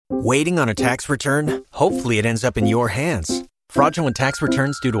Waiting on a tax return? Hopefully it ends up in your hands. Fraudulent tax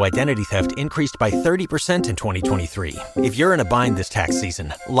returns due to identity theft increased by 30% in 2023. If you're in a bind this tax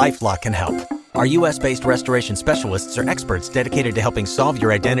season, LifeLock can help. Our U.S.-based restoration specialists are experts dedicated to helping solve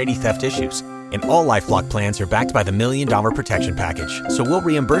your identity theft issues. And all LifeLock plans are backed by the $1 Million Protection Package. So we'll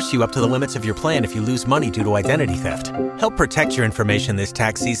reimburse you up to the limits of your plan if you lose money due to identity theft. Help protect your information this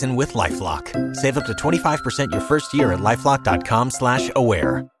tax season with LifeLock. Save up to 25% your first year at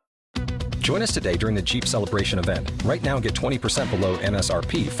LifeLock.com/aware. Join us today during the Jeep Celebration event. Right now, get 20% below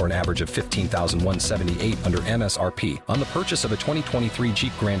MSRP for an average of $15,178 under MSRP on the purchase of a 2023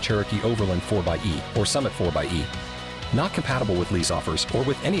 Jeep Grand Cherokee Overland 4xE or Summit 4xE. Not compatible with lease offers or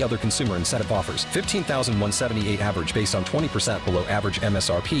with any other consumer incentive offers. $15,178 average based on 20% below average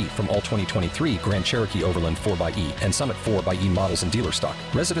MSRP from all 2023 Grand Cherokee Overland 4xE and Summit 4xE models in dealer stock.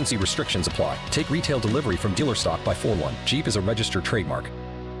 Residency restrictions apply. Take retail delivery from dealer stock by 4/1. Jeep is a registered trademark.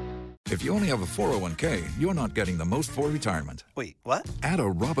 If you only have a 401k, you're not getting the most for retirement. Wait, what? Add a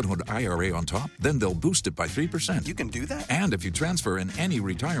Robinhood IRA on top, then they'll boost it by 3%. You can do that? And if you transfer in any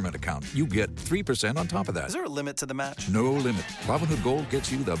retirement account, you get 3% on top of that. Is there a limit to the match? No limit. Robinhood Gold gets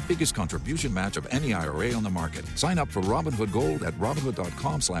you the biggest contribution match of any IRA on the market. Sign up for Robinhood Gold at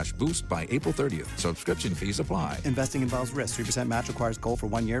Robinhood.com/boost by April 30th. Subscription fees apply. Investing involves risk. 3% match requires gold for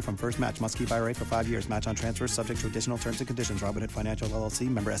 1 year from first match. Must keep IRA for 5 years. Match on transfers subject to additional terms and conditions. Robinhood Financial LLC,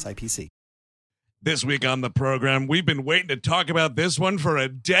 member SIPC. This week on the program, we've been waiting to talk about this one for a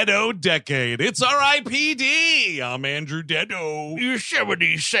dead-o decade. It's R.I.P.D. I'm Andrew Deado.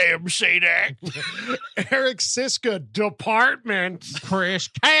 Yosemite Sam Sadak. Eric Siska, Department. Chris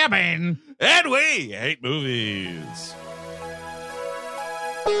Cabin. And we hate movies.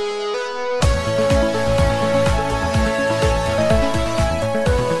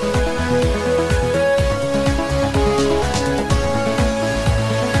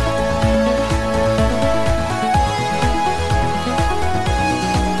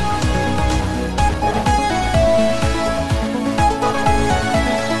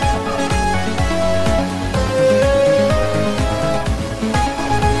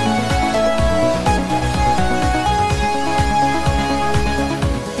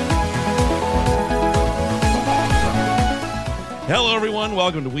 Hello, everyone.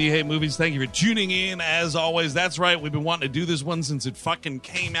 Welcome to We Hate Movies. Thank you for tuning in. As always, that's right. We've been wanting to do this one since it fucking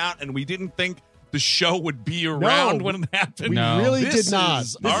came out, and we didn't think the show would be around when it happened. We really this did not.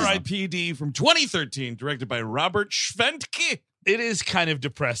 Is R.I.P.D. from 2013, directed by Robert Schwentke. It is kind of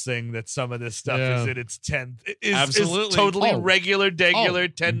depressing that some of this stuff is in its 10th. Absolutely. Is totally regular,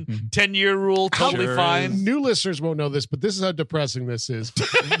 10-year rule, totally fine. New listeners won't know this, but this is how depressing this is.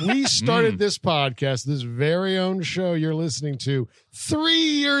 We started this podcast, this very own show you're listening to. 3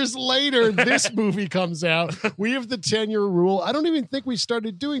 years later, this movie comes out. We have the 10-year rule. I don't even think we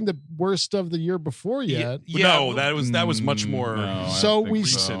started doing the worst of the year before yet. No, that was much more. So we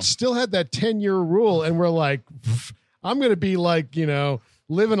still had that 10-year rule, and we're like, I'm going to be like,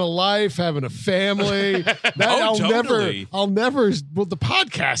 living a life, having a family. I'll never, well, the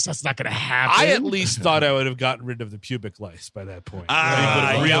podcast, that's not going to happen. I at least thought I would have gotten rid of the pubic lice by that point.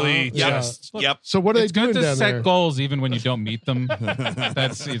 Yep. So what are they doing It's good to down set there? goals even when you don't meet them.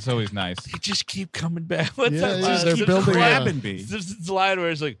 It's always nice. They just keep coming back. What's Yeah, that? they're building There's this line where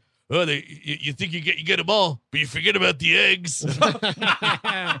it's like, you think you get them all, but you forget about the eggs.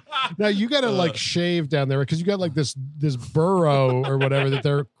 Now you got to shave down there because you got like this burrow or whatever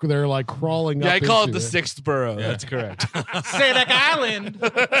that they're like crawling up. Yeah, I call it into the there. 6th burrow. Yeah. That's correct. Sadak Island.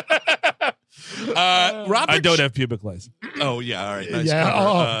 I don't have pubic lice. Oh, yeah. All right. Nice Yeah.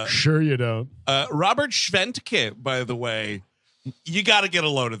 cover. Sure you don't. Robert Schwentke, by the way, you got to get a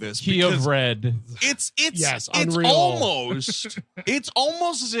load of this. Key of Red. It's unreal. It's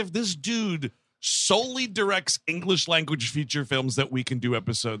almost as if this dude solely directs English language feature films that we can do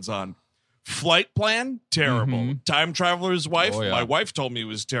episodes on. Flight Plan, terrible. Mm-hmm. Time Traveler's Wife, Oh, yeah. my wife told me it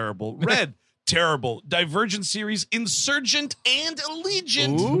was terrible. Red, terrible. Divergent series, Insurgent and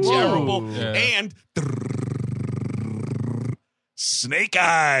Allegiant, terrible. Yeah. And Snake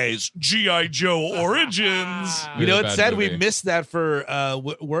Eyes, G.I. Joe Origins. You know, Really it's bad sad we movie. missed that for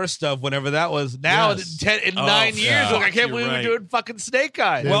worst of whenever that was. Now Yes. in 9 years, yeah. like, I can't You're believe right. we're doing fucking Snake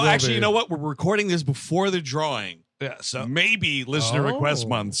Eyes. Well, will actually, be. you know what? We're recording this before the drawing. Yeah, so Maybe listener request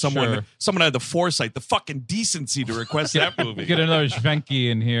month. Someone had the foresight, the fucking decency to request that movie. Get another Schwenke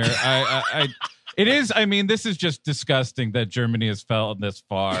in here. It is. I mean, this is just disgusting that Germany has fallen this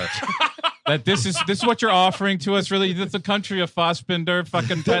far. that this is what you're offering to us. Really, that's the country of Fassbinder.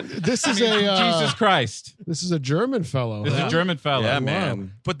 Fucking pet. This is Jesus Christ. This is a German fellow. This is a German fellow. Yeah,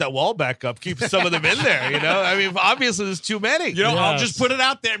 man. Put that wall back up. Keep some of them in there. I mean, obviously there's too many. I'll just put it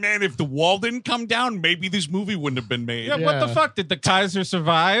out there, man. If the wall didn't come down, maybe this movie wouldn't have been made. Yeah, what the fuck? Did the Kaiser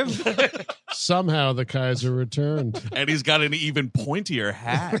survive? Somehow the Kaiser returned. And he's got an even pointier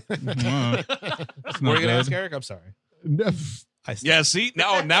hat. What are you going to ask, Eric? I'm sorry. Yeah, see,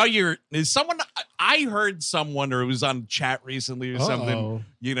 now is someone. I heard someone, or it was on chat recently or something.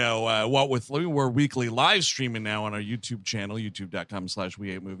 We're weekly live streaming now on our YouTube channel,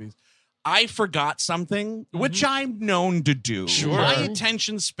 youtube.com/we8movies. I forgot something, which I'm known to do. Sure. My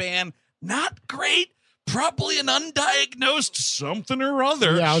attention span, not great. Probably an undiagnosed something or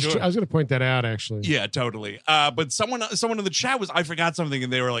other. Yeah, I was going to point that out, actually. Yeah, totally. But someone in the chat I forgot something,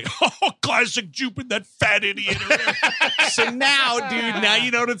 and they were like, "Oh, classic Jupin, that fat idiot." So now, dude, now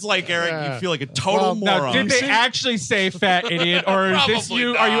you know what it's like, Eric. Yeah. You feel like a total moron. Now, did they actually say fat idiot, or is this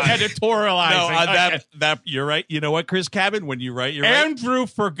you? Are you editorializing? No, that you're right. You know what, Chris Cabin? When you write, you're right. Andrew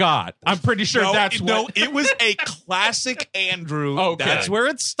forgot. I'm pretty sure it was a classic Andrew. Okay. That's where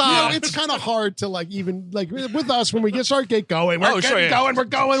it stopped. It's kind of hard to even with us when we get going. We're sure, going. We're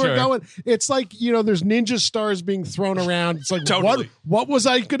going. It's like there's ninja stars being thrown around. It's like Totally. what was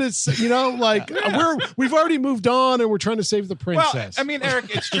I gonna say? We've already moved on and we're trying to save the princess. Well, I mean,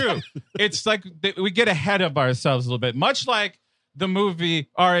 Eric, it's true. It's like we get ahead of ourselves a little bit, much like the movie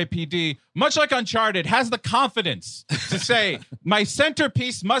R.I.P.D., much like Uncharted, has the confidence to say my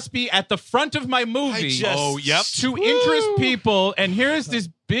centerpiece must be at the front of my movie to interest people. And here's this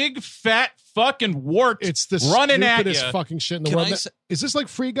big, fat fucking wart it's the running at you. stupidest fucking shit in the world. Is this like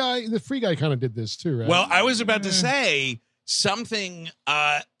Free Guy? The Free Guy kind of did this too, right? Well, I was about to say something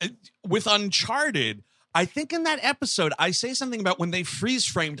with Uncharted. I think in that episode, I say something about when they freeze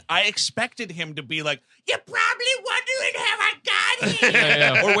framed, I expected him to be like, "You're probably wondering how I got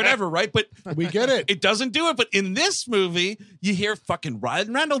here," or whatever, right? But we get it. It doesn't do it. But in this movie, you hear fucking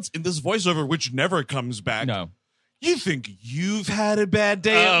Ryan Reynolds in this voiceover, which never comes back. No. You think you've had a bad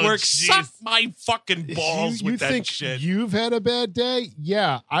day at work? Geez. Suck my fucking balls you with that think shit. You've had a bad day?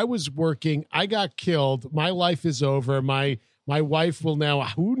 Yeah, I was working. I got killed. My life is over. My wife will now,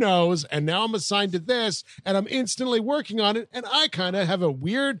 who knows? And now I'm assigned to this, and I'm instantly working on it. And I kind of have a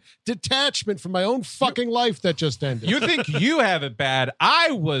weird detachment from my own fucking life that just ended. You think you have it bad?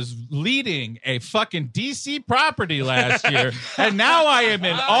 I was leading a fucking DC property last year, and now I am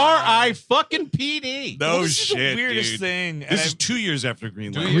in R.I.P.D. No this shit, is the weirdest dude. thing. This is 2 years after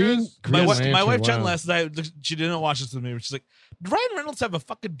Green Lantern. Green My Lantern, wife Jen wow. last night, she didn't watch this with me. But she's like, "Did Ryan Reynolds have a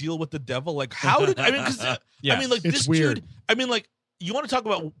fucking deal with the devil? Like, how did I mean? Because Yeah. I mean, like It's this weird. dude. I mean, like you want to talk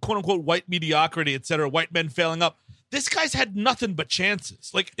about quote unquote white mediocrity, et cetera, white men failing up. This guy's had nothing but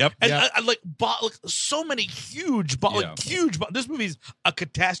chances. Like, Yep. and Yeah. like so many huge, huge. This movie's a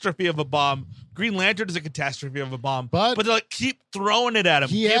catastrophe of a bomb. Green Lantern is a catastrophe of a bomb. But they like keep throwing it at him.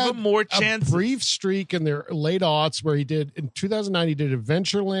 He Give had him more chances. A brief streak in the late aughts where he did in 2009. He did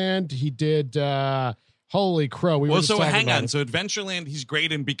Adventureland. He did. Holy crow! We were just talking hang about on. it. So Adventureland, he's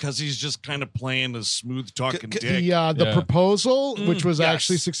great in because he's just kind of playing a smooth talking dick. The proposal, which was yes.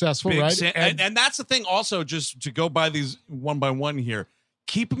 actually successful, Big right? and that's the thing. Also, just to go by these one by one here,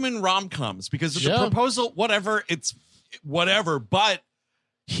 keep him in rom-coms because the proposal, whatever, it's whatever, but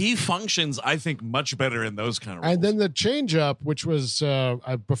he functions, I think, much better in those kind of roles. And then the change up, which was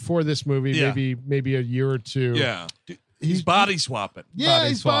before this movie, maybe a year or two. Yeah. He's body swapping. Yeah,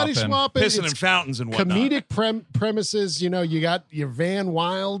 he's body swapping. Pissing in fountains and whatnot. Comedic premises. You got your Van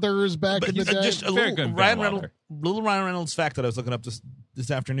Wilders back in the day. Just a little Ryan Reynolds fact that I was looking up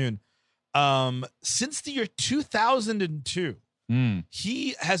this afternoon. Since the year 2002,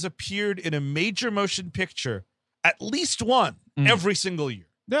 he has appeared in a major motion picture, at least one, every single year.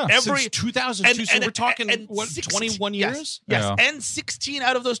 Yeah, since 2002. So we're talking, 21 years? Yes, and 16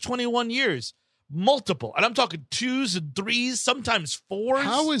 out of those 21 years. Multiple, and I'm talking 2s and 3s, sometimes 4s.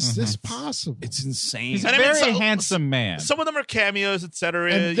 How is this possible? It's insane. He's a very handsome man. Some of them are cameos,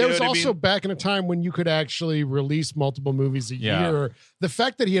 etc. And there was also back in a time when you could actually release multiple movies a year. The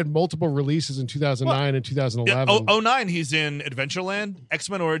fact that he had multiple releases in 2009 and 2011. 09, he's in Adventureland,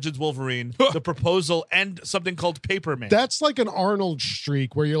 X-Men Origins Wolverine, The Proposal, and something called Paperman. That's like an Arnold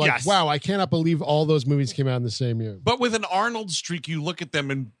streak where you're like, wow, I cannot believe all those movies came out in the same year. But with an Arnold streak, you look at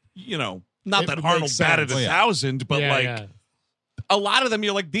them and, not It that makes Arnold batted sense. 1,000, but a lot of them,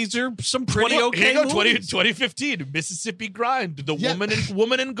 you're like, these are some pretty okay movies. 2015, Mississippi Grind, The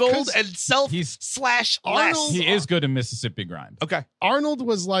Woman in Gold, and Self/Less. He is good in Mississippi Grind. Okay. Arnold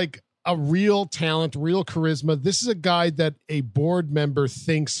was like a real talent, real charisma. This is a guy that a board member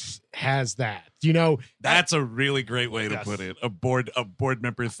thinks has that. You know, that's a really great way to put it. A board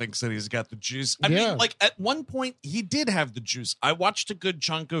member thinks that he's got the juice. I mean, like at one point he did have the juice. I watched a good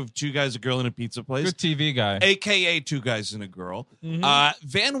chunk of Two Guys, a Girl, in a Pizza Place. Good TV guy, aka Two Guys and a Girl.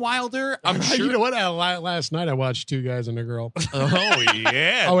 Van Wilder. I'm sure. You know what? Last night I watched Two Guys and a Girl. Oh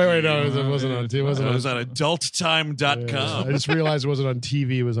yeah. Oh wait, no, it wasn't on. It wasn't. It was on adulttime.com. Yeah, I just realized it wasn't on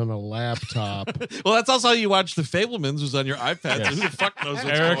TV. It was on a laptop. Well, that's also how you watch The Fablemans. Was on your iPad. Yes. Who the fuck knows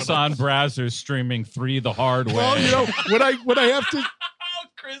what's Eric's going on browsers streaming 3 the hard way. Well, you know when I have to. Oh,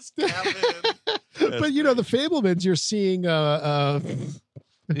 Chris Gavin. But you know, The Fablemans, you're seeing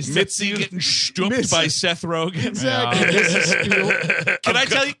Mitzi getting stooped by Seth Rogen. Exactly. Can I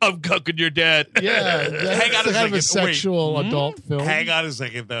tell you? I'm cooking your dad. Yeah. Hang on a second. Kind of a sexual adult film. Hang on a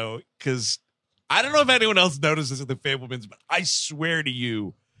second, though, because I don't know if anyone else notices in The Fablemans, but I swear to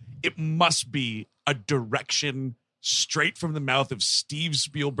you, it must be a direction straight from the mouth of Steve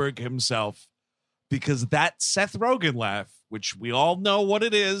Spielberg himself, because that Seth Rogen laugh, which we all know what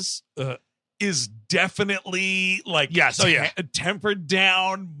it is definitely like tempered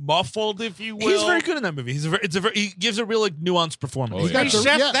down, muffled, if you will. He's very good in that movie. He gives a real like nuanced performance. Hey,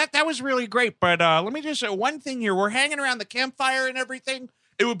 Seth, that was really great. But let me just say one thing here. We're hanging around the campfire and everything.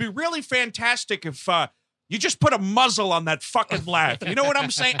 It would be really fantastic if you just put a muzzle on that fucking laugh. You know what I'm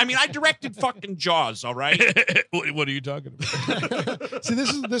saying? I mean, I directed fucking Jaws, all right? What are you talking about? See,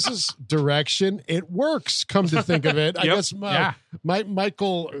 this is direction. It works, come to think of it. I guess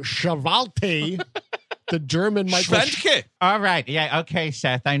Michael Schwalte, the German Michael Schwantke. All right. Yeah. Okay,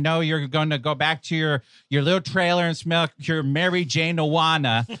 Seth. I know you're going to go back to your little trailer and smell your Mary Jane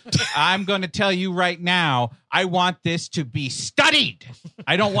Awana. I'm going to tell you right now, I want this to be studied.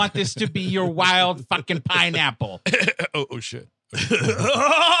 I don't want this to be your wild fucking pineapple. oh shit.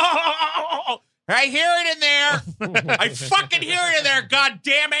 I hear it in there. I fucking hear it in there. God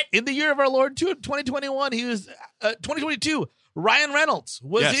damn it. In the year of our Lord 2021, he was 2022. Ryan Reynolds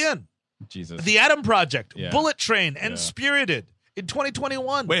was in Jesus. The Atom Project, Bullet Train, and Spirited in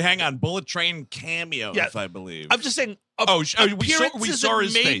 2021. Wait, hang on. Bullet Train cameo, if I believe. I'm just saying. We saw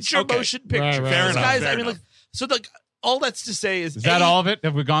his face. Major motion picture. Fair enough. Guys, fair I mean, enough. like, so like all that's to say is that all of it?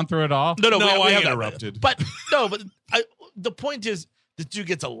 Have we gone through it all? No, we have interrupted. But the point is, this dude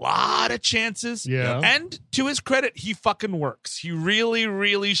gets a lot of chances. Yeah. And to his credit, he fucking works. He really,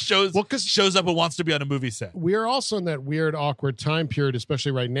 really shows up and wants to be on a movie set. We're also in that weird, awkward time period,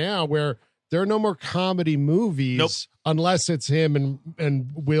 especially right now, where there are no more comedy movies unless it's him and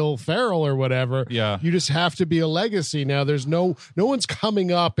Will Ferrell or whatever. Yeah. You just have to be a legacy now. There's no one's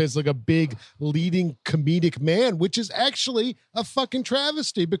coming up as like a big leading comedic man, which is actually a fucking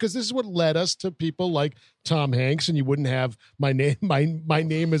travesty, because this is what led us to people like Tom Hanks, and you wouldn't have my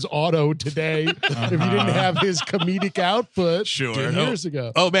name is Otto today if you didn't have his comedic output 10 years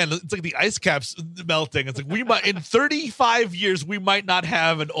ago. Oh man, it's like the ice caps melting. It's like we might in 35 years we might not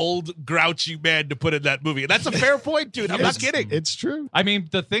have an old grouchy man to put in that movie. And that's a fair point, dude. I'm not kidding. It's true. I mean,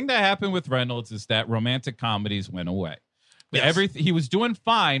 the thing that happened with Reynolds is that romantic comedies went away. Yes. He was doing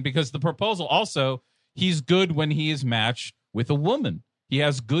fine because the proposal also, he's good when he is matched with a woman. He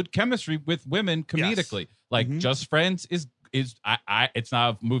has good chemistry with women comedically. Like Just Friends is it's not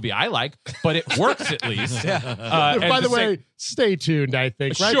a movie I like, but it works at least. By the way, stay tuned, I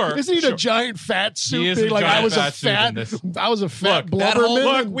think, right? Sure, Isn't he a giant fat suit? He is Like I was a fat blubberman.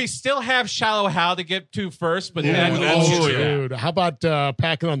 Look, we still have Shallow Hal to get to first, but then dude. How about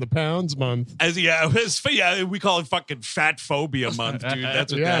packing on the pounds month? We call it fucking Fat Phobia Month, dude.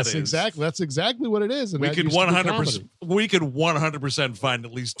 That's what that is. Exactly. That's exactly what it is. And We that could used to be 100%. We could 100% find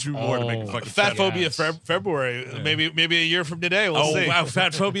at least 2 more to make a fucking Fat Phobia February. Maybe a year from today. We'll see. Wow,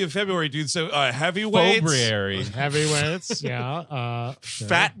 Fat Phobia February, dude. So heavyweights, Heavyweights, yeah.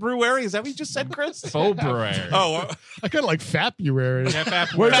 Fat Brewery. Is that what you just said, Chris? February. Oh, I kind of like Fapuary. Yeah,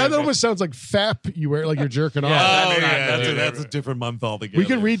 Fapuary. Wait, that almost sounds like Fapuary, like you're jerking off. that's a different month altogether. We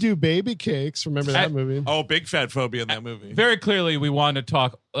could redo Baby Cakes. Remember that movie? Oh, big Fat Phobia in that movie. Very clearly, we want to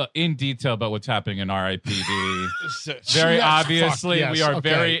talk in detail about what's happening in R.I.P.D. Very obviously, we are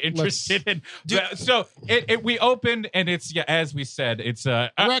very interested in. So we opened, and it's as we said, it's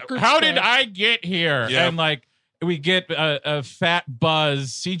how did I get here? Yep. And like we get a fat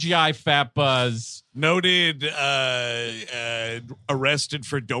buzz, CGI fat buzz. Noted arrested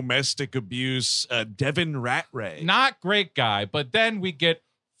for domestic abuse, Devin Ratray. Not great guy, but then we get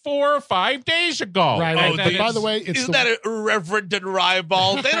 4 or 5 days ago. Right. And But then by the way, it's Isn't that a Reverend and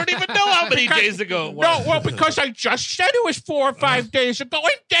Ribald? They don't even know how many days ago it was. no, well, because I just said it was 4 or 5 days ago,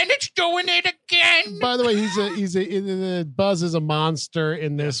 and then it's doing it again. By the way, Buzz is a monster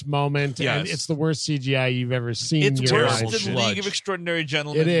in this moment, and Yes. it's the worst CGI you've ever seen. in It's your worse life. than League of Extraordinary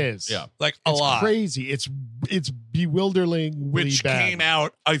Gentlemen. It is. Yeah. Like a It's lot. crazy. It's bewilderingly Which bad. came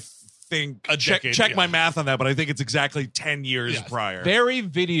out, I think, A decade, check yeah. my math on that, but I think it's exactly 10 years prior. Very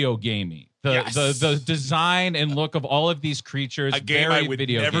video gamey. The design and look of all of these creatures. A game very I would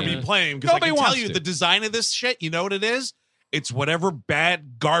video never gamey. be playing because I Nobody can tell wants you to. the design of this shit, you know what it is? It's whatever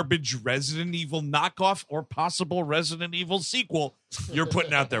bad garbage Resident Evil knockoff or possible Resident Evil sequel you're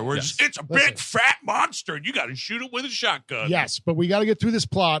putting out there. Where it's a big fat monster and you got to shoot it with a shotgun. Yes, but we got to get through this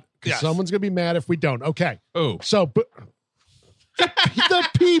plot because someone's going to be mad if we don't. Okay. Oh. So, but the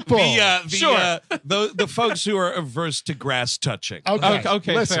people. The folks who are averse to grass touching.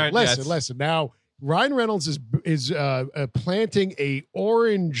 Okay, fair, Listen. Now, Ryan Reynolds is planting a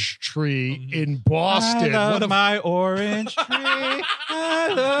orange tree in Boston. I love my orange tree.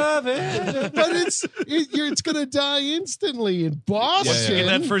 I love it. But it's going to die instantly in Boston. In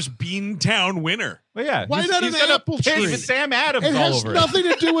that first Beantown winter. Well, yeah. Why not an gonna apple paste tree? Sam Adams It all has over nothing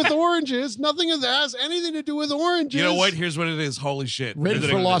to do with oranges. Nothing of that has anything to do with oranges. You know what? Here's what it is. Holy shit. Written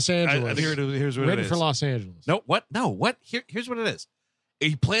for Los Angeles. Here's what it Written is. for Los Angeles. No, what? No, what? Here's what it is.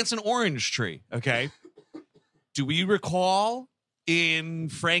 He plants an orange tree, okay? Do we recall in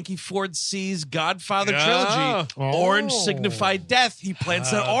Frankie Ford C's Godfather trilogy, orange signified death? He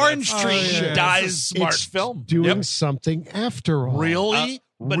plants an orange tree. He dies. Smart It's film. Doing something after all.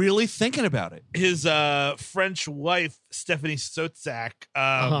 Really thinking about it. His French wife, Stephanie Sotzak.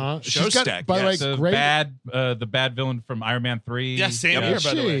 She's got, Shostak, by the way, The great. the bad villain from Iron Man 3. Yeah, same Is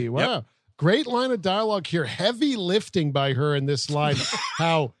here, by the way. she? Wow. Great line of dialogue here. Heavy lifting by her in this line.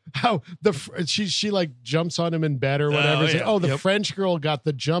 how she like jumps on him in bed or whatever. It's like, the French girl got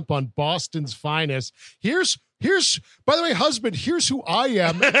the jump on Boston's finest. Here's by the way, husband, here's who I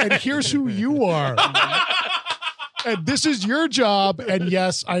am and here's who you are. And this is your job. And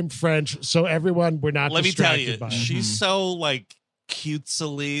yes, I'm French. So everyone, we're not Let me tell distracted you, by it. she's so like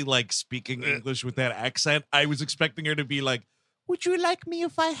cutesily like speaking English with that accent. I was expecting her to be like, would you like me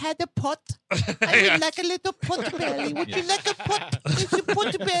if I had a pot? I would like a little pot belly. Would you like a pot? It's a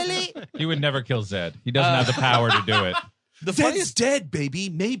pot belly. He would never kill Zed. He doesn't have the power to do it. The Zed's funniest, dead, baby.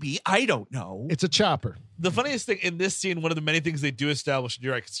 Maybe. I don't know. It's a chopper. the funniest thing in this scene, one of the many things they do establish, and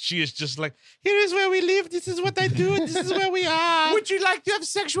you're right, 'cause she is just like, here is where we live. This is what I do. This is where we are. Would you like to have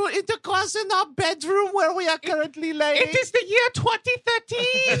sexual intercourse in our bedroom where we are currently laying? It is the year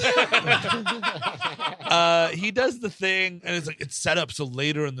 2013. He does the thing, and it's set up so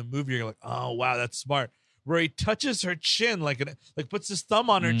later in the movie you're like, oh wow, that's smart. Where he touches her chin, like puts his thumb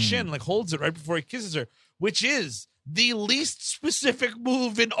on her chin, like holds it right before he kisses her, which is the least specific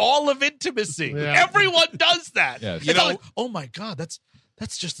move in all of intimacy. Yeah. Everyone does that. Yes. It's not like, oh my god, that's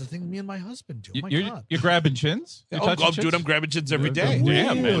just the thing me and my husband do. Oh my god. You're grabbing chins? You're touching chins? Dude, I'm grabbing chins every day.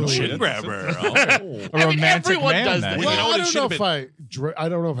 Damn, man. Chin grabber. A romantic everyone man. does then. that. Well, know what I it don't should know have if I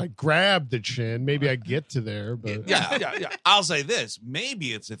don't know if I grab the chin. Maybe I get to there, but Yeah. I'll say this.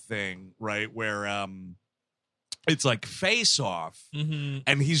 Maybe it's a thing, right, where it's like face off, and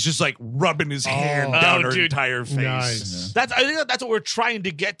he's just like rubbing his hand down her entire face. nice. I think that's what we're trying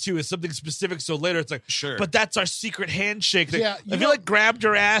to get to is something specific. So later it's like, Sure. but that's our secret handshake. Thing. Yeah, you if you know- like grabbed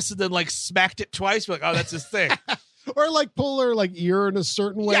her ass and then like smacked it twice, you're like, oh, that's his thing. Or like pull her like ear in a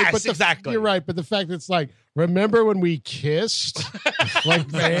certain way. Yes, but exactly. You're right, but the fact that it's like, remember when we kissed,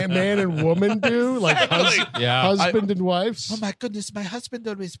 like man and woman do, like Yeah. husband and wives. Oh my goodness, my husband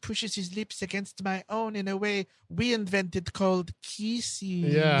always pushes his lips against my own in a way we invented called kissing.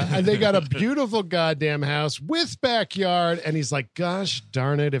 Yeah, and they got a beautiful goddamn house with backyard, and he's like, "Gosh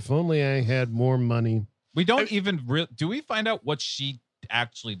darn it! If only I had more money." We don't even do we find out what she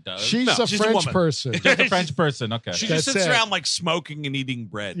actually does? She's No, a she's a French woman. person. Just a French person. Okay. She just That's sits it. around like smoking and eating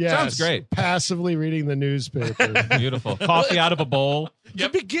bread. Yes, Sounds great. Passively reading the newspaper. Beautiful. Coffee out of a bowl. The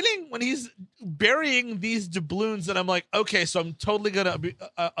beginning when he's burying these doubloons, and I'm like, okay, so I'm totally gonna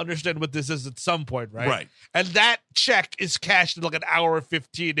understand what this is at some point, right? Right. And that check is cashed in like an hour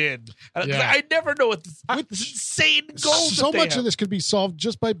 15 in. And Yeah. I never know what this insane goal. So that they much have. of this could be solved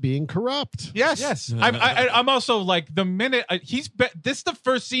just by being corrupt. Yes. I'm also like the minute this is the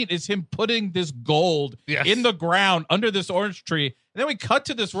first scene is him putting this gold Yes. in the ground under this orange tree, and then we cut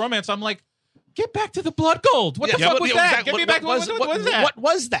to this romance. I'm like, Get back to the blood gold. What the fuck was that? Get me back. What was that? What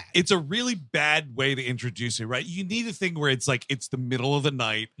was that? It's a really bad way to introduce it, right? You need a thing where it's like it's the middle of the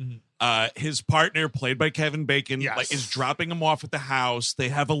night. His partner, played by Kevin Bacon, like, is dropping him off at the house. They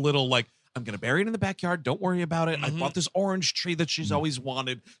have a little like, I'm going to bury it in the backyard. Don't worry about it. I bought this orange tree that she's always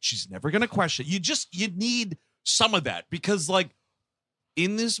wanted. She's never going to question it. You need some of that because, like,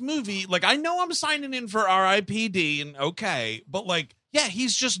 in this movie, like, I know I'm signing in for R.I.P.D. and okay, but like, yeah,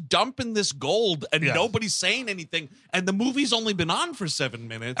 he's just dumping this gold and nobody's saying anything. And the movie's only been on for 7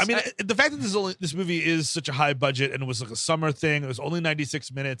 minutes. I mean, the fact that this movie is such a high budget and it was like a summer thing, it was only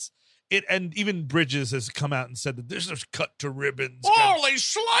 96 minutes. And even Bridges has come out and said that this is cut to ribbons. Oh, they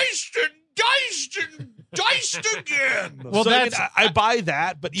sliced and diced again. Well, so, I buy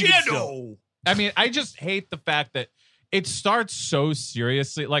that, but even still. I mean, I just hate the fact that it starts so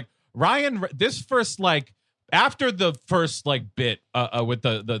seriously. Like, this first, like, after the first like bit with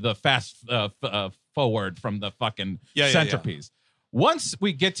the fast forward from the fucking centerpiece, once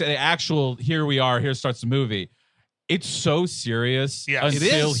we get to the actual here we are, here starts the movie, it's so serious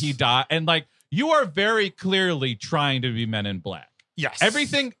until he dies. And like, you are very clearly trying to be Men in Black. Yes.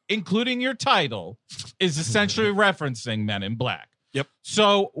 Everything, including your title, is essentially referencing Men in Black. Yep.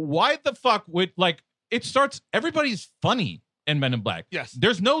 So why the fuck would, like, it starts, everybody's funny in Men in Black. Yes.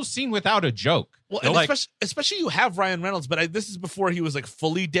 There's no scene without a joke. Well, and like, especially you have Ryan Reynolds, but this is before he was like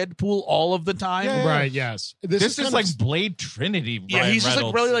fully Deadpool all of the time. Yeah. Right, yes. This is like Blade Trinity. Yeah, Ryan he's just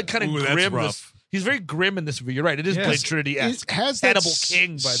Reynolds. like really like kind of grim. He's very grim in this movie. You're right. It is Blade Trinity-esque. It has that Hannibal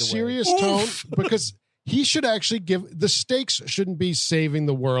King, by the way. Serious tone because he should actually the stakes shouldn't be saving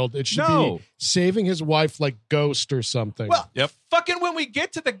the world. It should be saving his wife like Ghost or something. Well, fucking when we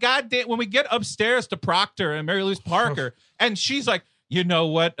get to when we get upstairs to Proctor and Mary Louise Parker, and she's like, you know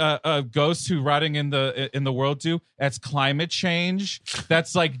what ghosts who rotting in the world do? That's climate change.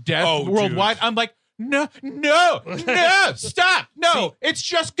 That's like death worldwide. Dude. I'm like, no, stop. No, it's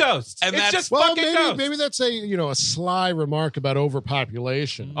just ghosts. And it's just fucking ghosts. Maybe that's a sly remark about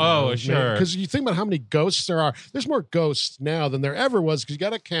overpopulation. Oh, sure. Because you think about how many ghosts there are. There's more ghosts now than there ever was because you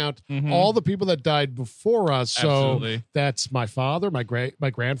got to count all the people that died before us. So that's my father, my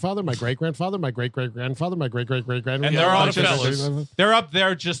grandfather, my great-grandfather, my great-great-grandfather, my great-great-great-grandfather. And they're all they're up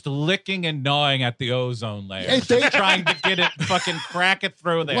there just licking and gnawing at the ozone layer. Trying to get it fucking crack it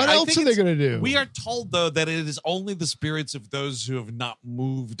through there. What else are they going to do? We are told, though, that it is only the spirits of those who have not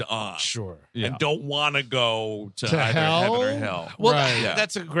moved on. Sure. And don't want to go to either hell? heaven or hell. Well,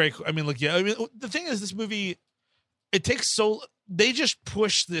 that's a great... I mean, look, I mean, the thing is, this movie, it takes they just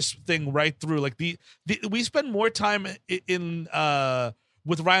push this thing right through. Like, we spend more time in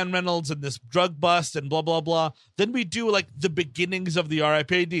with Ryan Reynolds and this drug bust and blah, blah, blah, than we do, like, the beginnings of the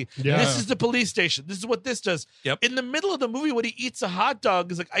R.I.P.D. Yeah. This is the police station. This is what this does. Yep. In the middle of the movie, when he eats a hot dog,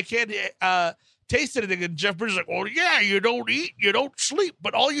 he's like, I can't... taste anything, and Jeff Bridges is like, well, yeah, you don't eat, you don't sleep,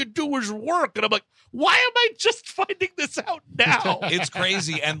 but all you do is work. And I'm like, why am I just finding this out now? It's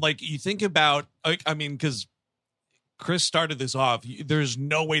crazy. And like, you think about, I mean, because Chris started this off, there's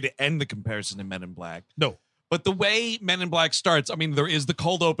no way to end the comparison to Men in Black. No. But the way Men in Black starts, I mean, there is the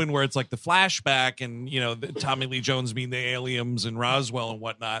cold open where it's like the flashback and, Tommy Lee Jones meeting the aliens and Roswell and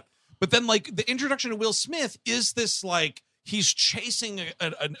whatnot. But then, like, the introduction to Will Smith is this, like, he's chasing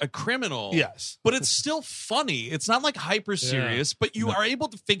a criminal. Yes. But it's still funny. It's not like hyper serious, but you are able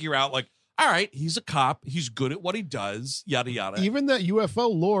to figure out, like, all right, he's a cop. He's good at what he does, yada, yada. Even that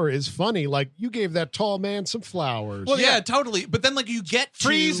UFO lore is funny. Like, you gave that tall man some flowers. Well, yeah, totally. But then, like, you get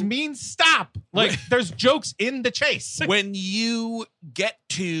freeze means stop. Like, there's jokes in the chase. When you get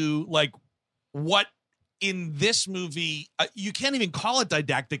to, like, what in this movie, you can't even call it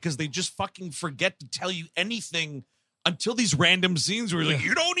didactic because they just fucking forget to tell you anything until these random scenes where it's like,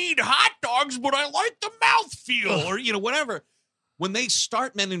 you don't eat hot dogs, but I like the mouthfeel, or, whatever. When they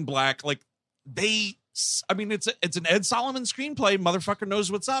start Men in Black, like, it's an Ed Solomon screenplay. Motherfucker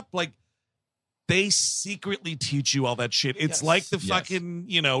knows what's up. Like, they secretly teach you all that shit. It's like the fucking,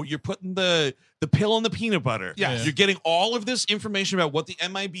 you're putting the pill in the peanut butter. Yes. You're getting all of this information about what the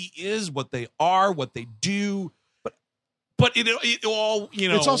MIB is, what they are, what they do. But it all,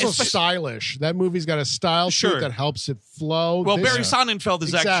 it's also stylish. That movie's got a style to it that helps it flow. Well, Barry Sonnenfeld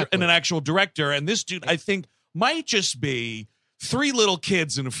is an actual director, and this dude, I think, might just be 3 little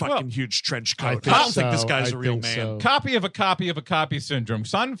kids in a fucking huge trench coat. think I don't think so. this guy's I a real think man. so. Copy of a copy of a copy syndrome.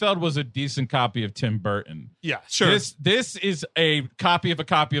 Seinfeld was a decent copy of Tim Burton. Yeah, Sure. This is a copy of a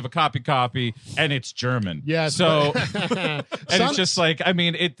copy of a copy, and it's German. Yes. So, and it's just like, I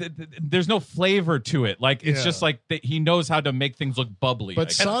mean, there's no flavor to it. Like, it's just like that he knows how to make things look bubbly.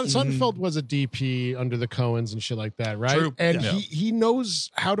 But I guess. Sonnenfeld was a DP under the Coens and shit like that, right? True. And Yeah. he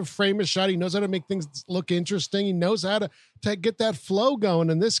knows how to frame a shot. He knows how to make things look interesting. He knows how to get that flow going,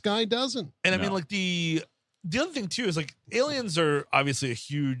 and this guy doesn't. And I mean, like the other thing too is like aliens are obviously a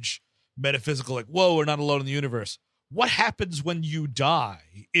huge metaphysical, like, whoa, we're not alone in the universe. What happens when you die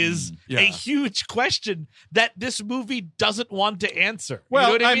is a huge question that this movie doesn't want to answer.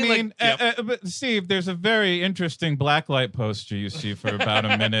 Well, you know what I mean? but Steve, there's a very interesting blacklight poster you see for about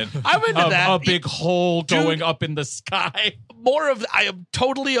a minute. I'm into that. A big hole going up in the sky. I am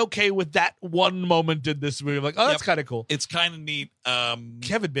totally okay with that one moment in this movie. I'm like, oh, that's kind of cool. It's kind of neat.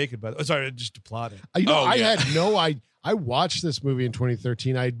 Kevin Bacon, by the way. Sorry, just to plot it. I had no idea. I watched this movie in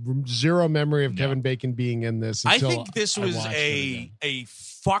 2013. I had zero memory of Kevin Bacon being in this. I Until think this was watched it again. a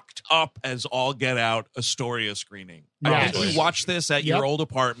fucked up as all get out Astoria screening. Yes. I think we watched this at your old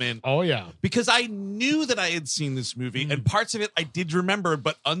apartment. Oh yeah, Because I knew that I had seen this movie, and parts of it I did remember,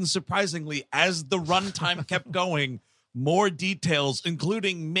 but unsurprisingly, as the runtime kept going, more details,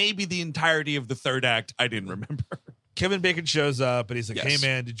 including maybe the entirety of the third act, I didn't remember. Kevin Bacon shows up and he's like, Yes. hey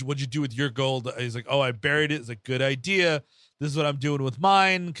man, what'd you do with your gold? He's like, oh, I buried it. It's a good idea. This is what I'm doing with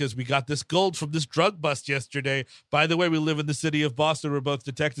mine because we got this gold from this drug bust yesterday. By the way, we live in the city of Boston. We're both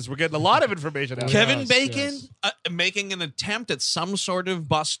detectives. We're getting a lot of information out. Kevin Bacon making an attempt at some sort of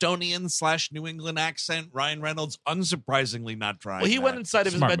Bostonian/New England accent. Ryan Reynolds, unsurprisingly, not trying. Well, he that. went inside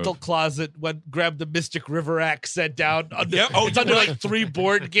of his Smart mental move. closet, grabbed the Mystic River accent down. It's you under what? like 3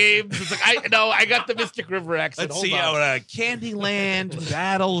 board games. It's like, I got the Mystic River accent. Let's Hold see on. how Candyland,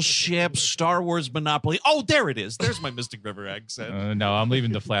 Battleship, Star Wars, Monopoly. Oh, there it is. There's my Mystic River accent. No, I'm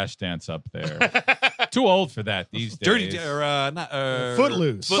leaving the Flashdance up there. Too old for that these days. Dirty not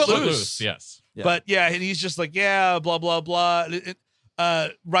Footloose. Footloose, yes. Yeah. But yeah, and he's just like, yeah, blah, blah, blah.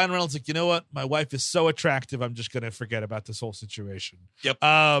 Ryan Reynolds like, you know what? My wife is so attractive. I'm just going to forget about this whole situation. Yep.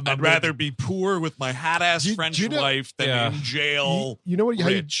 I'm I'd rather be poor with my hat ass French do you know- wife than Yeah. in jail. You know what? How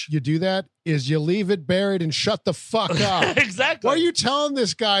rich. you do that is you leave it buried and shut the fuck up. Exactly. Why are you telling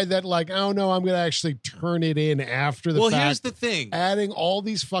this guy that like, oh no, I'm going to actually turn it in after the Well, fact? here's the thing. Adding all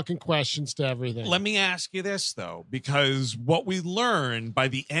these fucking questions to everything. Let me ask you this, though, because what we learn by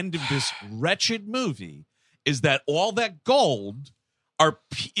the end of this wretched movie is that all that gold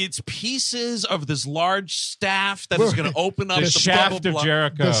it's pieces of this large staff that is going to open up The the shaft blah, blah, blah. of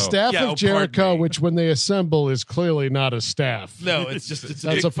Jericho. the staff Yeah, of oh, Jericho, pardon me. which when they assemble is clearly not a staff. No, it's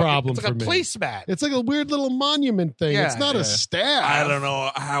That's a problem It's like for a me. placemat. It's like a weird little monument thing. Yeah, it's not a staff. I don't know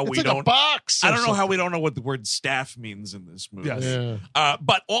how It's we like don't. a box. I don't know how we don't know what the word staff means in this movie. Yes. Yeah.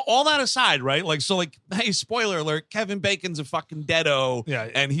 But all that aside, right? Like, so, like, hey, spoiler alert: Kevin Bacon's a fucking deado,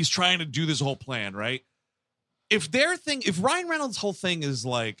 and he's trying to do this whole plan, right? If Ryan Reynolds' whole thing is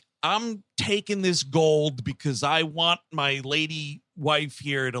like, I'm taking this gold because I want my lady wife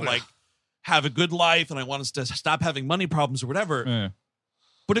here to like have a good life, and I want us to stop having money problems or whatever. Yeah.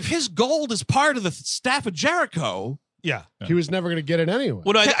 But if his gold is part of the staff of Jericho. Yeah. He was never going to get it anyway.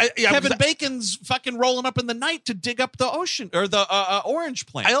 Well, no, Kevin Bacon's fucking rolling up in the night to dig up the ocean or the orange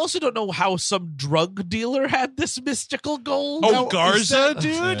plant. I also don't know how some drug dealer had this mystical gold. Oh, Now, Garza,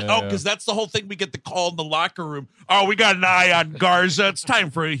 dude? Yeah, Oh, yeah. because that's the whole thing. We get the call in the locker room. Oh, we got an eye on Garza. It's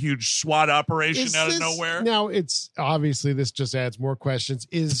time for a huge SWAT operation Is out this- of nowhere. Now, it's obviously this just adds more questions.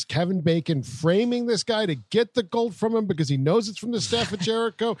 Is Kevin Bacon framing this guy to get the gold from him because he knows it's from the staff of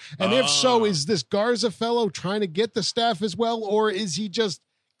Jericho? And if so, is this Garza fellow trying to get the staff as well? Or is he just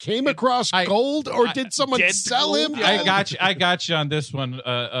came across gold? Or did someone dead sell gold? him? I got you on this one.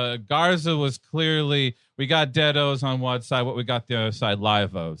 Garza was clearly, we got deados on one side, what we got the other side,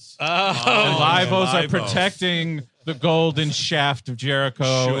 Livos. And Livos are protecting the golden shaft of Jericho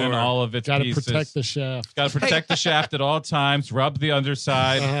Sure. and all of its Got to pieces. protect the shaft. Got to protect the shaft at all times. Rub the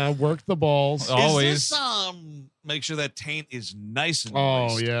underside. Work the balls. Always. Is this, make sure that taint is nice and Oh,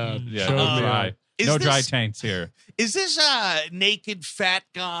 moist. yeah. Yeah, Showed no me. dry. Is No dry this- taints here. Is this naked fat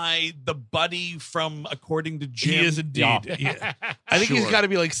guy the buddy from According to Jim? He is indeed. Yeah. I think he's Sure. got to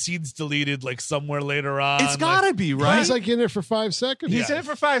be like scenes deleted, like somewhere later on. It's got to be, right? He's like in there for 5 seconds. He's in it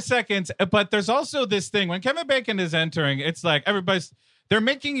for 5 seconds, but there's also this thing when Kevin Bacon is entering, it's like they're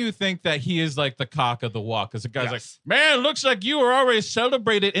making you think that he is like the cock of the walk. Because the guy's like, man, looks like you were already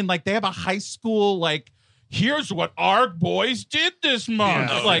celebrated. And like they have a high school, like, here's what our boys did this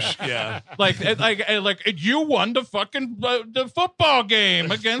month. Like you won the fucking the football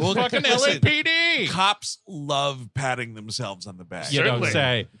game against fucking LAPD. Cops love patting themselves on the back. You don't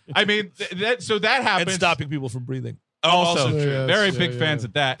say. I mean, that happens. And stopping people from breathing. Also true. Yes, Very big fans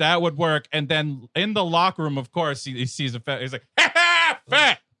of that. That would work. And then in the locker room, of course, he sees a fat. He's like, ha ha,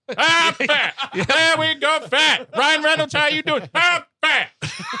 fat. Ah, fat. There we go, fat. Ryan Reynolds, how you doing? Ah, fat.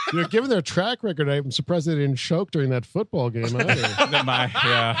 Given their track record, I'm surprised they didn't choke during that football game either.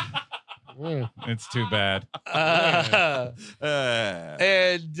 Yeah. Yeah. It's too bad. But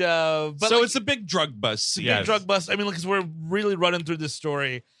it's a big drug bust. Big drug bust. I mean, because we're really running through this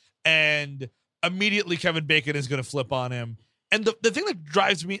story, and immediately Kevin Bacon is going to flip on him. And the thing that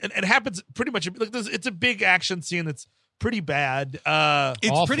drives me, and it happens pretty much, like it's a big action scene that's pretty bad. It's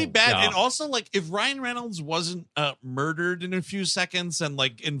awful. pretty bad. Yeah. And also, like, if Ryan Reynolds wasn't murdered in a few seconds and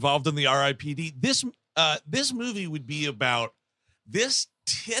like involved in the R.I.P.D, this movie would be about this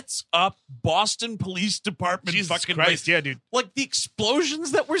tits up Boston Police Department. Jesus fucking Christ, yeah, dude. Like the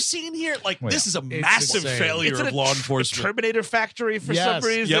explosions that we're seeing here, like this is a massive insane. failure It's of law enforcement. Terminator factory for some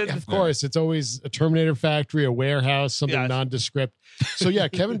reason. Of course, it's always a Terminator factory, a warehouse, something nondescript. So yeah,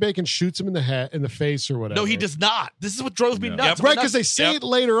 Kevin Bacon shoots him in the face or whatever. No, he does not. This is what drove me nuts. Right, because they say it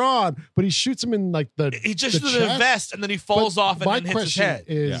later on, but he shoots him in like he just the did a chest. vest and then he falls off and then hits his head.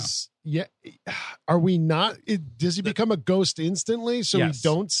 Is are we not? Does he become a ghost instantly? So we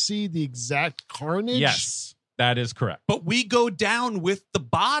don't see the exact carnage. Yes, that is correct. But we go down with the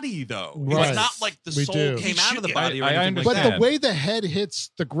body, though. Right. It's not like the We soul do. came out of the body. Or I anything like But that. the way the head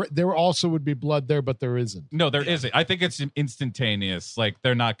hits there also would be blood there, but there isn't. No, there not I think it's instantaneous. Like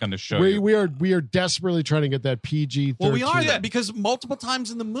they're not going to show you. We are desperately trying to get that PG. Well, we are that because multiple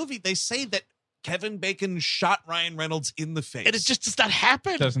times in the movie they say that Kevin Bacon shot Ryan Reynolds in the face. And it just does not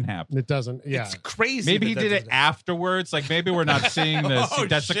happen. It doesn't happen. It doesn't. Yeah, It's crazy. Maybe he did it afterwards. Like maybe we're not seeing this. Oh, He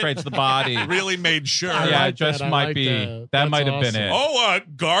desecrates the body. Really made sure. I Yeah, like it just that. I might like be. that. That might That's have been it. Oh,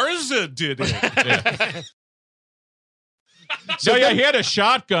 Garza did it. Yeah. So yeah, he had a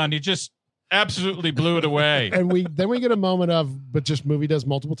shotgun. He just absolutely blew it away. and we get a moment of, but just movie does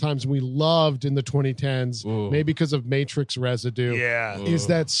multiple times. We loved in the 2010s, maybe because of Matrix residue. Yeah. Is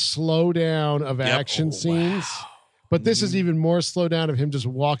that slowdown of action scenes? But this is even more slowdown of him just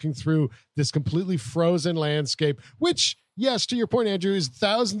walking through this completely frozen landscape, which, yes, to your point, Andrew, is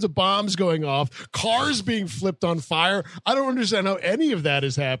thousands of bombs going off, cars being flipped on fire. I don't understand how any of that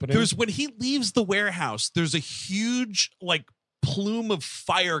is happening. When he leaves the warehouse, there's a huge like plume of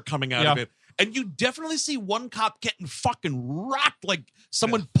fire coming out of it. And you definitely see one cop getting fucking rocked, like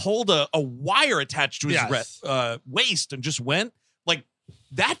someone pulled a wire attached to his waist and just went. Like,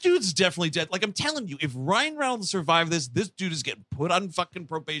 that dude's definitely dead. Like, I'm telling you, if Ryan Reynolds survived this dude is getting put on fucking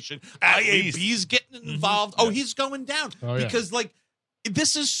probation. IAB's getting involved. Oh, he's going down. Because, like,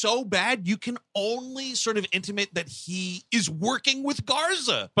 this is so bad, you can only sort of intimate that he is working with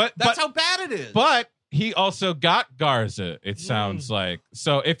Garza. But that's how bad it is. But he also got Garza, it sounds like.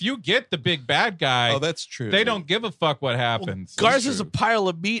 So if you get the big bad guy, that's true. They don't give a fuck what happens. Well, Garza's a pile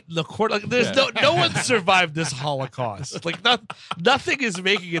of meat in the court. Like, there's no one survived this Holocaust. Like nothing is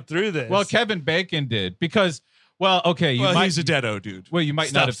making it through this. Well, Kevin Bacon did because, he's a deado dude. Well, you might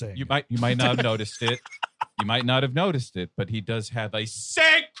Stop not have. You might not have noticed it. You might not have noticed it, but he does have a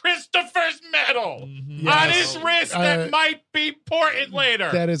St. Christopher's medal on his wrist that might be important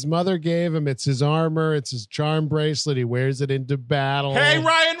later. That his mother gave him. It's his armor. It's his charm bracelet. He wears it into battle. Hey,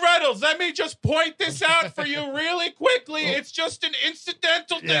 Ryan Reynolds, let me just point this out for you really quickly. It's just an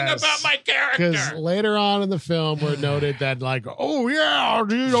incidental thing about my character. Because later on in the film, we're noted that, like, oh, yeah,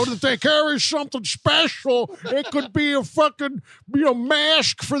 if they carry something special, it could be a fucking,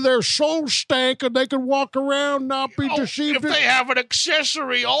 mask for their soul stank, and they can walk around not be deceived. If they have an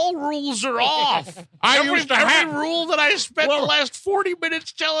accessory, all rules are off. Every rule that I spent the last 40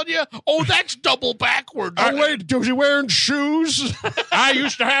 minutes telling you, that's double backwards. Oh, wait, was he wearing shoes? I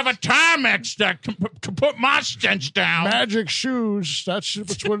used to have a Timex that could put my stench down. Magic shoes. That's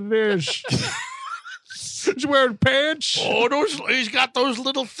what it is. He's wearing pants. Oh, he's got those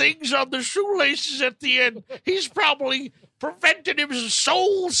little things on the shoelaces at the end. He's probably prevented his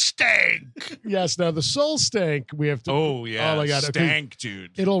soul stank. Yes, now the soul stank, we have to... Oh, yeah. Oh, my God. Stank,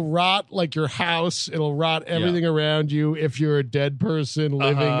 dude. It'll rot like your house. It'll rot everything around you if you're a dead person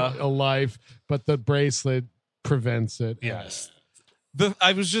living a life, but the bracelet prevents it. Yes.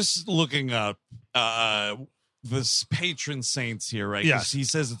 I was just looking up this patron saints here, right? Yes. He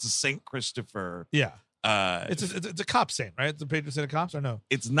says it's a St. Christopher. Yeah. It's a cop saint, right? The patron saint of cops, or no?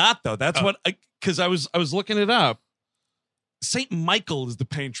 It's not, though. That's what, because I was looking it up. Saint Michael is the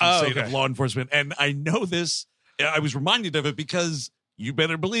patron saint of law enforcement, and I know this. I was reminded of it because you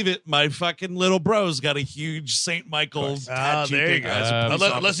better believe it. My fucking little bro's got a huge Saint Michael tattoo. There you thing go. as a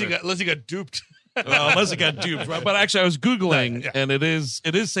police Unless he officer. got duped. Unless he got duped, right? But actually, I was Googling, and it is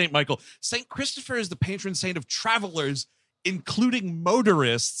Saint Michael. Saint Christopher is the patron saint of travelers, including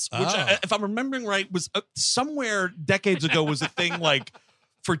motorists, which, if I'm remembering right, was somewhere decades ago was a thing like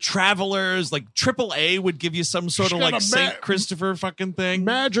for travelers, like AAA would give you some sort of like Saint Christopher fucking thing.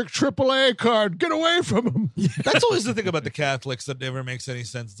 Magic AAA card. Get away from him. That's always the thing about the Catholics that never makes any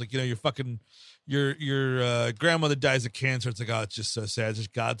sense. It's like, your grandmother dies of cancer. It's like, oh, it's just so sad. It's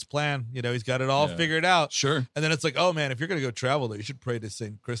just God's plan. He's got it all figured out. Sure. And then it's like, oh man, if you're gonna go travel though, you should pray to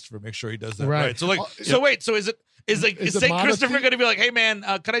Saint Christopher. Make sure he does that Right. right. So is Saint Christopher going to be like, hey man,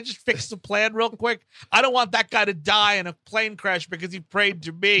 can I just fix the plan real quick? I don't want that guy to die in a plane crash because he prayed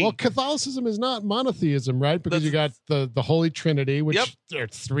to me. Well, Catholicism is not monotheism, right? Because you got the Holy Trinity, which are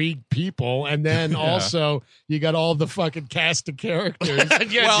 3 people, and then also you got all the fucking cast of characters.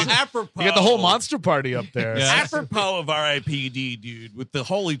 Apropos, you got the whole monster party up there. Apropos of R.I.P.D, dude, with the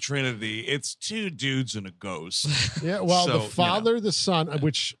Holy Trinity, it's 2 dudes and a ghost. Yeah, well, the Father, the Son,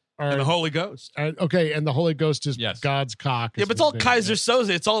 which and the Holy Ghost. Okay, and the Holy Ghost is God's cock. Yeah, but it's all Kaiser Soze.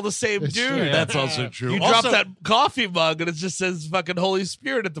 It's all the same dude. True. That's also true. You drop that coffee mug and it just says fucking Holy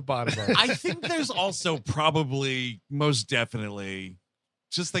Spirit at the bottom of it. I think there's also probably, most definitely,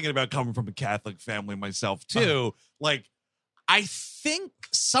 just thinking about coming from a Catholic family myself too, like, I think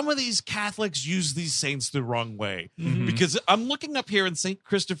some of these Catholics use these saints the wrong way, because I'm looking up here and Saint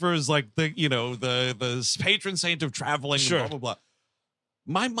Christopher is like the patron saint of traveling, and blah, blah, blah.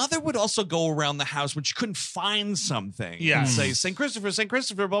 My mother would also go around the house when she couldn't find something and say, St.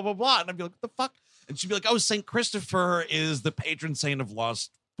 Christopher, blah, blah, blah. And I'd be like, what the fuck? And she'd be like, oh, St. Christopher is the patron saint of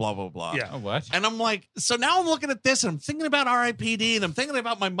lost, blah, blah, blah. Yeah. Oh, what? And I'm like, so now I'm looking at this and I'm thinking about R.I.P.D. and I'm thinking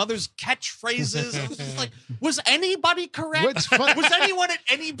about my mother's catchphrases. And I was just like, was anybody correct? Was anyone at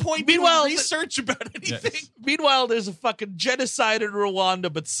any point doing research about anything? Yes. Meanwhile, there's a fucking genocide in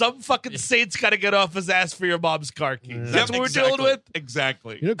Rwanda, but some fucking saint's got to get off his ass for your mom's car keys. That's what we're dealing with?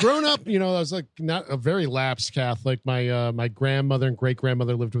 Exactly. Growing up, I was like not a very lapsed Catholic. My grandmother and great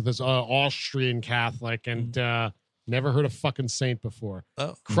grandmother lived with us, Austrian Catholic, and never heard a fucking saint before.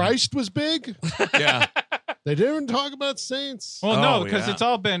 Oh. Christ was big. Yeah. They didn't talk about saints. Well, no, because it's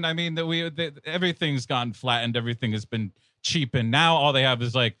all been, everything's gotten flattened. Everything has been cheapened. Now all they have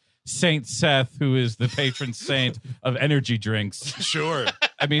is like Saint Seth, who is the patron saint of energy drinks. Sure.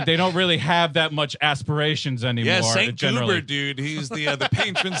 I mean, they don't really have that much aspirations anymore. Yeah, Saint Goober, dude. He's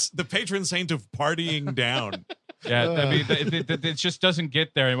the patron saint of partying down. Yeah, I mean, it just doesn't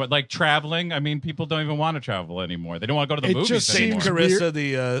get there. Like traveling, I mean, people don't even want to travel anymore. They don't want to go to the movies anymore. Saint Carissa,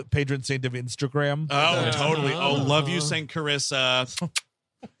 the patron saint of Instagram. Oh, totally. Oh, love you, Saint Carissa.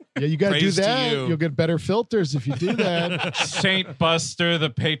 Yeah, you got to do Praise to that. you. You'll get better filters if you do that. Saint Buster, the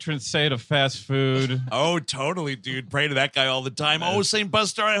patron saint of fast food. Oh, totally, dude. Pray to that guy all the time. Oh, Saint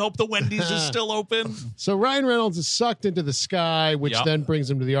Buster, I hope the Wendy's is still open. So Ryan Reynolds is sucked into the sky, which then brings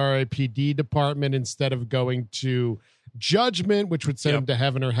him to the R.I.P.D department instead of going to Judgment, which would send him to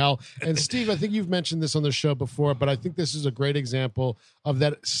heaven or hell. And Steve, I think you've mentioned this on the show before, but I think this is a great example of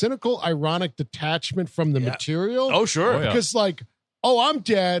that cynical, ironic detachment from the material. Oh, sure. Because I'm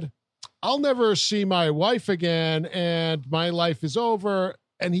dead. I'll never see my wife again, and my life is over.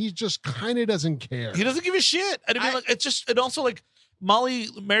 And he just kind of doesn't care. He doesn't give a shit. I mean, it's also like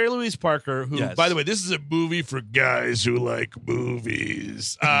Mary Louise Parker, who, by the way, this is a movie for guys who like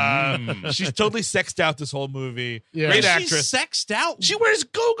movies. She's totally sexed out this whole movie. Yeah. Great She's actress. sexed out. She wears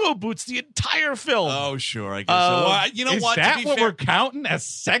go-go boots the entire film. Oh, sure. I guess so. Well, you know is what? that to be what fair, we're counting as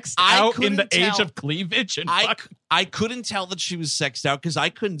sexed out in the age tell. of cleavage? And I couldn't tell that she was sexed out because I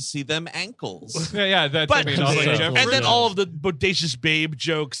couldn't see them ankles. yeah, that's But, I mean, also, and then all of the bodacious babe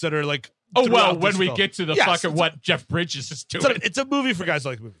jokes that are like, oh, well, throughout when this we film. get to the Yes, fucking what Jeff Bridges is doing. it's a movie for guys who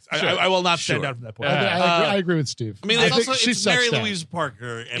like movies. Sure. I will not stand down from that point. I agree with Steve. I mean, I it's think also she's Mary sexed out. Louise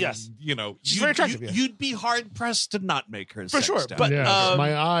Parker, and She's very attractive. You'd be hard pressed to not make her For sexed sure, out. but Yes,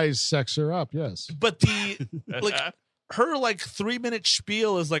 my eyes sex her up. Yes. But the her 3-minute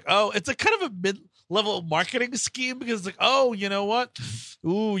spiel is like, oh, it's a kind of a mid-level marketing scheme because it's like, oh, you know what?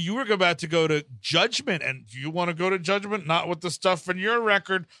 Ooh, you were about to go to Judgment, and you want to go to Judgment, not with the stuff in your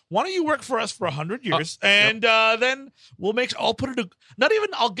record. Why don't you work for us for 100 years, and then we'll I'll put it. Not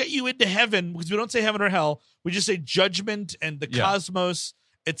even I'll get you into heaven because we don't say heaven or hell. We just say Judgment and the cosmos,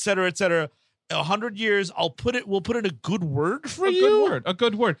 et cetera, et cetera. 100 years, we'll put in a good word for A you.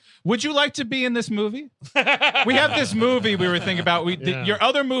 good word. Would you like to be in this movie? We have this movie we were thinking about. Your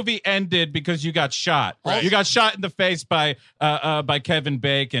other movie ended because you got shot. Right. You got shot in the face by Kevin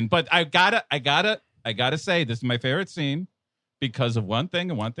Bacon. But I gotta say, this is my favorite scene because of one thing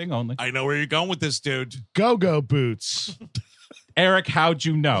and one thing only. I know where you're going with this, dude. Go-go boots. Eric, how'd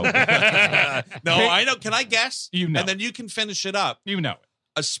you know? No, I know. Can I guess? You know. And then you can finish it up. You know it.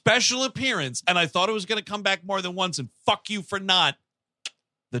 A special appearance, and I thought it was going to come back more than once, and fuck you for not.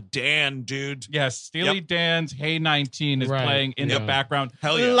 The Dan, dude. Yes, Steely Dan's Hey 19 is playing in the background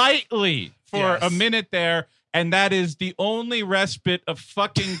lightly for a minute there, and that is the only respite of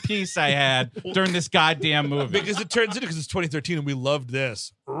fucking peace I had during this goddamn movie. Because it turns into, because it's 2013 and we loved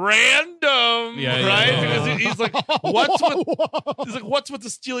this. Random, right? Because he's like, what's with the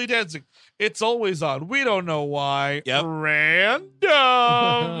Steely dancing? It's always on. We don't know why. Yep. Random.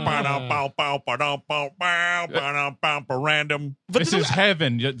 Random. This is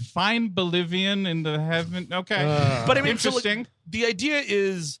heaven. You find Bolivian in the heaven. Okay. But I mean, interesting. So the idea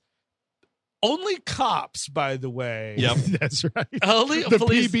is only cops, by the way. Yep. That's right. Only The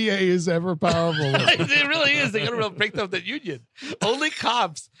police. PBA is ever powerful. It really is. They got to break down that union. Only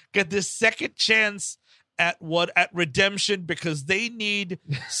cops get this second chance at redemption because they need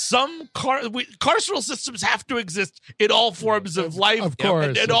some carceral systems have to exist in all forms of life, Of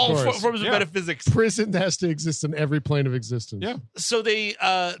course, and of all course. forms of metaphysics. Prison has to exist in every plane of existence. Yeah. So they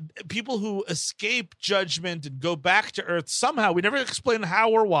people who escape judgment and go back to Earth somehow, we never explain how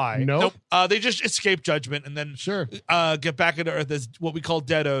or why. Nope. They just escape judgment and then get back into Earth as what we call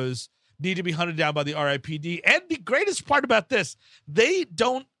deados, need to be hunted down by the R.I.P.D. And the greatest part about this, they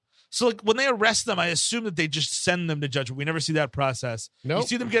don't. So like when they arrest them, I assume that they just send them to judgment. We never see that process. Nope. You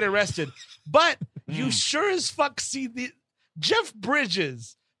see them get arrested, but you sure as fuck see the Jeff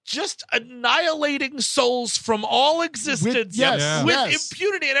Bridges just annihilating souls from all existence with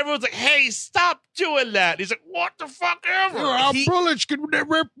impunity, and everyone's like, "Hey, stop doing that!" He's like, "What the fuck ever?" Our bullets can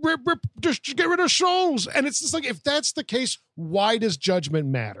rip, just get rid of souls. And it's just like, if that's the case, why does judgment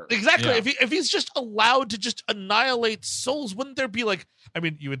matter? Exactly. Yeah. If he's just allowed to just annihilate souls, wouldn't there be like? I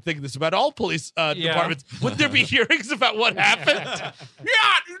mean, you would think this about all police departments. Wouldn't there be hearings about what happened? You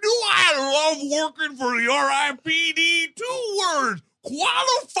know I love working for the R.I.P.D. 2 words.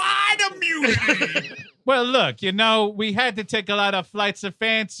 Qualified immunity. Well, look, we had to take a lot of flights of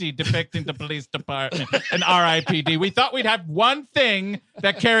fancy depicting the police department and R.I.P.D. We thought we'd have one thing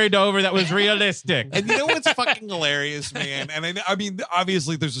that carried over that was realistic. And you know what's fucking hilarious, man? And I mean,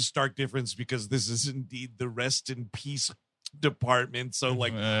 obviously there's a stark difference because this is indeed the rest in peace department. So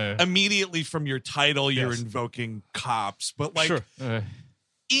like immediately from your title, you're invoking cops. But like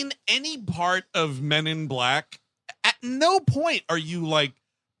in any part of Men in Black, at no point are you like,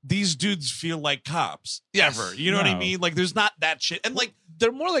 these dudes feel like cops ever. You know what I mean? Like there's not that shit. And like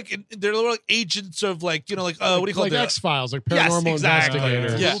they're more like agents of like, what do you call like it? X-Files, like paranormal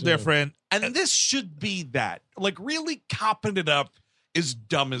investigators. A little different. And this should be that. Like really copping it up is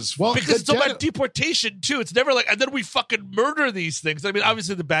dumb as fuck. Well, because it's about deportation too. It's never like, and then we fucking murder these things. I mean,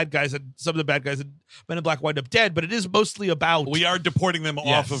 obviously the bad guys and some of the bad guys in Men in Black wind up dead, but it is mostly about we are deporting them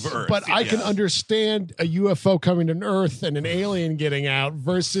off of Earth. But I can understand a UFO coming to Earth and an alien getting out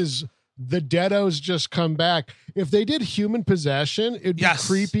versus the deados just come back. If they did human possession, it'd be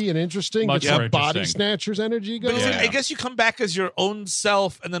creepy and interesting. Much get more some body interesting. Snatchers energy going. But I guess you come back as your own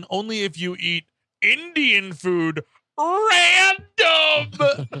self, and then only if you eat Indian food. Random.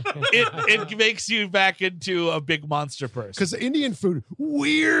 It makes you back into a big monster person. Because Indian food,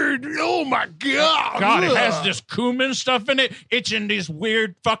 weird. Oh my god! God, it has this cumin stuff in it. It's in these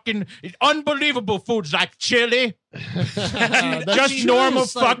weird fucking unbelievable foods like chili. Just normal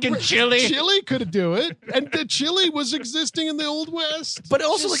fucking chili. Chili could do it, and the chili was existing in the Old West. But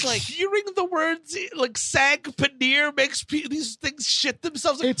also, like hearing the words like sag paneer makes these things shit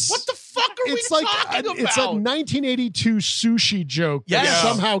themselves. Like, what the fuck are we talking about? It's a 1982 sushi joke that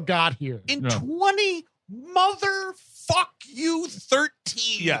somehow got here. In 20 motherfuck you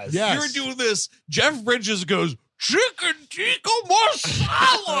 13. Yes. You're doing this. Jeff Bridges goes, chicken tikka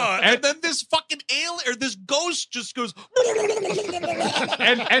masala. And then this fucking alien or this ghost just goes.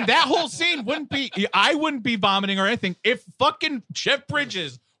 and that whole scene I wouldn't be vomiting or anything if fucking Jeff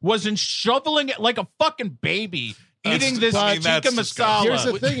Bridges wasn't shoveling it like a fucking baby. Eating this tikka masala. Here's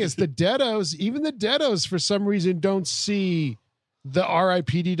the thing is even the deados for some reason don't see the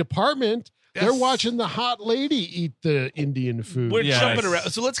R.I.P.D. department. Yes. They're watching the hot lady eat the Indian food. We're jumping around.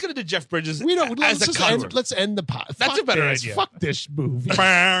 So let's get into Jeff Bridges. Let's end the pot. That's a better idea. Fuck this movie.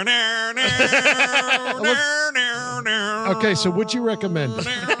 Okay, so would you recommend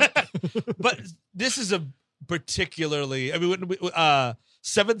it? But this is a particularly, I mean, when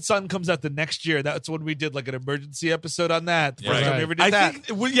Seventh Son comes out the next year. That's when we did like an emergency episode on that. First time we ever did that.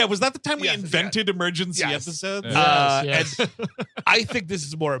 Think, was that the time we invented emergency episodes? Yes. And I think this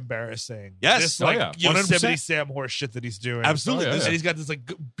is more embarrassing. Yes. This like 100%. Yosemite Sam horse shit that he's doing. Absolutely. And he's got this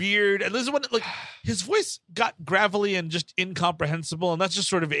like beard. And this is when like his voice got gravelly and just incomprehensible. And that's just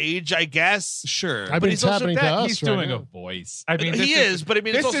sort of age, I guess. Sure. I mean, it's happening to us. He's doing a voice. I mean, he is, but I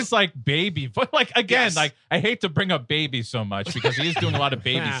mean, this is like baby. But like, again, like I hate to bring up baby so much because he is doing a lot of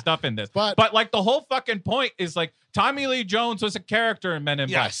baby stuff in this. But like the whole fucking point is like Tommy Lee Jones was a character in Men in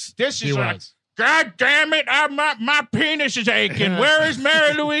Black. This is like, God damn it, my penis is aching. Where is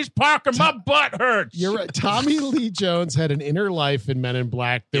Mary Louise Parker? My butt hurts. You're right. Tommy Lee Jones had an inner life in Men in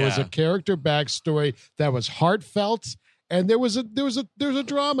Black. There was a character backstory that was heartfelt. And there was a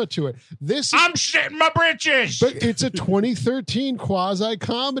drama to it. I'm shitting my britches. But it's a 2013 quasi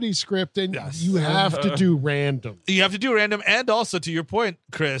comedy script, and you have to do random. You have to do random, and also to your point,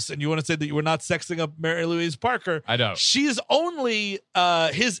 Chris, and you want to say that you were not sexing up Mary Louise Parker. I know. She's only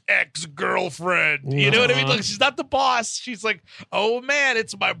his ex-girlfriend. You know what I mean? Like, she's not the boss. She's like, oh man,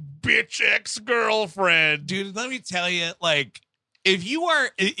 it's my bitch ex-girlfriend. Dude, let me tell you, like, if you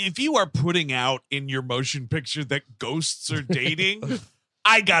are putting out in your motion picture that ghosts are dating,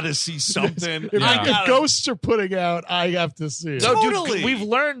 I gotta see something. If ghosts are putting out, I have to see it. No, dude, we've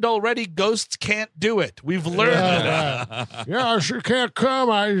learned already ghosts can't do it. We've learned I sure can't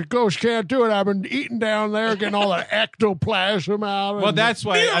come. Ghosts can't do it. I've been eating down there, getting all the ectoplasm out. Well, that's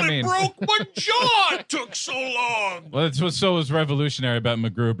why, I mean. broke my jaw. It took so long. Well, that's what so was revolutionary about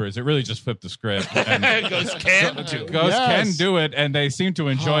MacGruber is it really just flipped the script. And ghosts can do it. Ghosts can do it, and they seem to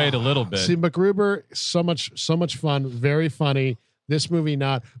enjoy it a little bit. See, MacGruber, so much fun, very funny. This movie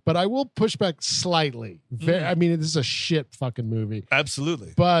not, but I will push back slightly. I mean, this is a shit fucking movie.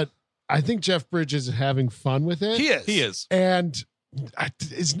 Absolutely. But I think Jeff Bridges is having fun with it. He is. And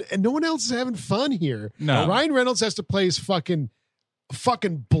no one else is having fun here. No. Ryan Reynolds has to play his fucking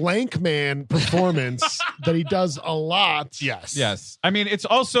blank man performance that he does a lot. Yes. I mean, it's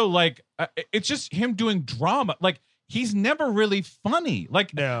also like, it's just him doing drama. Like, he's never really funny.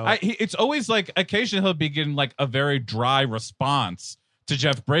 Like, no. It's always like occasionally he'll be getting like a very dry response to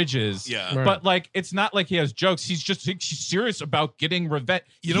Jeff Bridges. Yeah. Right. But like, it's not like he has jokes. He's serious about getting revenge.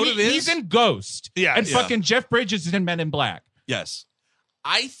 You know what it is? He's in Ghost. Yeah. And fucking Jeff Bridges is in Men in Black. Yes.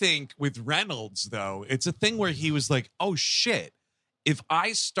 I think with Reynolds, though, it's a thing where he was like, oh shit, if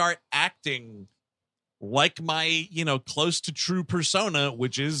I start acting like my, close to true persona,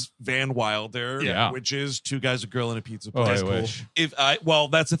 which is Van Wilder, which is Two Guys, a Girl, and a Pizza Place. I wish. Well,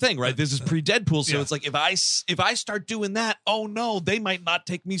 that's the thing, right? This is pre-Deadpool, so it's like if I start doing that, oh no, they might not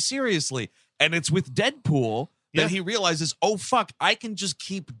take me seriously. And it's with Deadpool that he realizes, oh fuck, I can just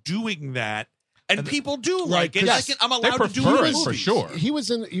keep doing that. And people do like it. I'm allowed to do it for sure. He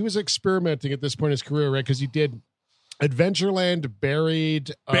was experimenting at this point in his career, right? Because he did Adventureland,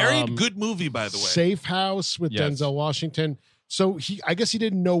 Buried, good movie, by the way. Safe House with Denzel Washington. So I guess he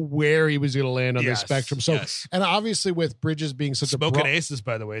didn't know where he was going to land on the spectrum. So, and obviously with Bridges being such Smoking Aces,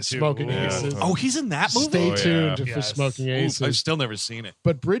 by the way, too. Smoking Aces. Oh, he's in that movie. Stay tuned for Smoking Aces. I've still never seen it.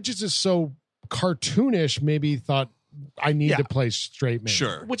 But Bridges is so cartoonish. Maybe he thought, I need to play straight man.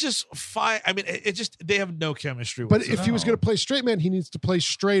 Sure. Which is fine. I mean, they have no chemistry. But if he was going to play straight man, he needs to play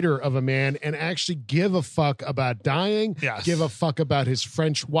straighter of a man and actually give a fuck about dying. Yes. Give a fuck about his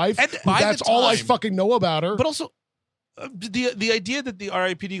French wife. And that's all I fucking know about her. But also, the idea that the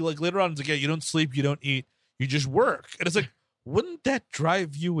R.I.P.D. like later on is like, you don't sleep, you don't eat, you just work, and it's like, wouldn't that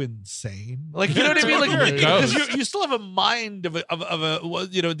drive you insane? Like, you know what I mean? Like, because you still have a mind of a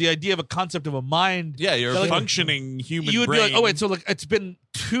the idea of a concept of a mind. Yeah, you're a functioning human. You would be like, oh wait, so like it's been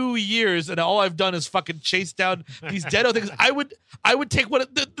 2 years and all I've done is fucking chase down these deado things. I would take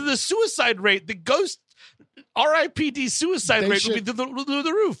the suicide rate, the ghost R.I.P.D. suicide rate would be through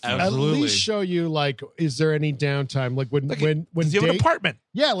the roof. Absolutely. At least show you, like, is there any downtime? Like when does he have an apartment?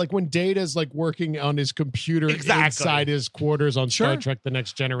 Yeah, like when Data's like working on his computer inside his quarters on Star Trek: The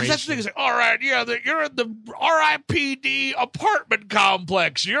Next Generation. That's the thing. Is like, all right, you're in the R.I.P.D. apartment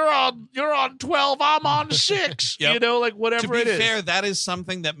complex. You're on 12. I'm on 6. Yep. You know, like whatever it is. To be fair, that is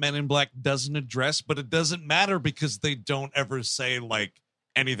something that Men in Black doesn't address, but it doesn't matter because they don't ever say like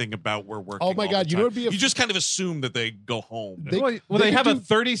anything about we're working. Oh my God! You know, you just kind of assume that they go home. They have a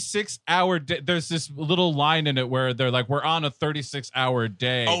 36-hour day. There's this little line in it where they're like, "We're on a 36-hour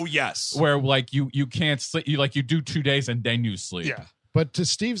day." Oh yes, where like you can't sleep. You do 2 days and then you sleep. Yeah. But to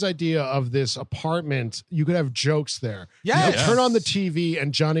Steve's idea of this apartment, you could have jokes there. Yeah. Turn on the TV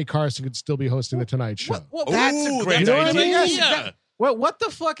and Johnny Carson could still be hosting the Tonight Show. Well, that's a great You know what I idea. mean? Yes. Well, what the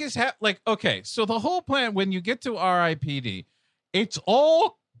fuck is like? Okay, so the whole plan when you get to R.I.P.D, it's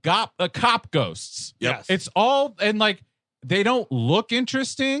all cop ghosts. Yes. It's all and like they don't look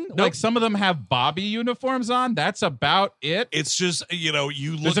interesting. Nope. Like some of them have Bobby uniforms on. That's about it. It's just you look.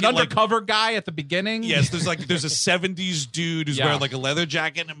 There's an undercover guy at the beginning. Yes, there's a 70s dude who's wearing like a leather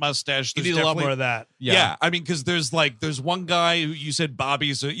jacket and a mustache. You need a lot more of that. Yeah, I mean, because there's one guy who you said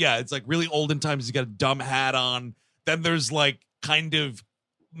Bobby. So yeah, it's like really olden times. He's got a dumb hat on. Then there's like kind of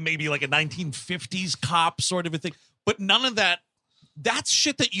maybe like a 1950s cop sort of a thing, but none of that. That's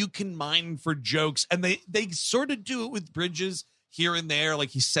shit that you can mine for jokes, and they sort of do it with Bridges here and there. Like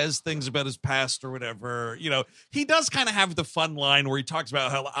he says things about his past or whatever. He does kind of have the fun line where he talks about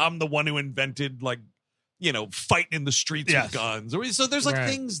how I'm the one who invented fighting in the streets with guns. So there's like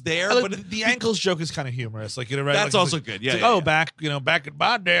things there, but the ankles joke is kind of humorous. Like right, that's like, also good. Yeah. Back in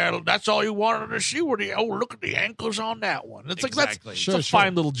my day, that's all you wanted to see were look at the ankles on that one. It's exactly. It's a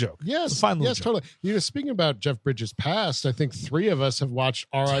fine little joke. Yes, it's a fine little joke. Totally. Speaking about Jeff Bridges' past, I think 3 of us have watched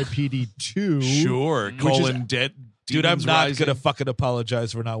R.I.P.D. 2. Sure, colon dead. Dude, I'm not going to fucking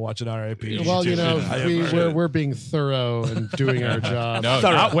apologize for not watching R.I.P. Well, we're being thorough and doing our job. No,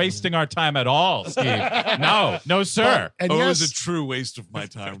 not wasting our time at all, Steve. No, sir. It was a true waste of my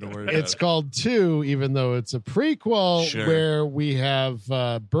time to worry about. It's called 2, even though it's a prequel where we have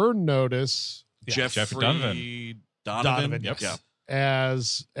Burn Notice. Jeffrey Donovan. Yep. Yeah.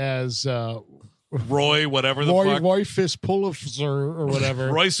 As Roy, whatever the fuck. Roy Fist Pulitzer or whatever.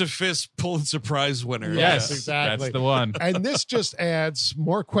 Royce Fist Pulitzer Prize winner. Yes, exactly. That's the one. And this just adds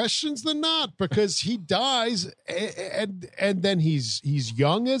more questions than not because he dies and then he's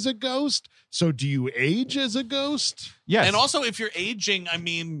young as a ghost. So do you age as a ghost? Yes. And also if you're aging, I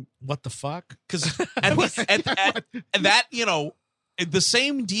mean, what the fuck? Because and that, the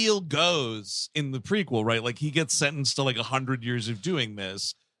same deal goes in the prequel, right? Like he gets sentenced to like 100 years of doing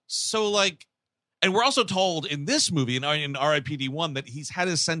this. So like, and we're also told in this movie, in R.I.P.D. 1, that he's had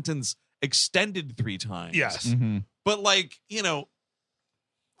his sentence extended 3 times. Yes. Mm-hmm. But like, I don't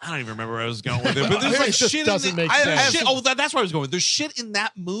even remember where I was going with it. But there's like shit doesn't make sense. That's where I was going. There's shit in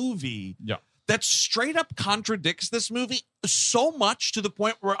that movie that straight up contradicts this movie so much to the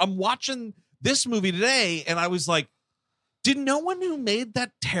point where I'm watching this movie today and I was like, did no one who made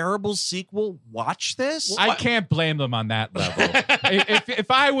that terrible sequel watch this? I can't blame them on that level.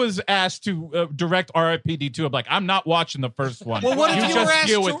 if I was asked to direct R.I.P.D. 2, I'm like, I'm not watching the first one. Well, what if you were asked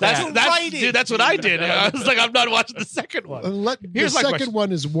deal with that? That's what I did. I was like, I'm not watching the second one. The second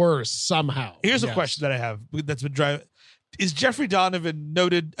one is worse somehow. Here's a question that I have that's been driving. Is Jeffrey Donovan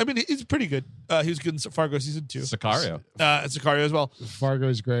noted? I mean, he's pretty good. He was good in Fargo season 2. Sicario. Sicario as well. Fargo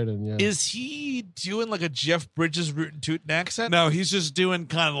is great, and is he doing like a Jeff Bridges rootin' tootin' accent? No, he's just doing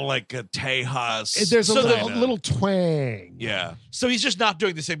kind of like a Tejas. There's a little twang. Yeah. So he's just not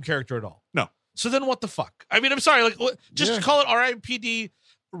doing the same character at all. No. So then what the fuck? I mean, I'm sorry. Like, just call it R.I.P.D.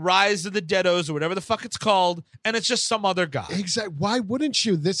 Rise of the Deados or whatever the fuck it's called, and it's just some other guy. Exactly. Why wouldn't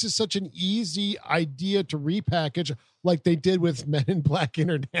you? This is such an easy idea to repackage, like they did with Men in Black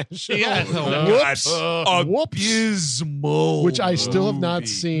International. Yeah. Whoops. Abysmal. Which I still have not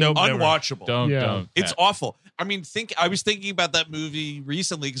seen. No, unwatchable. Don't. It's awful. I mean, I was thinking about that movie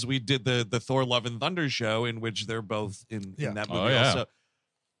recently because we did the Thor Love and Thunder show in which they're both in that movie also.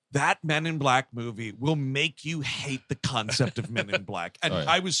 That Men in Black movie will make you hate the concept of Men in Black. And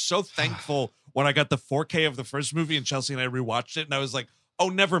I was so thankful when I got the 4K of the first movie and Chelsea and I rewatched it and I was like, oh,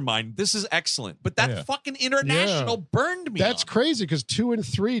 never mind. This is excellent. But that fucking International burned me. That's crazy because 2 and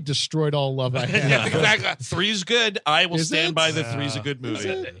 3 destroyed all love I had. Yeah, exactly. 3's good. I will stand by the 3's a good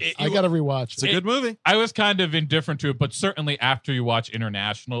movie. I got to rewatch it. It's a good movie. I was kind of indifferent to it, but certainly after you watch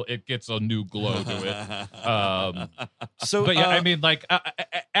International, it gets a new glow to it. But yeah, I mean, like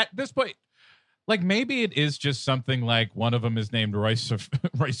at this point, like maybe it is just something like one of them is named Royce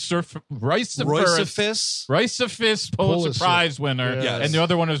Pulitzer Prize winner, and the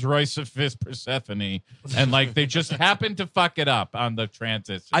other one is Royce Persephone, and like they just happen to fuck it up on the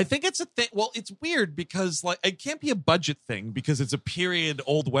transit. I think it's a thing. Well, it's weird because like it can't be a budget thing because it's a period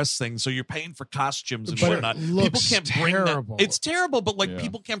Old West thing, so you're paying for costumes and whatnot. People can't bring that. It's terrible, but like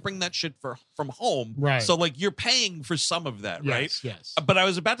people can't bring that shit from home, right? So like you're paying for some of that, right? Yes. But I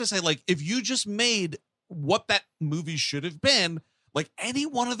was about to say like if you just made what that movie should have been, like any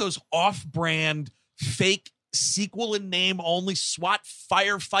one of those off-brand fake sequel in name only SWAT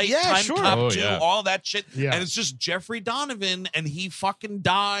firefight time cop 2 all that shit, and it's just Jeffrey Donovan and he fucking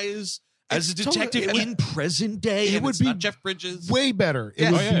dies as a detective in present day. It and would it's be not Jeff Bridges. way better. It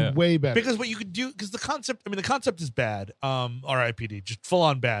Yeah. would be way better. Because what you could do, because the concept is bad. R.I.P.D. just full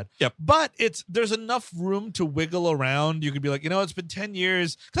on bad. Yep. But there's enough room to wiggle around. You could be like, it's been 10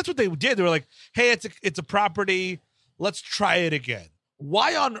 years. That's what they did. They were like, hey, it's a property. Let's try it again.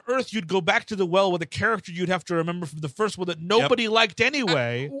 Why on earth you'd go back to the well with a character you'd have to remember from the first one that nobody liked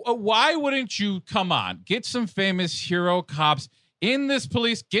anyway? Why wouldn't you come on? Get some famous hero cops in this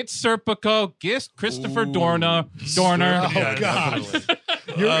police. Get Serpico. Get Christopher Dorner. Oh, God.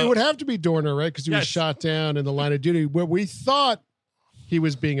 It would have to be Dorner, right? Because he was shot down in the line of duty where we thought he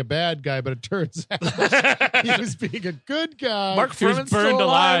was being a bad guy, but it turns out he was being a good guy. Mark Furman's burned still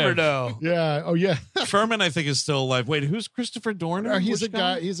alive alive. or no? Yeah. Oh, yeah. Furman, I think, is still alive. Wait, who's Christopher Dorner? He's Which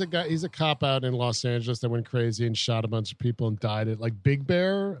a guy. He's a cop out in Los Angeles that went crazy and shot a bunch of people and died at like Big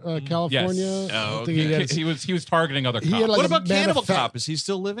Bear, California. Yes. Oh, I think He was targeting other cops. He had like What a about Cannibal manifest- Cop? Is he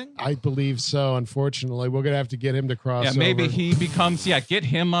still living? I believe so. Unfortunately, we're gonna have to get him to cross. Yeah, maybe over. he becomes. Yeah, get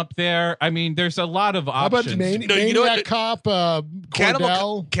him up there. I mean, there's a lot of How about options. Maniac Cop? Cordell?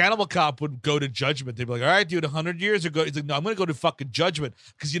 Cannibal Cop would go to Judgment. They'd be like, all right, dude, 100 years ago. He's like, no, I'm going to go to fucking Judgment.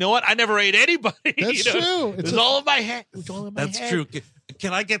 Because you know what? I never ate anybody. That's true. It's all in my head. It's all in my That's head. true.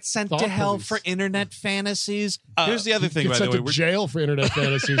 Can I get sent to Thought hell police. for internet fantasies? Here's the other thing, Gets by the sent way. to jail for internet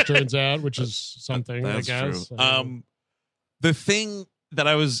fantasies. Turns out, which is something. That's I guess. true. The thing that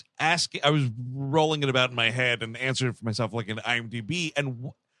I was asking, I was rolling it about in my head and answering it for myself like an IMDb, and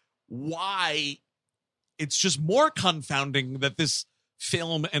why it's just more confounding that this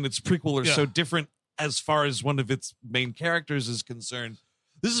film and its prequel are so different as far as one of its main characters is concerned.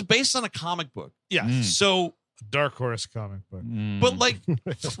 This is based on a comic book. Yeah. So, Dark Horse comic book. but like,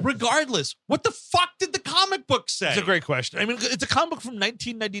 regardless, what the fuck did the comic book say? It's a great question. I mean, it's a comic book from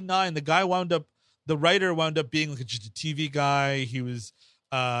 1999. The writer wound up being like just a TV guy. He was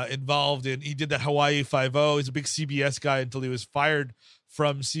he did that Hawaii Five-0. He's a big CBS guy until he was fired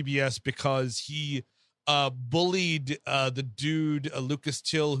from CBS because he bullied the dude, Lucas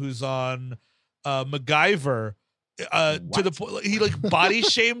Till, who's on MacGyver. To the point he like body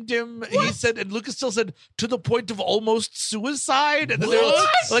shamed him. He said, and Lucas Till said to the point of almost suicide, and then they were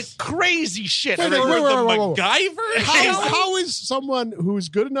like crazy shit. Wait, And I wait, heard wait, the wait, wait. MacGyver? How is someone who's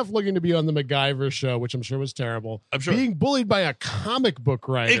good enough looking to be on the MacGyver show, which I'm sure was terrible, I'm sure. being bullied by a comic book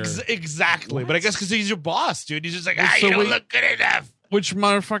writer? Exactly, but I guess because he's your boss, dude. He's just like, So you don't we- look good enough. Which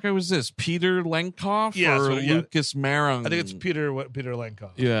motherfucker was this? Peter Lenkoff Yeah, or so, yeah. Lucas Marong? I think it's Peter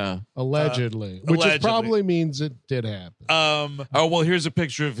Lenkoff. Yeah. Allegedly, which allegedly. Is probably means it did happen. Oh, well, here's a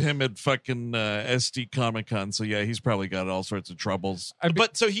picture of him at fucking SD Comic Con. So, yeah, he's probably got all sorts of troubles.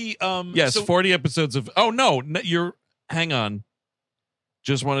 But so he Yes, so, 40 episodes of. Oh, no, hang on.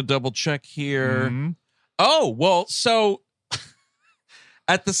 Just want to double check here. Mhm. Oh, well, so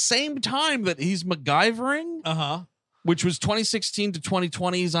at the same time that he's MacGyvering, which was 2016 to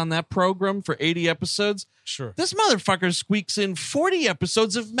 2020, he's on that program for 80 episodes. Sure. This motherfucker squeaks in 40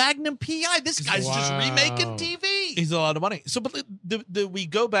 episodes of Magnum PI. This guy's just remaking TV. He's a lot of money. So, but we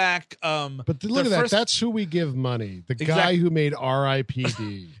go back. But look at that. That's who we give money. The guy Exactly. who made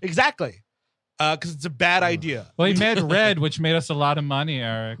R.I.P.D. Exactly. Because it's a bad idea. Well, he made Red, which made us a lot of money,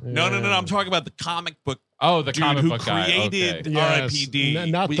 Eric. No. I'm talking about the comic book. Oh, the dude comic who book guy. created Okay.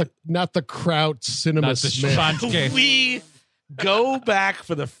 R.I.P.D. Not the Kraut Cinema Not the Smith. Schwanke. We go back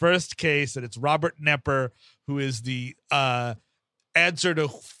for the first case, and it's Robert Nepper, who is the answer to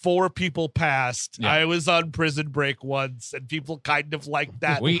 4 people past. Yeah. I was on Prison Break once, and people kind of like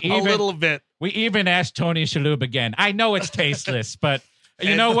that We a even- little bit. We even asked Tony Shalhoub again. I know it's tasteless, but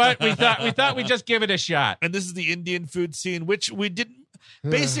you know what? We thought we'd just give it a shot. And this is the Indian food scene, which we didn't.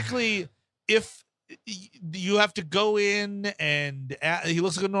 Basically, if you have to go in and he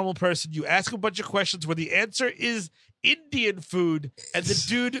looks like a normal person, you ask a bunch of questions where the answer is Indian food, and the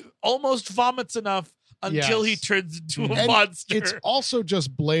dude almost vomits enough until he Yes. turns into a And monster. it's also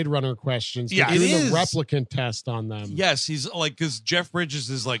just Blade Runner questions. Yeah, They're it doing is. the replicant test on them. Yes, he's like, because Jeff Bridges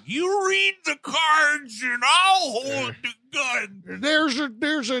is like, you read the cards and I'll hold the gun.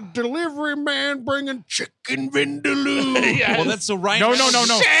 There's a delivery man bringing chicken vindaloo. Yes. Well, that's the right. No.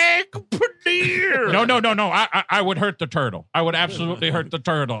 Shag paneer. No. I would hurt the turtle. I would absolutely hurt the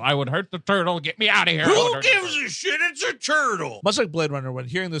turtle. I would hurt the turtle. Get me out of here. I would Who hurt- gives a shit? It's a turtle. Much like Blade Runner, when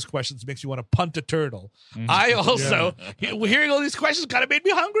hearing those questions makes you want to punt a turtle. I also, hearing all these questions kind of made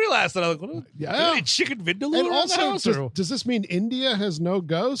me hungry last night. I was like, what? Yeah. Chicken vindaloo And around also, the house? or- does this mean India has no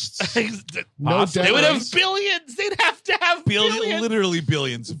ghosts? No Possibly. They would have deaths? billions. They'd have to have billions. Literally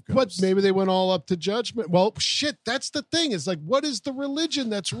billions of But ghosts. maybe they went all up to judgment. Well, shit, that's the thing. It's like, what is the religion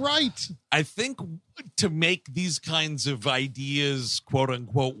that's right? right. I think to make these kinds of ideas, quote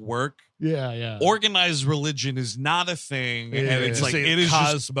unquote, work, Yeah. organized religion is not a thing, Yeah. and it's Just like say it is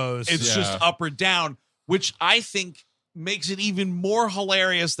cosmos. it's just up or down, which I think makes it even more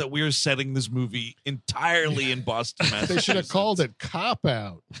hilarious that we're setting this movie entirely in Boston, They should have Massachusetts. called it Cop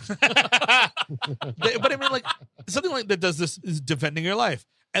Out. But I mean, like something like that does this is defending your life.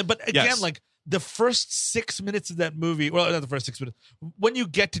 But again, Yes. like the first 6 minutes of that movie, well, not the first 6 minutes, when you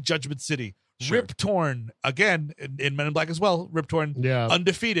get to Judgment City, Sure. Rip Torn again in Men in Black as well. Rip Torn, Yeah.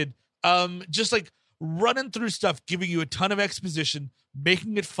 undefeated. Just like running through stuff, giving you a ton of exposition,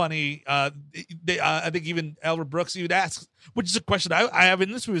 making it funny. I think even Albert Brooks even asks, which is a question I have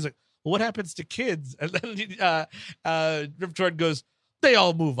in this movie, is like, well, what happens to kids? And then Rip Torn goes, they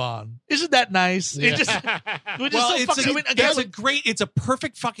all move on. Isn't that nice? It just, which Well, is so fucking, I mean, again, it's a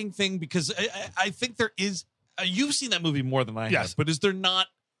perfect fucking thing because I think there is. You've seen that movie more than I Yes. have, but is there not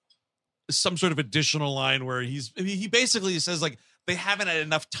some sort of additional line where he basically says like they haven't had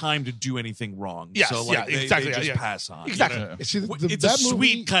enough time to do anything wrong, Yes, so like yeah, they exactly, just yeah. pass on. Exactly. You know? See, It's a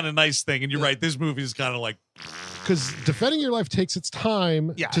sweet kind of nice thing, and you're right. This movie is kind of like because defending your life takes its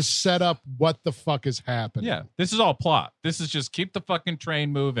time Yes. to set up what the fuck is happening. Yeah, this is all plot. This is just keep the fucking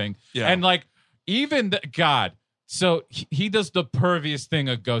train moving. Yeah. And like even God, so he does the pervious thing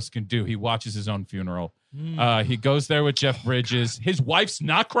a ghost can do. He watches his own funeral. He goes there with Jeff Bridges. His wife's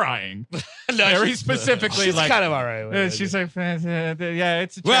not crying. Very specifically, she's like kind of all right with it. she's like, yeah,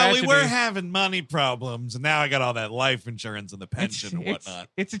 it's a well, tragedy. we were having money problems, and now I got all that life insurance and the pension and whatnot.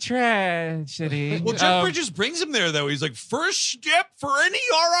 It's a tragedy. Well, Jeff Bridges brings him there, though. He's like, first step for any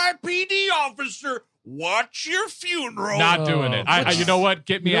R.I.P.D. officer, watch your funeral. Not doing it. You know what?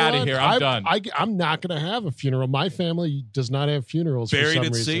 Get me You know out of what? here. I'm done. I'm not going to have a funeral. My family does not have funerals for Buried some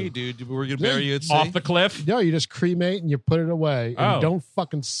at reason. sea, dude. We're going to bury you at sea. Off the cliff. No, you just cremate and you put it away and Oh. don't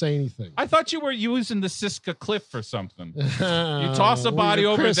fucking say anything. I thought you were using the Siska Cliff for something. You toss a body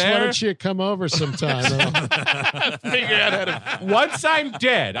over Chris, there. Why don't you come over sometime? Figure out how to. Once I'm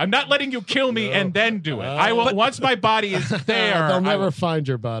dead, I'm not letting you kill me and then do it. I will. Once my body is there, They'll I never will- find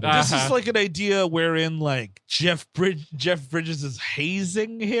your body. This is like an idea wherein like Jeff Bridges is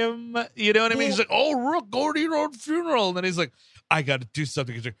hazing him. You know what I mean? He's like, "Oh, Rook, go to your own funeral," and then he's like, "I got to do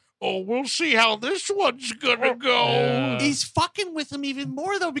something." He's like, "Oh, we'll see how this one's gonna go." Yeah. He's fucking with him even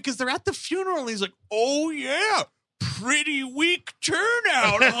more, though, because they're at the funeral, and he's like, oh, yeah, pretty weak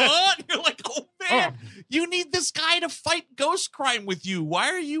turnout, huh? And you're like, oh, man, you need this guy to fight ghost crime with you. Why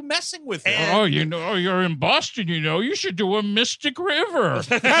are you messing with him? Oh, you know, you're in Boston. You know, you should do a Mystic River.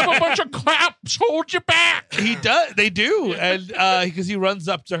 Have a bunch of claps hold you back. He does. They do, and because he runs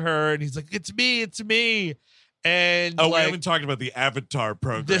up to her and he's like, "It's me." And Oh, we like, haven't talked about the Avatar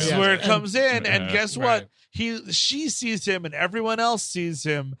program. this is Yeah. where it comes in, and guess right. what? She sees him, and everyone else sees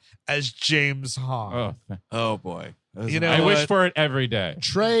him as James Hong. Oh, Oh, boy. You know, I wish what? for it every day.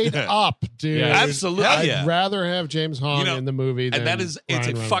 Trade up, dude. Yeah. Absolutely. Hell I'd yeah. rather have James Hong You know, in the movie than And that is, it's Ryan a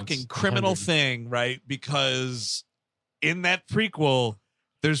Reynolds. fucking criminal 100. thing, right? Because in that prequel,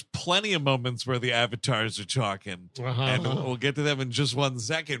 there's plenty of moments where the avatars are talking, Uh-huh. and we'll get to them in just 1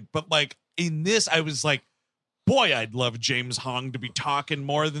 second. But like in this, I was like, boy, I'd love James Hong to be talking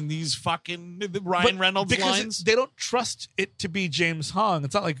more than these fucking Ryan Reynolds because lines. they don't trust it to be James Hong.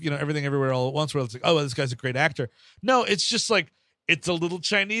 It's not like, Everything Everywhere All at Once where it's like, oh, this guy's a great actor. No, it's just like, it's a little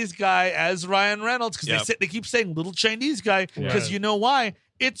Chinese guy as Ryan Reynolds because Yep. they keep saying little Chinese guy because Right. you know why?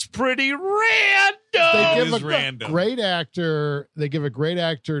 It's pretty random. They It give is a random. great actor. They give a great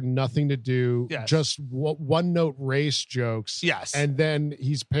actor nothing to do. Yes. Just one note race jokes. Yes. and then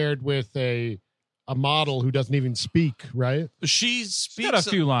he's paired with a model who doesn't even speak. Right. She speaks a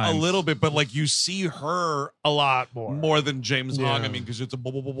few lines. a little bit, but like you see her a lot more. than James Hong. Yeah. I mean, because it's a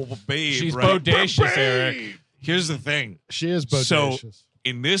babe. She's right? bodacious, Eric. Here's the thing. She is So- bodacious.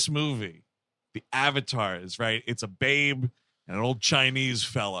 In this movie, the avatars, right? It's a babe and an old Chinese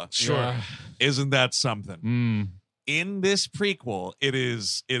fella. Sure. Yeah. Isn't that something? Mm. In this prequel, it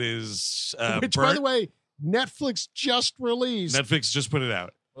is Which, by the way, Netflix just released. Netflix just put it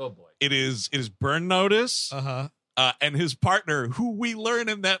out. Oh boy. It is Burn Notice Uh-huh. and his partner, who we learn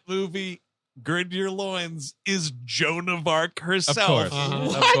in that movie, Gird Your Loins, is Joan of Arc Of herself. course.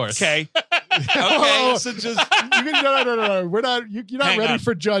 Uh-huh. Of course. Okay. Oh. Okay. So just No. We're not. You're not Hang ready on.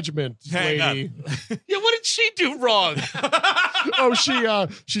 for judgment, Hang lady. Yeah, what did she do wrong? Oh,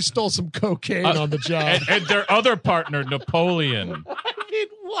 she stole some cocaine on the job. And their other partner, Napoleon. I mean,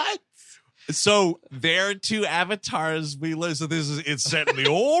 what? so they're two avatars we live. So it's set in the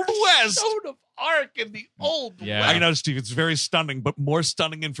old west. Joan of Arc in the old Yeah. I know, Steve, it's very stunning, but more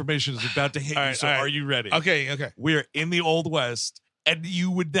stunning information is about to hit All you. right, So all right. are you ready? Okay. We're in the old west, and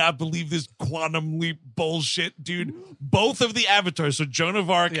you would not believe this quantum leap bullshit, dude. Both of the avatars, so Joan of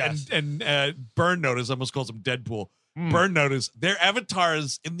Arc and Burn Notice, I almost calls him Deadpool. Burn Notice, their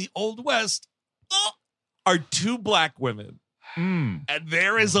avatars in the Old West are two black women. And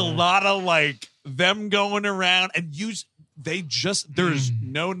there is a lot of like them going around and there's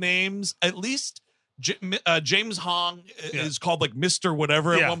no names. At least James Hong is called like Mr.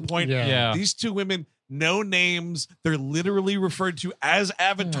 Whatever at one point. Yeah. These two women, no names. They're literally referred to as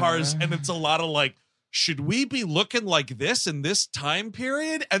avatars. And it's a lot of like, should we be looking like this in this time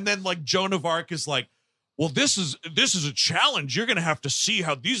period? And then like Joan of Arc is like, well, this is a challenge. You're going to have to see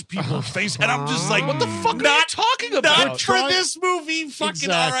how these people face. And I'm just like, what the fuck are you talking about? Not for this movie. Fucking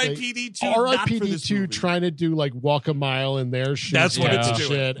R.I.P.D. 2. R.I.P.D. 2 trying to do like walk a mile in their shoes. That's what it's doing.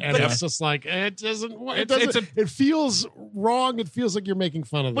 Shit. And it's just like, it feels wrong. It feels like you're making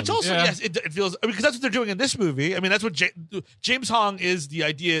fun of them. Which also, yes, it feels, because that's what they're doing in this movie. I mean, that's what James Hong is. The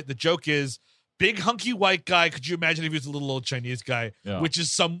idea, the joke is, big hunky white guy. Could you imagine if he was a little old Chinese guy, which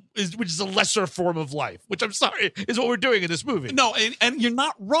is a lesser form of life? Which I'm sorry is what we're doing in this movie. No, and you're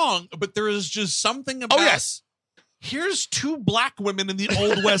not wrong, but there is just something about. Oh yes, here's two black women in the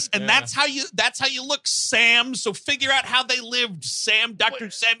Old West, and that's how you look, Sam. So figure out how they lived, Sam. Dr.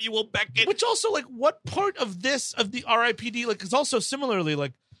 Samuel Beckett. Which also, like, what part of the R.I.P.D. like is also similarly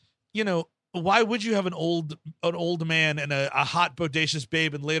like, you know. Why would you have an old man and a hot bodacious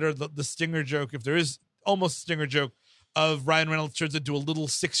babe, and later the stinger joke, if there is almost a stinger joke, of Ryan Reynolds turns into a little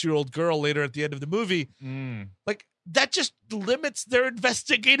 6-year-old girl later at the end of the movie, like that just limits their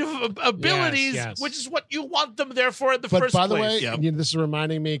investigative abilities, which is what you want them there for in the first place. But by the way, this is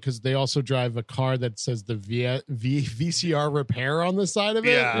reminding me because they also drive a car that says the VCR repair on the side of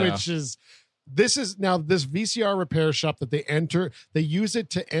it, which is. This VCR repair shop that they use it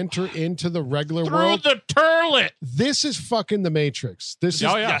to enter into the regular world. Through the turlet. This is fucking the Matrix. This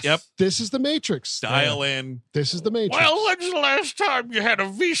is the Matrix. Dial in. This is the Matrix. Well, when's the last time you had a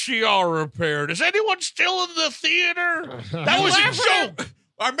VCR repaired? Is anyone still in the theater? That was a joke.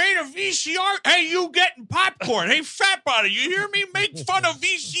 I made a VCR. Hey, you getting popcorn? Hey, fat body, you hear me make fun of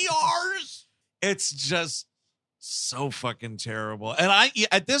VCRs? It's just so fucking terrible. And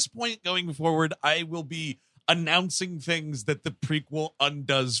at this point going forward, I will be announcing things that the prequel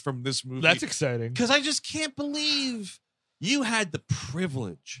undoes from this movie. That's exciting. Because I just can't believe you had the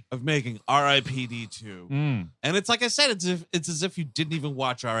privilege of making R.I.P.D. 2. And it's like I said, it's as if you didn't even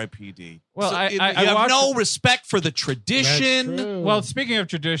watch R.I.P.D. Well, so you have no respect for the tradition. Well, speaking of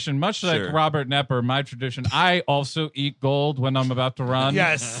tradition, much like Robert Knepper, my tradition, I also eat gold when I'm about to run.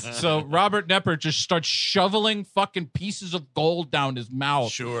 Yes. So Robert Knepper just starts shoveling fucking pieces of gold down his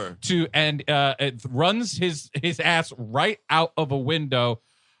mouth. And it runs his ass right out of a window.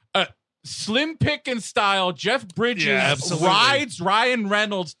 Slim Pickens style, Jeff Bridges rides Ryan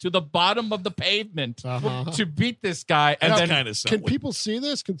Reynolds to the bottom of the pavement to beat this guy. And then kind of can people see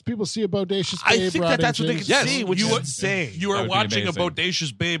this? Can people see a bodacious babe? I think that's what they can see, which is insane. You are watching a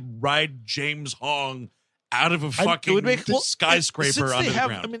bodacious babe ride James Hong out of a fucking skyscraper under the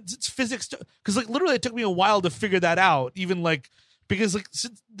ground. I mean, it's physics. Because like literally, it took me a while to figure that out. Even like because like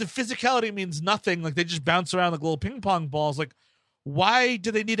since the physicality means nothing, like they just bounce around like little ping pong balls. Like, why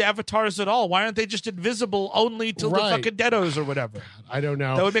do they need avatars at all? Why aren't they just invisible only to the fucking deados or whatever? I don't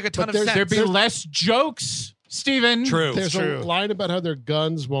know. That would make a ton of sense. There'd be less jokes, Steven. True. There's a line about how their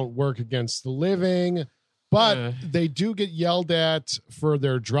guns won't work against the living, but they do get yelled at for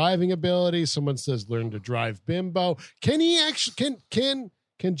their driving ability. Someone says, learn to drive bimbo. Can he actually,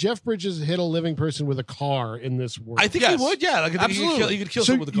 can Jeff Bridges hit a living person with a car in this world? I think he would, like, absolutely. He could kill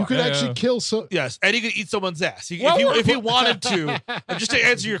someone with a car. You could actually kill some. Yes, and he could eat someone's ass. If he wanted to. And just to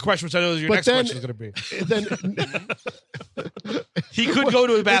answer your question, which I know your next question is going to be. Then he could go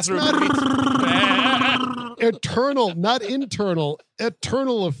to a bathroom. Eternal, not internal,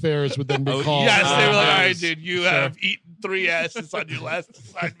 eternal affairs would then be called. Yes, they were like, all right, dude, you have eaten 3 asses on your last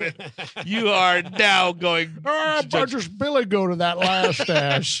assignment. You are now going. Why just Billy go to that last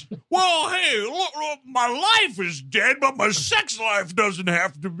ass? Well, hey, look, my life is dead, but my sex life doesn't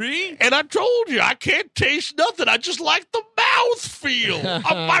have to be. And I told you, I can't taste nothing. I just like the mouth feel.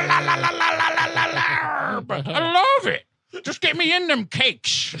 I love it. Just get me in them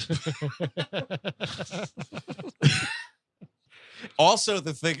cakes. Also,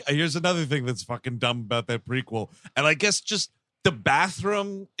 here's another thing that's fucking dumb about that prequel. And I guess just the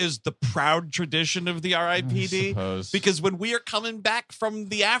bathroom is the proud tradition of the R.I.P.D. Because when we are coming back from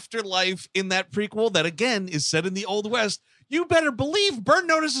the afterlife in that prequel, that again is set in the Old West, you better believe Burn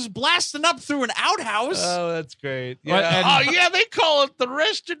Notice is blasting up through an outhouse. Oh, that's great. Yeah. Yeah, they call it the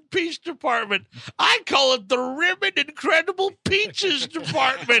Rest in Peace Department. I call it the Ribbon Incredible Peaches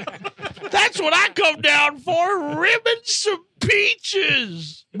Department. That's what I come down for. Ribbon some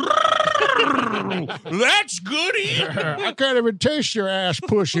peaches. That's good eating. I can't even taste your ass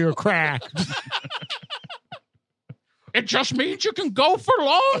pussy or crack. It just means you can go for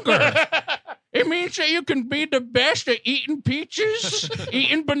longer. It means that you can be the best at eating peaches,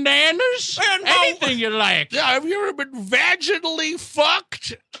 eating bananas, And anything you like. Yeah, have you ever been vaginally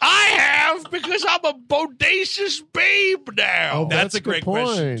fucked? I have, because I'm a bodacious babe now. Oh, That's a good great point.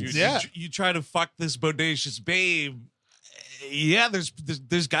 question, dude. Yeah. You try to fuck this bodacious babe. Yeah,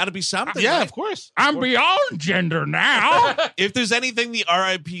 there's got to be something. Yeah, right? of course. I'm beyond gender now. If there's anything the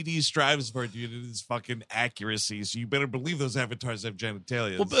R.I.P.D. strives for, dude, it is fucking accuracy. So you better believe those avatars have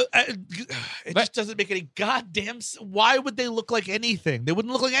genitalia. Well, but, it just doesn't make any goddamn. Why would they look like anything? They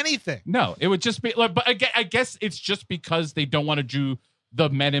wouldn't look like anything. No, it would just be like, but I guess it's just because they don't want to do the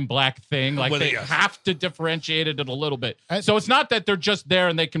Men in Black thing. Like, Well, they yes. have to differentiate it a little bit. So it's not that they're just there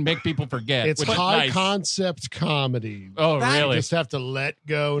and they can make people forget. It's which is high nice. concept comedy. Oh, That- really? You just have to let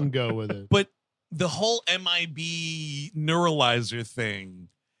go and go with it. But the whole MIB neuralizer thing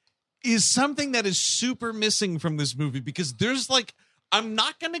is something that is super missing from this movie, because there's like, I'm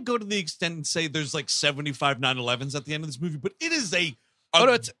not going to go to the extent and say there's like 75 9/11s at the end of this movie, but it is a Oh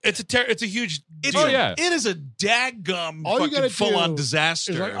no, it's a huge. it's Oh, a- yeah. it is a daggum All you fucking gotta full-on do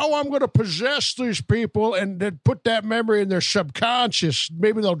disaster. It's like, oh, I'm going to possess these people and then put that memory in their subconscious.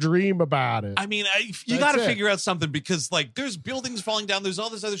 Maybe they'll dream about it. I mean, you That's got to it. figure out something, because like there's buildings falling down. There's all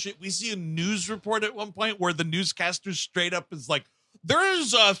this other shit. We see a news report at one point where the newscaster straight up is like,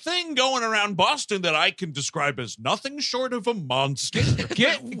 there's a thing going around Boston that I can describe as nothing short of a monster.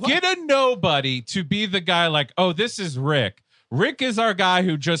 Get a nobody to be the guy like, oh, this is Rick. Rick is our guy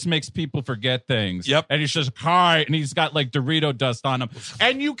who just makes people forget things. Yep. And he's just, hi, and he's got like Dorito dust on him.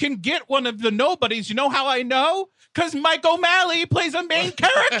 And you can get one of the nobodies. You know how I know? Because Mike O'Malley plays a main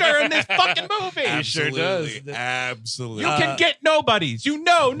character in this fucking movie. Absolutely. Absolutely. You can get nobodies. You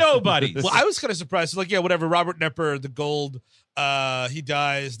know nobodies. Well, I was kind of surprised. Like, yeah, whatever. Robert Knepper, the gold. He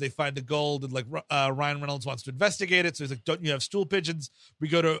dies. They find the gold, and like Ryan Reynolds wants to investigate it. So he's like, "Don't you have stool pigeons?" We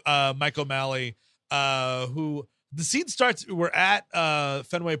go to Mike O'Malley, who the scene starts. We're at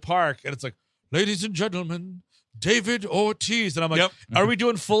Fenway Park, and it's like, "Ladies and gentlemen, David Ortiz," and I'm like, Yep. "Are we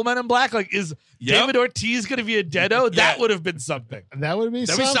doing Full Men in Black? Like, is Yep. David Ortiz going to be a deado?" That would have been something. that would be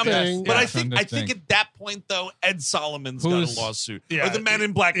That'd be something. something. But Yeah, I think something. at that point though, Ed Solomon's Who's- got a lawsuit. Yeah. Or the Men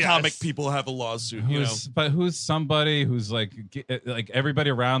in Black Yes. comic people have a lawsuit. You know. But who's somebody who's like everybody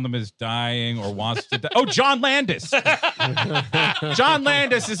around them is dying or wants to die? Oh, John Landis. John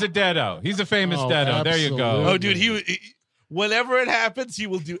Landis is a deado. He's a famous Oh, deado. There you go. absolutely. Oh, dude, he whenever it happens, he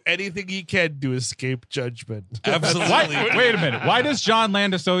will do anything he can to escape judgment. Absolutely. Wait a minit. Why does John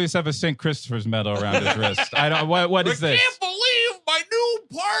Landis always have a St. Christopher's medal around his wrist? I don't. What is I this? can't believe my new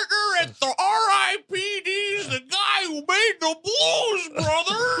partner at the R.I.P.D. is the guy who made the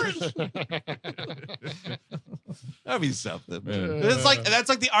Blues Brothers. That'd be something. It's like that's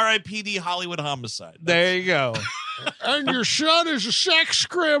like the R.I.P.D. Hollywood homicide. There you go. And your son is a sex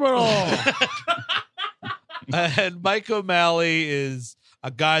criminal. And Mike O'Malley is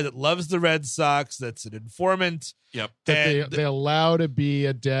a guy that loves the Red Sox. That's an informant. Yep. That And they allow to be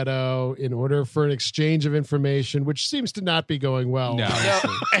a deado in order for an exchange of information, which seems to not be going well. No. honestly.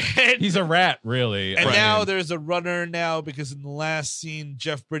 and, He's a rat, really. and Right. now there's a runner now because in the last scene,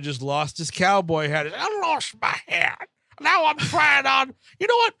 Jeff Bridges lost his cowboy hat. I lost my hat. Now I'm trying on. You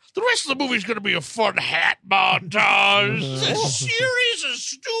know what? The rest of the movie's going to be a fun hat montage. It's a series of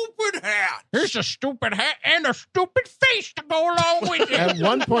stupid hats. Here's a stupid hat and a stupid face to go along with it. At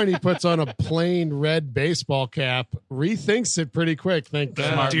one point, he puts on a plain red baseball cap, rethinks it pretty quick. Thank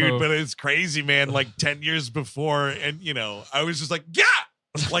God. Smart Dude, move. but it's crazy, man. Like 10 years before, and I was just like, yeah.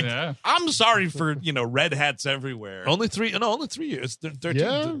 Like, Yeah. I'm sorry for, red hats everywhere. Only 3 years. 13.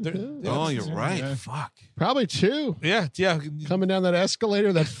 Yeah, Oh, you're right. Yeah. Fuck. Probably two. Yeah. Coming down that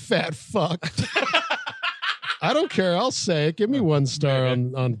escalator, that fat fuck. I don't care. I'll say it. Give me 1 star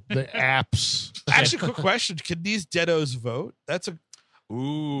on the apps. Actually, quick question. Can these deados vote?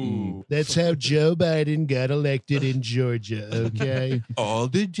 Ooh. That's how Joe Biden got elected in Georgia, okay? All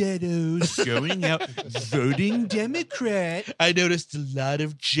the ghettos going out voting Democrat. I noticed a lot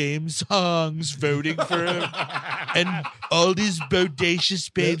of James Hongs voting for him. And all these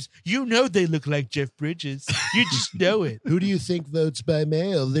bodacious babes. You know they look like Jeff Bridges. You just know it. Who do you think votes by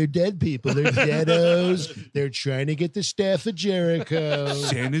mail? They're dead people. They're ghettos. They're trying to get the staff of Jericho.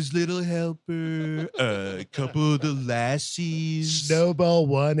 Santa's Little Helper, a couple of the lassies. Snowball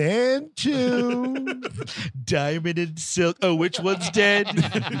 1 and 2. Diamond and Silk. Oh, which one's dead?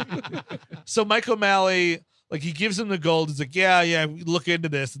 So Mike O'Malley, like, he gives him the gold. He's like, yeah, look into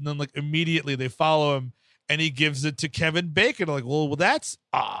this. And then, like, immediately they follow him and he gives it to Kevin Bacon. Like, well, that's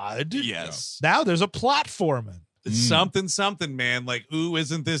odd. Yes. Now there's a plot foreman. Something, man. Like, ooh,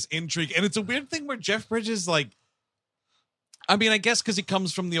 isn't this intrigue? And it's a weird thing where Jeff Bridges, like, I mean, I guess because he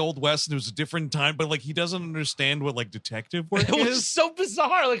comes from the Old West and it was a different time, but, like, he doesn't understand what, like, detective work It was is. so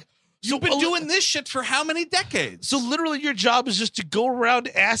bizarre. Like, You've been doing this shit for how many decades? So literally your job is just to go around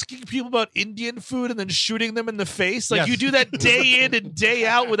asking people about Indian food and then shooting them in the face. Like, Yes. you do that day in and day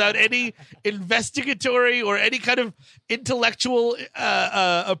out without any investigatory or any kind of intellectual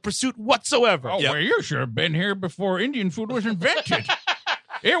pursuit whatsoever. Oh, well, you should have been here before Indian food was invented.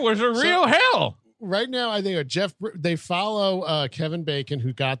 It was a real hell. Right now, I think they follow Kevin Bacon,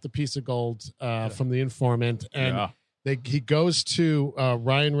 who got the piece of gold from the informant, and he goes to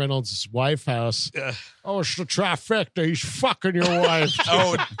Ryan Reynolds' wife's house. Oh, it's the trifecta. He's fucking your wife.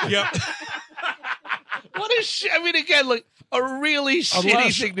 Oh, yep. What a shit. I mean, again, like, a really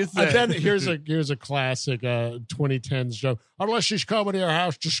shitty thing to say. And then here's a classic 2010s joke. Unless she's coming to your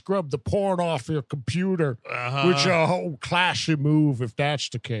house to scrub the porn off your computer, which a whole classy move if that's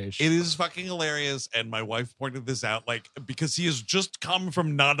the case. It is fucking hilarious, and my wife pointed this out, like, because he has just come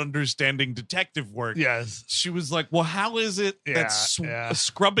from not understanding detective work. Yes. She was like, well, how is it that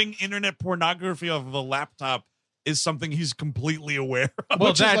scrubbing internet pornography off of a laptop is something he's completely aware of?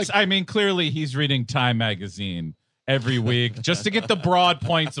 Well, I mean, clearly he's reading Time magazine every week just to get the broad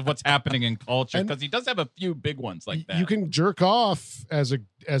points of what's happening in culture, because he does have a few big ones like that. You can jerk off as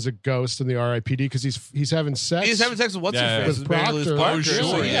a ghost in the R.I.P.D. because he's having sex. He's having sex with what's her face? With Proctor. Oh,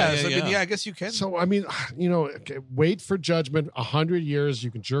 sure. Yeah. I mean, I guess you can. So, I mean, wait for judgment. 100 years, you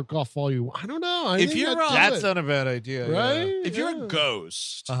can jerk off all you want. I don't know. That's not a bad idea, right? Yeah. If you're a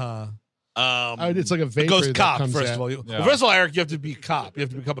ghost, it's like a vapor. Ghost cop, comes first out. of all. Well, first of all, Eric, you have to be a cop. You have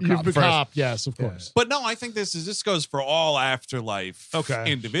to become a cop. You have to be first. cop, yes, of course. but no, I think this goes for all afterlife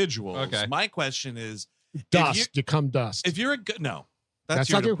individuals. Okay. My question is, Dust. You come dust. if you're a no. That's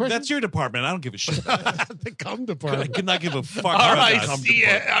not your question? That's your department. I don't give a shit. The cum I department. could not give a fuck.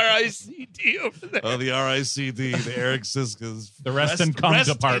 R.I.C.D. over there. Oh, the R.I.C.D. The Eric Siska's The rest and cum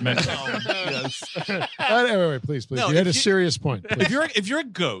department. Yes. Wait, please. No, you had a if you- serious point. Please. If you're a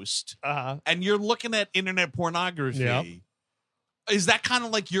ghost and you're looking at internet pornography, Yep. is that kind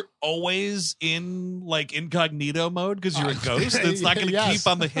of like you're always in like incognito mode because you're a ghost? It's not going to Yes. keep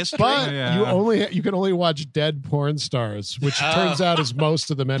on the history. But Yeah. you can only watch dead porn stars, which turns out is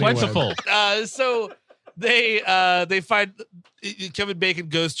most of them anyway. Plentiful. So they find Kevin Bacon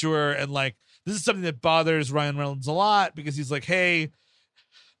goes to her, and like, this is something that bothers Ryan Reynolds a lot, because he's like, hey,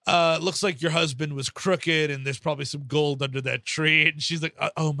 looks like your husband was crooked and there's probably some gold under that tree. And she's like,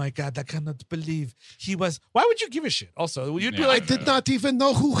 oh my God, I cannot believe he was. Why would you give a shit? Also, you'd be I like, did not even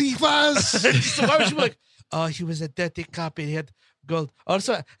know who he was. so why would you be like, oh, he was a dirty cop and he had gold.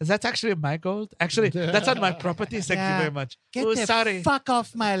 Also, that's actually my gold. Actually, that's on my property. Thank you very much. Sorry. Fuck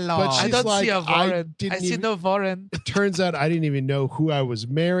off my lawn. But I she's don't like, see a warrant. I see even- no warrant. It turns out I didn't even know who I was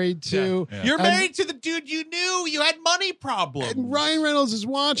married to. You're married to the dude you knew. You had money problems. And Ryan Reynolds is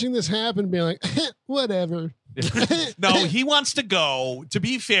watching this happen, being like, whatever. No, he wants to go. To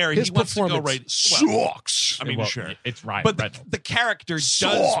be fair, His he wants to go performance right. sucks. I mean, Well, sure. It's Ryan But Reynolds. the character does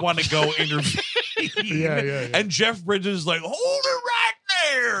Sucks. want to go intervene. Yeah. And Jeff Bridges is like, hold it right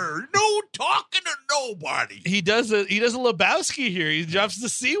there. No talking to nobody. He does a Lebowski here. He drops the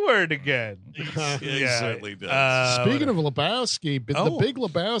C word again. He certainly does. Speaking of Lebowski, the Big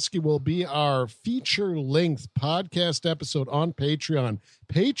Lebowski will be our feature-length podcast episode on Patreon.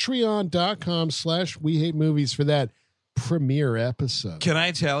 Patreon.com/We Hate Movies for that premiere episode. Can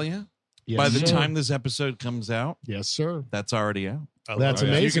I tell you? Yes, By the sir. time this episode comes out, Yes, sir. that's already out. That's You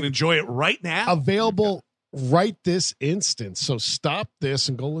amazing. can enjoy it right now. Available right this instant. So stop this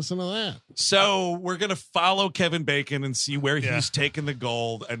and go listen to that. So we're going to follow Kevin Bacon and see where he's taking the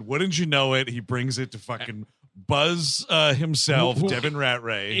gold. And wouldn't you know it, he brings it to fucking Buzz himself, Who Devin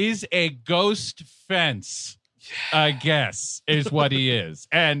Ratray. is a ghost fence. I guess, is what he is.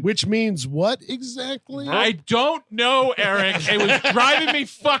 And Which means what exactly? I don't know, Eric. It was driving me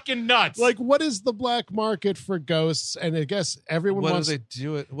fucking nuts. Like, what is the black market for ghosts? And I guess everyone What wants. do they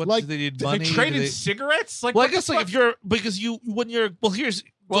do it? What like, do they need they money? traded cigarettes? Like, Well, I what the guess like fuck? if you're because you when you're here's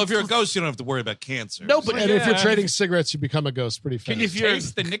Well, if you're a ghost, you don't have to worry about cancer. No, but and if you're Yeah. trading cigarettes, you become a ghost pretty fast. Can you if you're-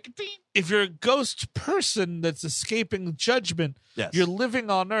 taste the nicotine? if you're a ghost person that's escaping judgment, Yes. you're living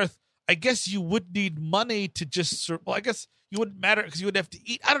on Earth. I guess you would need money to just. Well, I guess you wouldn't matter because you would have to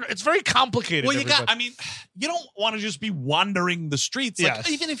eat. I don't know. It's very complicated. Well, you everybody. got. I mean, you don't want to just be wandering the streets. Like, Yes.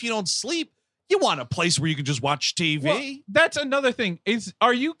 even if you don't sleep, you want a place where you can just watch TV. Well, that's another thing.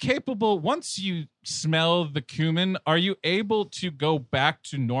 Are you capable, once you smell the cumin, are you able to go back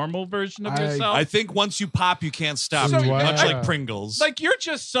to normal version of yourself? I think once you pop, you can't stop. So- Much Wow. like Pringles. Like, you're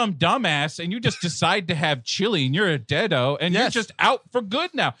just some dumbass and you just decide to have chili and you're a deado and you're Yes. just out for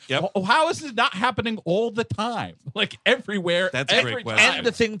good now. Yep. How is this not happening all the time? Like, everywhere. That's a every great question. time. And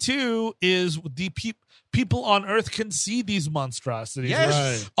the thing too is the people on Earth can see these monstrosities. Yes.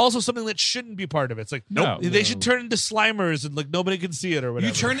 Right. Also, something that shouldn't be part of it. It's like Nope. they should turn into Slimers and like nobody can see it or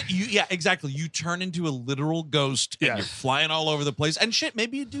whatever. Yeah, exactly. You turn into a literal ghost and Yeah. you're flying all over the place. And shit,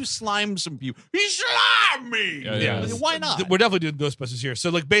 maybe you do slime some people. He slimed me. Yeah. Why not? We're definitely doing Ghostbusters here. So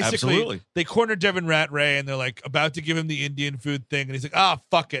like basically Absolutely. they corner Devin Ratray and they're like about to give him the Indian food thing and he's like,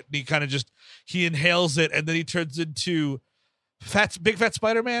 fuck it. And he kind of he inhales it and then he turns into big fat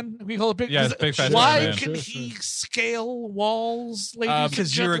Spider-Man. We call it big. Yeah, it's Big Fat Why Spider-Man. can he scale walls, ladies and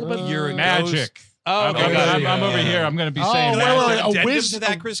Because gentlemen? you're a Magic. ghost. Oh, I'm, okay. I'm over here. I'm going to be Oh, saying wait, magic. wait, wait. Addendum whiz- to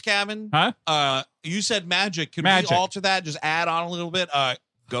that, Chris Cabin. Huh? You said magic. Can Magic. we alter that? Just add on a little bit.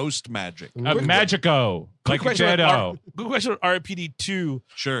 Ghost magic. Magico. Like a question deado. Good question on R.I.P.D. 2.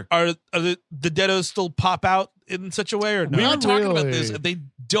 Sure. Are the deados still pop out in such a way or no? We were Not talking about really. this. They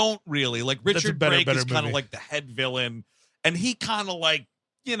don't really. Like That's a Richard better Brake is kind movie. of like the head villain, and he kind of like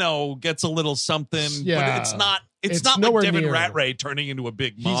gets a little something. Yeah. But it's not. It's It's not like nowhere Devin near. Ratray turning into a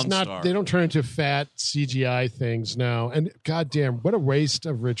big He's monster. not. They don't turn into fat CGI things now. And goddamn, what a waste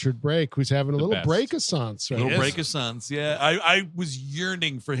of Richard Brake, who's having a The little best. break-a-sance. Right Little now. break of sons. Yeah, I was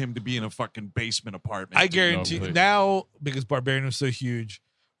yearning for him to be in a fucking basement apartment. I dude. guarantee please. now because Barbarian was so huge,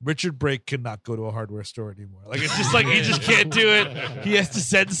 Richard Brake cannot go to a hardware store anymore. Like it's just like he just can't do it. He has to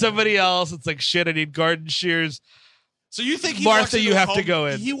send somebody else. It's like shit. I need garden shears. So you think he Martha, walks into you a have to Home- go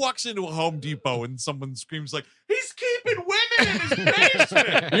in. He walks into a Home Depot and someone screams like, "He's keeping women in his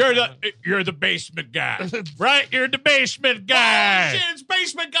basement." You're the basement guy, right? You're the basement guy. Oh, shit, it's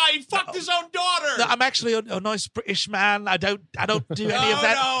basement guy. He fucked his own daughter. No, I'm actually a nice British man. I don't do any of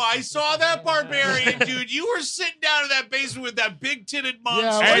that. No, I saw that Barbarian, dude. You were sitting down in that basement with that big-titted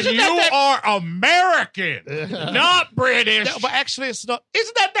monster. Yeah, And you are American, not British. No, but actually, it's not.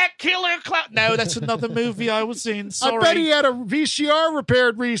 Isn't that Killer Clown? No, that's another movie I was in. Sorry. I bet he had a VCR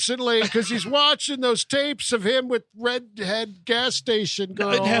repaired recently because he's watching those tapes of him with redhead gas station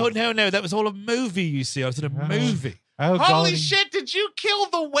girl. No. That was all a movie. You see, I was in a movie. Oh, Holy shit, did you kill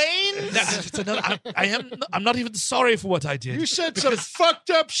the Waynes? No, it's another, I'm not even sorry for what I did. You said some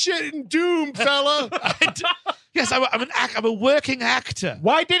fucked up shit in Doom, fella. Yes, I'm a working actor.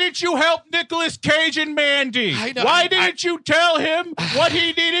 Why didn't you help Nicolas Cage and Mandy? I know. Why didn't you tell him what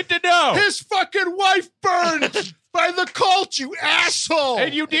he needed to know? His fucking wife burned by the cult, you asshole.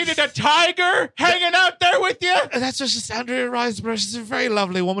 And you needed a tiger hanging out there with you? That's just Andrea Riseborough. She's a very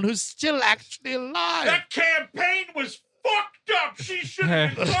lovely woman who's still actually alive. That campaign was fucked up. She should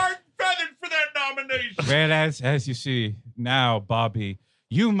have been tarred and feathered for that nomination. Well, as you see now, Bobby,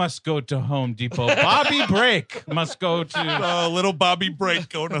 you must go to Home Depot. Bobby Brake must go to Little Bobby Brake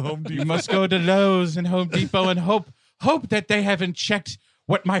going to Home you Depot. must go to Lowe's and Home Depot and hope that they haven't checked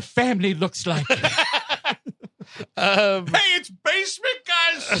what my family looks like. Hey, it's Basement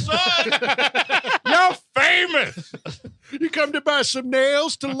Guy's son. You're famous. You come to buy some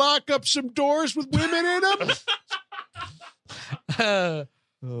nails to lock up some doors with women in them?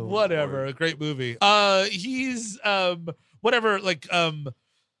 Whatever, a great movie. He's whatever. Like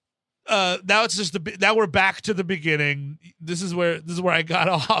now it's just now we're back to the beginning. This is where I got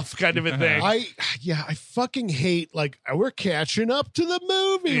off, kind of a thing. I fucking hate, like, we're catching up to the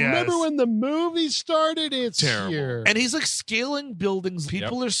movie. Yes. Remember when the movie started? It's Terrible. here. And he's like scaling buildings.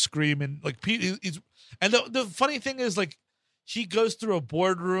 People are screaming. Like, and the funny thing is, like, he goes through a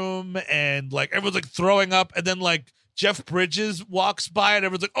boardroom and like everyone's like throwing up, and then like Jeff Bridges walks by and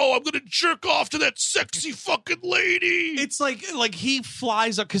everyone's like, "Oh, I'm gonna jerk off to that sexy fucking lady." It's like he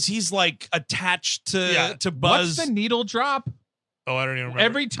flies up because he's like attached to Buzz. What's the needle drop? Oh, I don't even remember.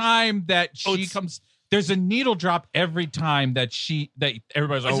 Every time that she it's- comes there's a needle drop every time that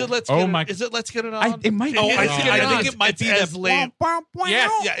everybody's like, Is it Let's Get It On? It might. I think it might be as that lame. Yeah.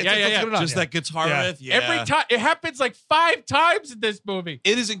 Just that guitar riff. Yeah. Every time it happens like 5 times in this movie.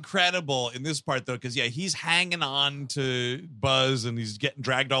 It is incredible in this part though, because he's hanging on to Buzz and he's getting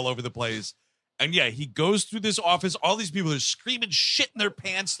dragged all over the place. And he goes through this office. All these people are screaming shit in their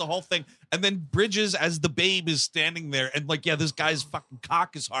pants, the whole thing. And then Bridges, as the babe, is standing there. And this guy's fucking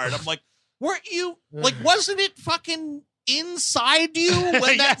cock is hard. I'm like, weren't you, wasn't it fucking inside you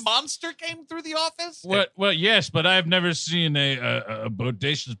when that monster came through the office? Well, yes, but I've never seen a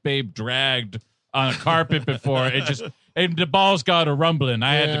bodacious babe dragged on a carpet before. And the balls got a rumbling.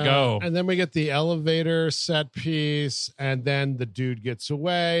 I had to go. And then we get the elevator set piece, and then the dude gets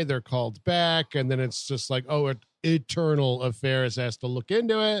away. They're called back, and then it's just like, eternal affairs has to look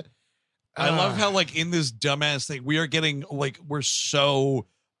into it. I love how, in this dumbass thing, we are getting, we're so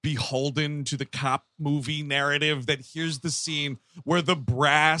beholden to the cop movie narrative that here's the scene where the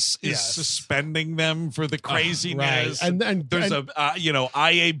brass is suspending them for the craziness. Right. And there's a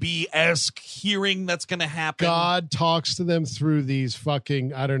IAB-esque hearing that's going to happen. God talks to them through these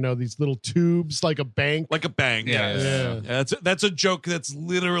fucking, I don't know, these little tubes like a bank. Like a bank. Yeah. That's a joke that's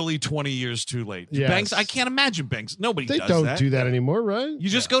literally 20 years too late. Yes. Banks, I can't imagine banks. Nobody They does don't that. do that anymore, right? You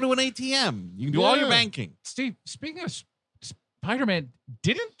just go to an ATM. You can do all your banking. Steve, speaking of Spider-Man,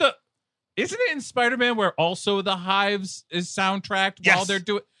 isn't it in Spider-Man where also the Hives is soundtracked while they're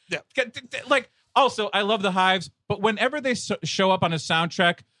doing? Yeah. Also, I love the Hives, but whenever they show up on a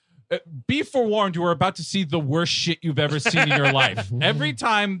soundtrack, be forewarned, you are about to see the worst shit you've ever seen in your life. Every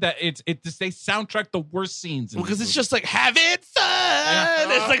time that they soundtrack the worst scenes. Because it's just like, having fun.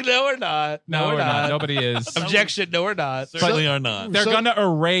 Yeah. It's like, no, we're not. No, we're not. Nobody is. Objection, no, we're not. Certainly are not. They're going to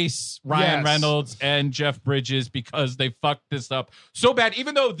erase Ryan Reynolds and Jeff Bridges because they fucked this up so bad,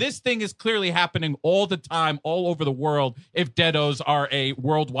 even though this thing is clearly happening all the time, all over the world, if deados are a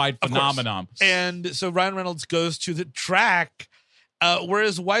worldwide phenomenon. And so Ryan Reynolds goes to the track where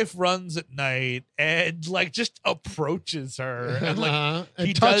his wife runs at night and just approaches her and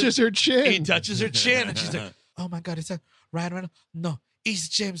he touches her chin. He touches her chin and she's like, "Oh my God, is that Ryan Reynolds? No, it's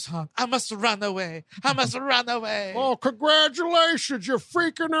James Hong. I must run away. I must run away." Oh, congratulations, you're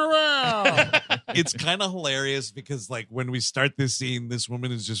freaking her out. It's kind of hilarious because when we start this scene, this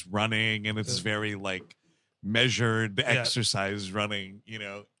woman is just running and it's very measured exercise running,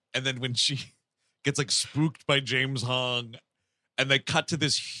 and then when she gets spooked by James Hong. And they cut to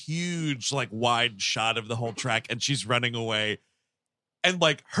this huge, wide shot of the whole track, and she's running away. And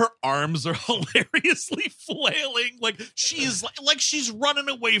her arms are hilariously flailing, she's she's running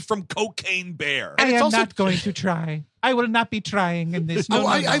away from Cocaine Bear. I am not going to try. I will not be trying in this. No.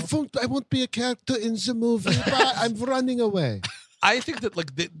 I won't be a character in the movie, but I'm running away. I think that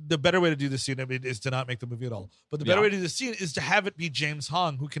the better way to do this scene, is to not make the movie at all. But the better way to do the scene is to have it be James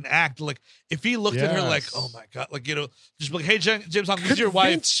Hong who can act. If he looked at her oh my God, just be like, "Hey, James Hong, this is your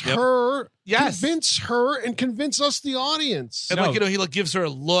wife." Convince her and convince us, the audience. And he gives her a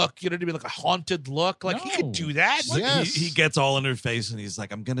look, to be a haunted look. He could do that. He gets all in her face and he's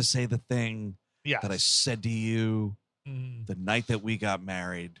like, "I'm gonna say the thing that I said to you the night that we got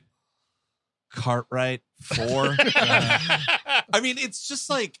married. Cartwright 4." I mean, it's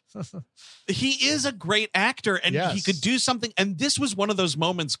just he is a great actor and he could do something. And this was one of those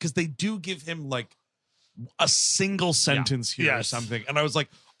moments because they do give him a single sentence here or something. And I was like,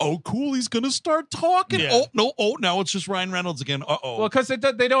 oh, cool, he's going to start talking. Yeah. Now it's just Ryan Reynolds again. Uh-oh. Well, because they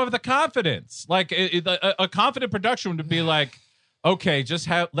don't have the confidence. A confident production would be okay, just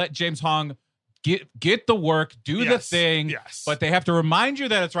let James Hong get the work, do the thing, but they have to remind you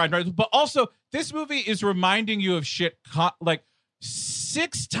that it's Ryan Reynolds. But also, this movie is reminding you of shit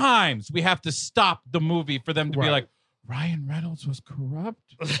 6 times we have to stop the movie for them to be like, Ryan Reynolds was corrupt?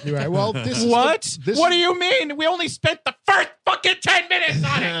 You're right. Well, what do you mean? We only spent the first fucking 10 minutes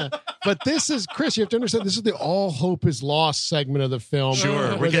on it. But this is, Chris, you have to understand, this is the all hope is lost segment of the film.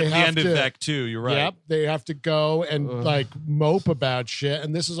 Sure. We're getting the end of Act 2. You're right. Yep. They have to go and mope about shit.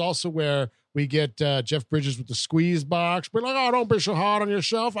 And this is also where we get Jeff Bridges with the squeeze box. But don't be so hard on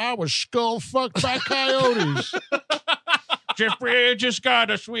yourself. I was skull fucked by coyotes. Jeff Bridges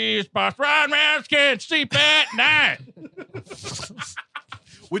got a squeeze box. Ryan Reynolds can't sleep at night.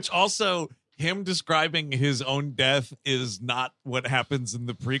 Which also, him describing his own death is not what happens in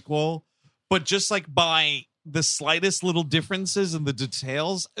the prequel, but just by the slightest little differences in the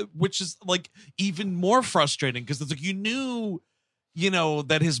details, which is even more frustrating because it's you knew.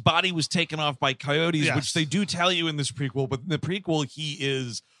 That his body was taken off by coyotes, which they do tell you in this prequel. But in the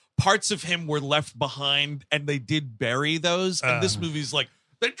prequel, parts of him were left behind and they did bury those. And this movie's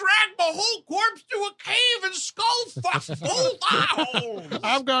They dragged my whole corpse to a cave and skull fucked both eye holes.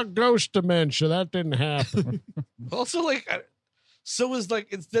 I've got ghost dementia. That didn't happen. Also, like, so was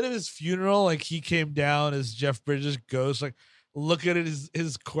like instead of his funeral, like he came down as Jeff Bridges' ghost, like looking at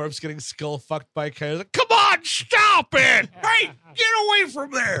his corpse getting skull fucked by coyotes. Like, come on, stop it! Hey, get away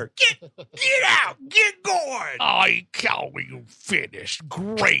from there! Get out! Get going! I can't you finished.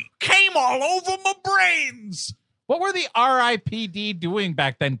 Great. Came all over my brains. What were the R.I.P.D. doing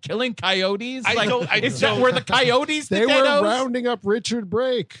back then? Killing coyotes? Were the coyotes They the were deados? rounding up Richard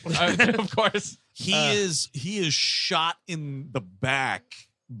Brake. Of course. He is shot in the back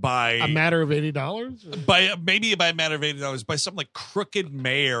by A matter of $80? by a matter of $80 by some like crooked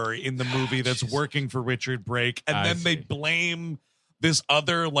mayor in the movie that's working for Richard Brake, and then they blame this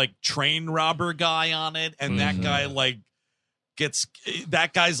other like train robber guy on it, and that guy like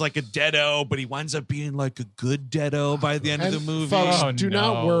that guy's like a deado, but he winds up being like a good deado by the end of the movie. Folks, do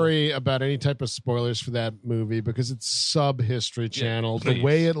not worry about any type of spoilers for that movie because it's sub-History Channel. The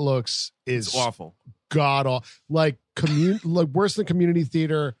way it looks is It's awful. God awful. Like worse than Community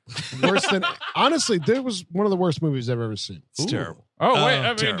Theater. Worse than honestly, that was one of the worst movies I've ever seen. It's terrible. Oh, wait. I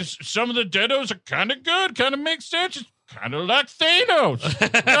mean, terrible. some of the deados are kind of good, kind of makes sense. It's kind of like Thanos.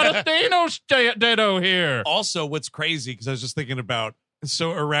 Got a Thanos deado here. Also, what's crazy, because I was just thinking about,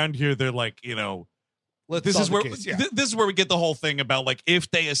 so around here, they're like, you know, this is where we get the whole thing about like, if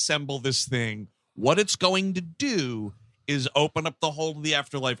they assemble this thing, what it's going to do is open up the hole to the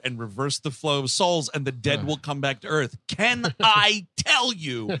afterlife and reverse the flow of souls, and the dead will come back to earth. Can I tell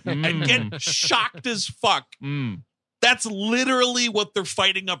you? And get shocked as fuck. That's literally what they're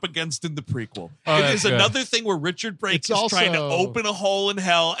fighting up against in the prequel. It is another thing where Richard Brake is trying to open a hole in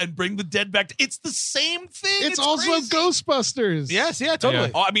hell and bring the dead back. It's the same thing. It's also crazy. Ghostbusters. Yes, yeah,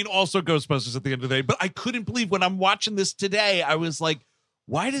 totally. I mean, also Ghostbusters at the end of the day. But I couldn't believe when I'm watching this today, I was like,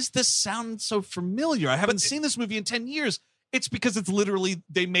 why does this sound so familiar? I haven't seen this movie in 10 years. It's because it's literally,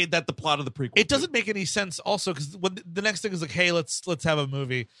 they made that the plot of the prequel. It doesn't make any sense also because the next thing is like, hey, let's have a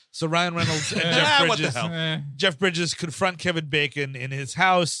movie. So Ryan Reynolds and Jeff Bridges confront Kevin Bacon in his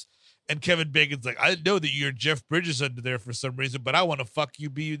house, and Kevin Bacon's like, I know that you're Jeff Bridges under there for some reason, but I want to fuck you,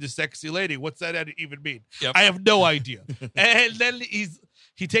 be you the sexy lady. What's that even mean? Yep. I have no idea. And then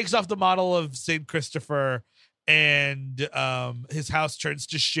he takes off the model of St. Christopher, and his house turns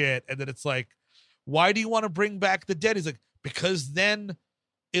to shit. And then it's like, why do you want to bring back the dead? He's like, because then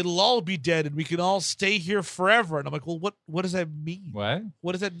it'll all be dead and we can all stay here forever. And I'm like, well, what does that mean?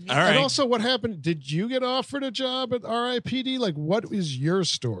 What does that mean? All right. And also, what happened? Did you get offered a job at R.I.P.D? Like, what is your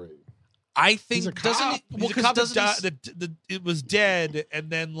story? I think He's a cop. It was dead, and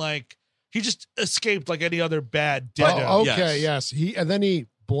then like he just escaped like any other bad dead. Oh, okay, yes. And then he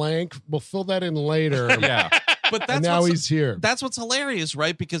blank. We'll fill that in later. Yeah. But and now he's here. That's what's hilarious,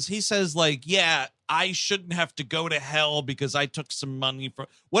 right? Because he says, like, yeah, I shouldn't have to go to hell because I took some money for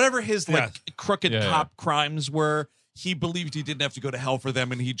whatever his crooked cop crimes were. He believed he didn't have to go to hell for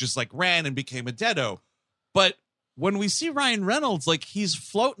them, and he just like ran and became a deado. But when we see Ryan Reynolds, like he's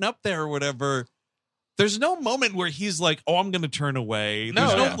floating up there or whatever, there's no moment where he's like, oh, I'm going to turn away.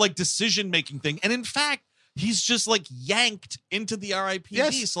 There's no like decision making thing. And in fact, he's just like yanked into the R.I.P.D.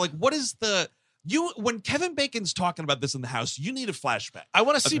 Yes. So like, what is when Kevin Bacon's talking about this in the house, you need a flashback. I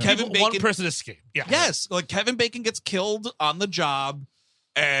want to see one person escape. Yeah. Yes. Like Kevin Bacon gets killed on the job,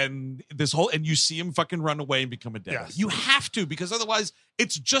 and you see him fucking run away and become a dead. Yes. You have to, because otherwise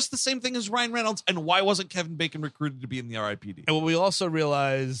it's just the same thing as Ryan Reynolds. And why wasn't Kevin Bacon recruited to be in the R.I.P.D? And what we also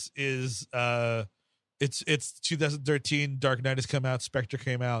realize is it's 2013. Dark Knight has come out. Spectre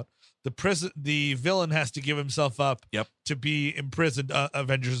came out. The villain has to give himself up to be imprisoned.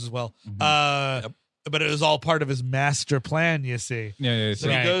 Avengers as well. Mm-hmm. But it was all part of his master plan, you see. Yeah. So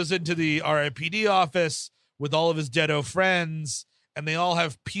he goes into the R.I.P.D. office with all of his deado friends, and they all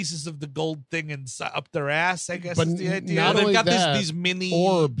have pieces of the gold thing up their ass, I guess But is the idea. not They've only got that, these mini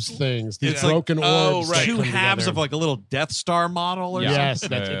orbs things, these It's like- broken orbs. that two come halves together. of like a little Death Star model or Yes,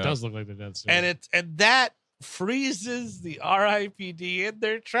 something. it does look like the Death Star. And that freezes the R.I.P.D. in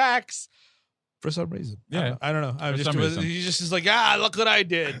their tracks for some reason. Yeah. I don't know. reason. He just is like, look what I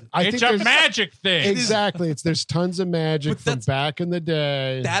did. I It's think a there's- magic thing. Exactly. There's tons of magic But from that's- back in the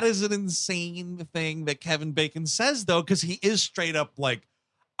day. That is an insane thing that Kevin Bacon says, though, because he is straight up like,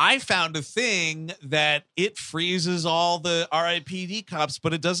 I found a thing that it freezes all the R.I.P.D. cops,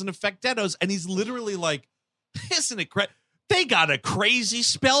 but it doesn't affect deados. And he's literally like, isn't it crazy? They got a crazy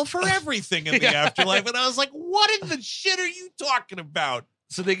spell for everything in the afterlife. And I was like, what in the shit are you talking about?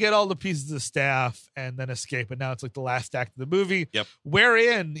 So they get all the pieces of staff and then escape. And now it's like the last act of the movie. Yep.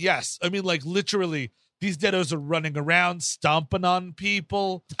 Wherein, yes, I mean, like literally These deados are running around, stomping on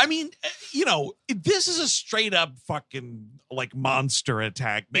people. I mean, this is a straight up fucking like monster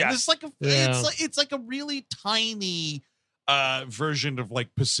attack, man. Yeah. It's like it's like a really tiny version of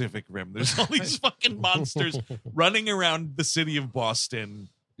like Pacific Rim. There's all these fucking monsters running around the city of Boston.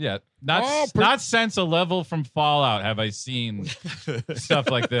 Yeah, not since a level from Fallout have I seen stuff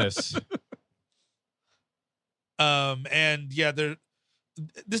like this. And yeah,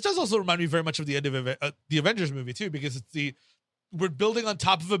 this does also remind me very much of the end of the Avengers movie too, because it's we're building on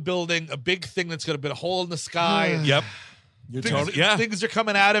top of a building, a big thing that's got a bit of hole in the sky. Yep. Things are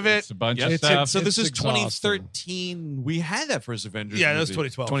coming out of it. It's a bunch of stuff. So this is exhausting. 2013. We had that first Avengers movie. That was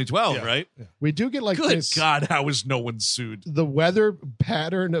 2012. 2012, Yeah. right? Yeah. We do get like Good this. God, how is no one sued? The weather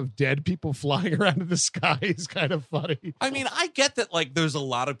pattern of dead people flying around in the sky is kind of funny. I mean, I get that like there's a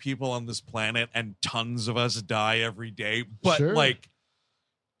lot of people on this planet and tons of us die every day, but Sure. like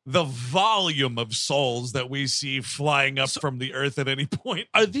the volume of souls that we see flying up from the earth at any point.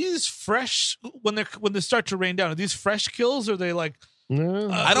 Are these fresh when they start to rain down? Are these fresh kills, or are they like?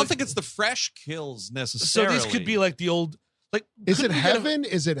 I don't think it's the fresh kills So necessarily. these could be like the old. Like, Is could it we get a- heaven?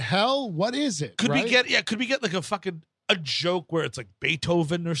 Is it hell? What is it? Could right? we get? Yeah, could we get like a joke where it's like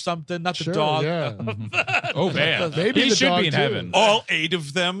Beethoven or something? Not the Sure, dog. yeah. Oh man, Maybe he the should dog be in too. heaven. all 8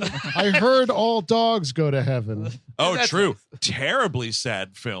 of them? I heard all dogs go to heaven. Oh, That's- true. Terribly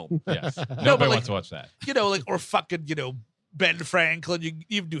sad film. Yes, but nobody like- wants to watch that. Like or fucking Ben Franklin. You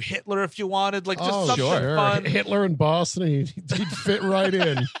even do Hitler if you wanted. Like just Oh, something sure. fun. Hitler in Boston, he'd fit right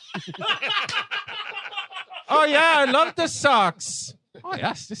in. Oh yeah, I love the socks. Oh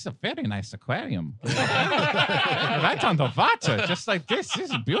yes, this is a very nice aquarium. Right on the water, just like this. This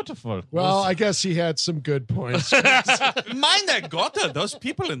is beautiful. Well, I guess he had some good points. Meine Gott, those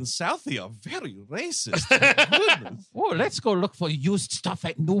people in Southie are very racist. Goodness. Oh, let's go look for used stuff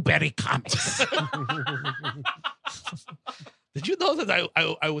at Newberry Comics. Did you know that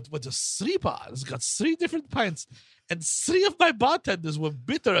I went to 3 bars, got 3 different pints, and 3 of my bartenders were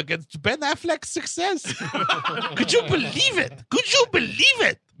bitter against Ben Affleck's success? Could you believe it? Could you believe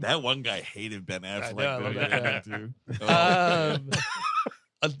it? That one guy hated Ben Affleck. I love that guy. too.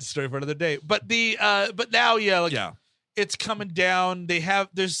 A story for another day. But but now, it's coming down.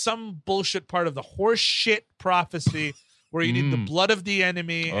 There's some bullshit part of the horse shit prophecy where you need the blood of the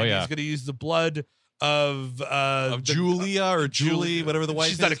enemy, and he's going to use the blood of Julia or Julie, whatever the wife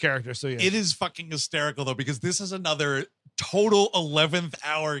is. She's not a character, so yeah. It is fucking hysterical though, because this is another total 11th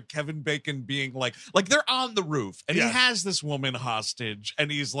hour Kevin Bacon being like they're on the roof and he has this woman hostage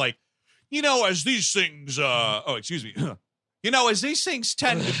and he's like, as these things as these things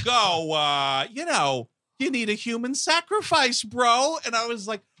tend to go, you need a human sacrifice, bro. And I was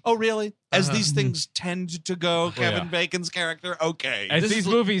like, oh, really? As these things tend to go, Kevin Bacon's character? Okay. As these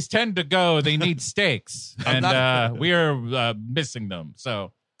movies tend to go, they need stakes. And we are missing them.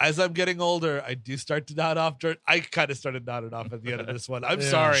 So as I'm getting older, I do start to nod off. I kind of started nodding off at the end of this one. I'm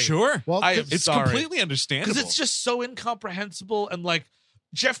sorry. Sure. Well, it's completely understandable. Because it's just so incomprehensible. And like,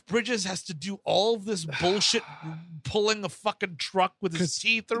 Jeff Bridges has to do all of this bullshit pulling a fucking truck with his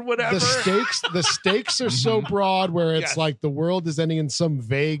teeth or whatever. The stakes are so broad where it's like the world is ending in some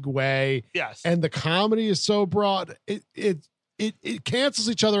vague way. Yes. And the comedy is so broad. It cancels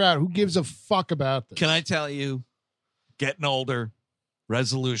each other out. Who gives a fuck about this? Can I tell you, getting older,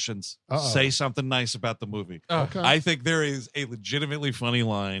 resolutions, say something nice about the movie. Okay. I think there is a legitimately funny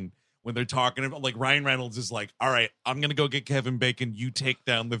line when they're talking about, like, Ryan Reynolds is like, all right, I'm going to go get Kevin Bacon. You take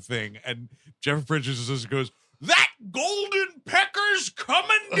down the thing. And Jeff Bridges just goes, that golden pecker's coming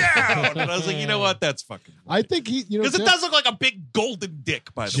down. And I was like, you know what? That's fucking funny. I think because it does look like a big golden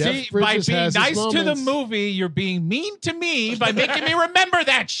dick, by the way. Jeff by Bridges being has his nice to the moments. movie, you're being mean to me by making me remember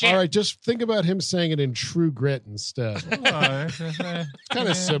that shit. All right, just think about him saying it in True Grit instead. It's kind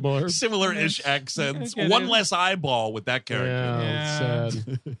of similar. Similar-ish accents. I get One it. less eyeball with that character. Yeah, it's sad.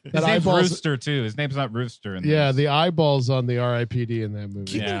 His That name's eyeballs- Rooster, too. His name's not Rooster. In Yeah, this. the eyeballs on the R.I.P.D. in that movie.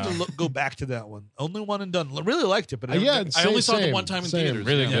 Keep meaning to go back to that one. Only one and done. Really liked it, but I only saw it the one time in theaters.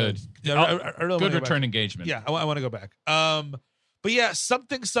 Really Yeah. good. Yeah, I really Good wanna go return back. engagement. Yeah, I want to go back. But yeah,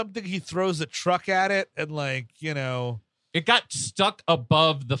 something. He throws a truck at it, and It got stuck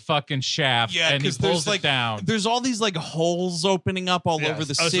above the fucking shaft, Yeah, and he because pulls there's it down. there's all these like holes opening up all over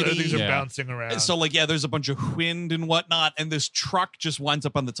the So city. things are Yeah. bouncing around. So there's a bunch of wind and whatnot, and this truck just winds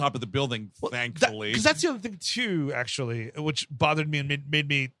up on the top of the building. Thankfully, because that's the other thing too, actually, which bothered me and made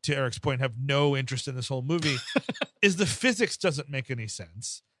me, to Eric's point, have no interest in this whole movie, is the physics doesn't make any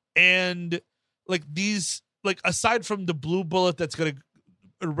sense, and aside from the blue bullet that's going to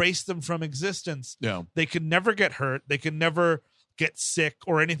erase them from existence, yeah. they can never get hurt, they can never get sick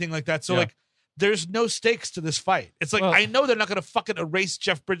or anything like that. So there's no stakes to this fight. It's like, I know they're not going to fucking erase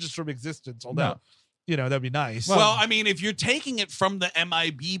Jeff Bridges from existence. Although, that'd be nice. Well, I mean, if you're taking it from the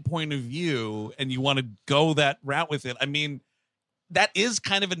MIB point of view and you want to go that route with it, I mean, that is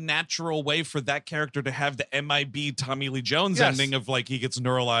kind of a natural way for that character to have the MIB Tommy Lee Jones ending of like he gets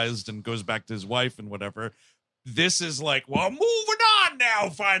neuralized and goes back to his wife and whatever. This is like, well, moving on now,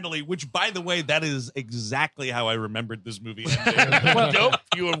 finally. Which, by the way, that is exactly how I remembered this movie ending. Nope,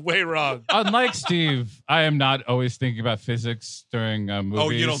 you were way wrong. Unlike Steve, I am not always thinking about physics during movies.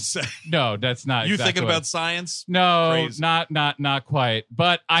 Oh, you don't say. No, that's not. You exactly thinking what- about science? No, Crazy. not quite.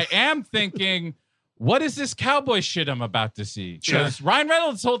 But I am thinking, what is this cowboy shit I'm about to see? Because Ryan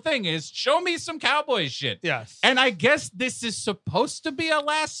Reynolds' whole thing is show me some cowboy shit. Yes. And I guess this is supposed to be a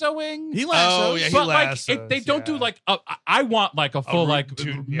lassoing. He lassos. Oh, yeah, he But lassos, they don't do like I want like a full like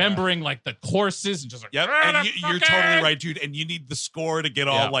dude, remembering like the courses and just like Yep, and you're totally right, dude. And you need the score to get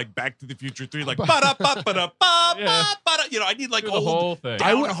all like Back to the Future 3, like I need like Do the old whole thing.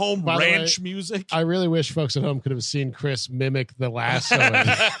 down home by the ranch music. I really wish folks at home could have seen Chris mimic the lasso.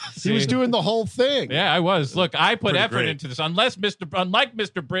 He was doing the whole thing. Yeah, I was. Look, I put Pretty effort great. into this. Unlike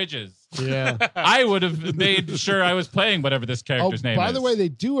Mr. Bridges, Yeah. I would have made sure I was playing whatever this character's name is. By the way, they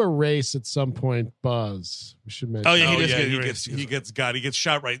do erase at some point Buzz. We should mention. Oh, yeah, he gets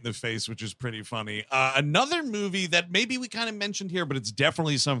shot right in the face, which is pretty funny. Another movie that maybe we kind of mentioned here, but it's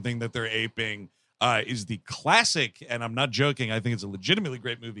definitely something that they're aping, is the classic, and I'm not joking, I think it's a legitimately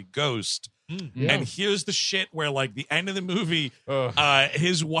great movie, Ghost. Yeah. And here's the shit where, like, the end of the movie,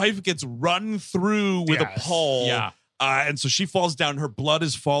 his wife gets run through with a pole. Yeah. And so she falls down. Her blood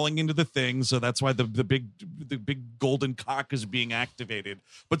is falling into the thing, so that's why the big golden cock is being activated.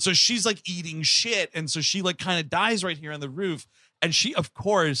 But so she's like eating shit, and so she like kind of dies right here on the roof. And she, of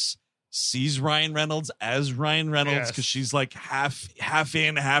course, sees Ryan Reynolds as Ryan Reynolds because she's like half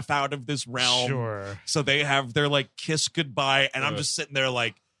in, half out of this realm. Sure. So they have their like kiss goodbye, and I'm just sitting there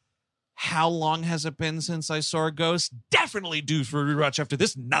like, how long has it been since I saw a Ghost? Definitely due for a rewatch after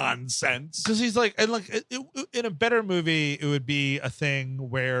this nonsense. Because he's like, and like in a better movie, it would be a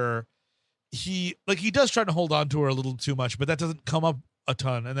thing where he does try to hold on to her a little too much, but that doesn't come up a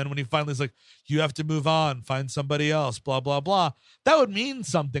ton. And then when he finally is like, you have to move on, find somebody else, blah, blah, blah. That would mean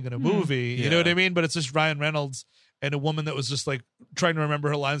something in a movie. You know what I mean? But it's just Ryan Reynolds and a woman that was just like trying to remember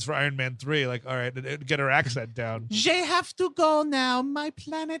her lines for Iron Man 3. Like, all right, get her accent down. I have to go now. My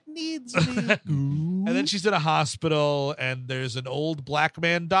planet needs me. And then she's in a hospital, and there's an old black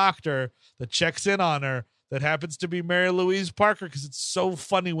man doctor that checks in on her that happens to be Mary Louise Parker, because it's so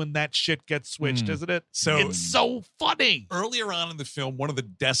funny when that shit gets switched, isn't it? So it's so funny. Earlier on in the film, one of the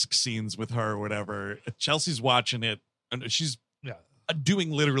desk scenes with her or whatever, Chelsea's watching it, and she's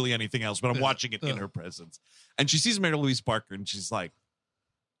doing literally anything else, but I'm watching it in her presence. And she sees Mary Louise Parker, and she's like,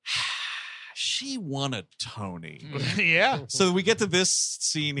 she won a Tony. Yeah. So we get to this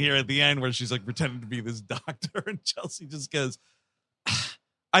scene here at the end where she's like pretending to be this doctor, and Chelsea just goes,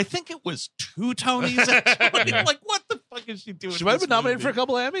 I think it was 2 Tonys. Actually. Like, what the fuck is she doing? She might have been nominated for a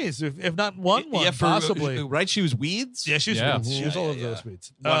couple of Emmys, if not one, possibly. Right? She was Weeds? Yeah, she was Weeds. She was all of those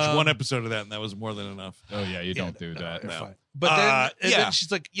Weeds. Watched one episode of that, and that was more than enough. Oh, yeah, you don't do that. No. But then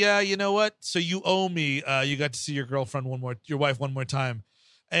she's like, yeah, you know what? So you owe me. You got to see your wife one more time.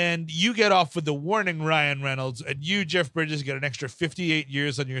 And you get off with the warning, Ryan Reynolds, and you, Jeff Bridges, get an extra 58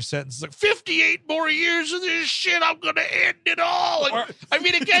 years on your sentence. It's like, 58 more years of this shit, I'm going to end it all. Like, I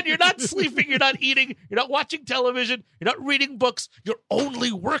mean, again, you're not sleeping, you're not eating, you're not watching television, you're not reading books, you're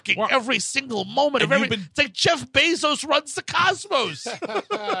only working every single moment of every... It's like Jeff Bezos runs the cosmos.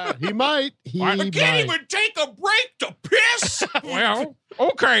 He might. I can't even take a break to piss. Well,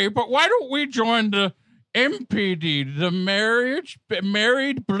 okay, but why don't we join the MPD, the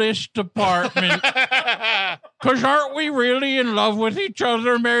Married Bliss Department? Because aren't we really in love with each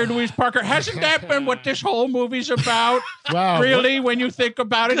other, Mary Louise Parker? Hasn't that been what this whole movie's about? Wow. Really, when you think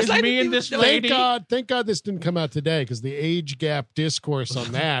about it, it's me and this lady. Thank God this didn't come out today, because the age gap discourse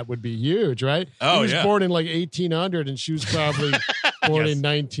on that would be huge, right? Oh, he was yeah. born in like 1800, and she was probably born in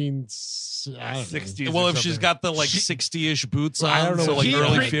 1960s. Well, if she's got the like 60-ish boots on, I don't know so what like she-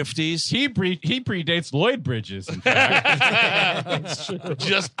 early 50s. He predates Lloyd Bridges, in fact.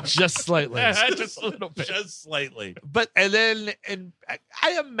 just slightly. Just a little bit. Just slightly. But and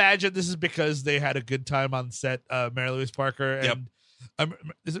I imagine this is because they had a good time on set. Mary Louise Parker and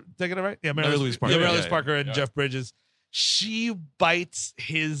is it, did I get it right? Yeah, Mary Louise Parker. Yeah, Mary Louise Parker and Jeff Bridges. She bites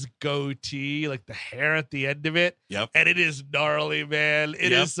his goatee, like the hair at the end of it. Yep. And it is gnarly, man.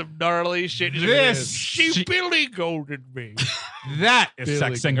 It is some gnarly shit. She Billy Golded me. That is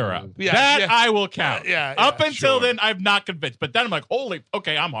Billy sexing her up. Gold. Yeah, that yeah. I will count. Yeah, Up until sure. then, I'm not convinced. But then I'm like,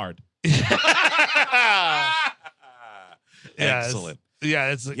 okay, I'm hard. Excellent.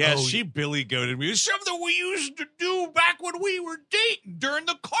 It's like, she Billy goated me. It's something we used to do back when we were dating during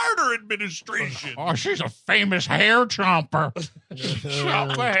the Carter administration. Oh, she's a famous hair chomper.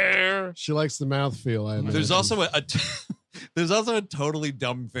 Chomp the hair. She likes the mouthfeel. I imagine. There's also there's also a totally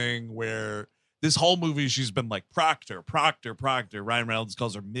dumb thing where this whole movie she's been like Proctor. Ryan Reynolds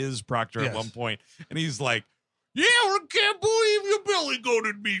calls her Ms. Proctor at one point, and he's like, "Yeah, I can't believe you Billy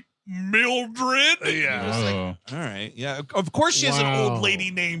goated me, Mildred." Yeah. All right. Yeah. Of course she has an old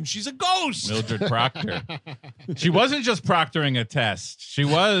lady name. She's a ghost. Mildred Proctor. She wasn't just proctoring a test. She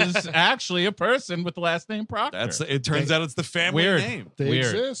was actually a person with the last name Proctor. It turns out it's the family name. They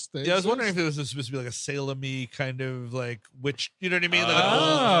exist. I was wondering if it was supposed to be like a Salem-y kind of like witch. You know what I mean?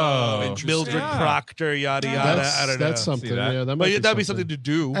 Like Mildred Proctor, yada yada. I don't know. That's something. That. That might that'd be something to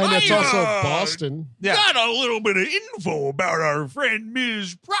do. And it's also Boston. Got a little bit of info about our friend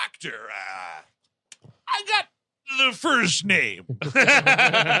Ms. Proctor. I got the first name.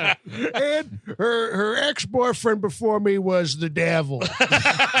 And her ex-boyfriend before me was the devil.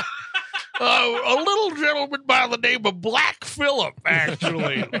 A little gentleman by the name of Black Phillip,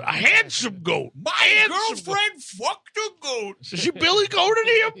 actually. A handsome goat. My girlfriend fucked a goat. She Billy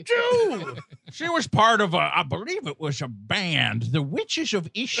goated him, too. She was part of I believe it was a band, the Witches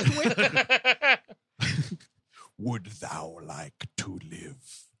of Eastwick. Would thou like to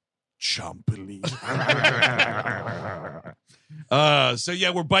live chompily? So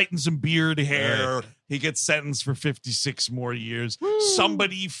yeah, we're biting some beard hair. Right. He gets sentenced for 56 more years. Woo.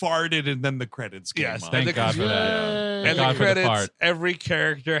 Somebody farted, and then the credits came on. Thank God for that. And the credits, every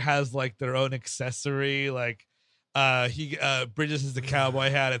character has like their own accessory. Like Bridges has the cowboy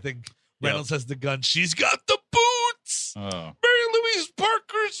hat. I think Reynolds has the gun. She's got the boots. Oh. Mary Louise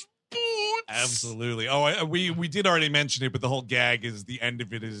Parker's boots. Absolutely. Oh, we did already mention it, but the whole gag is the end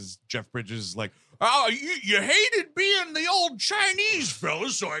of it is Jeff Bridges like, "Oh, you hated being the old Chinese fella,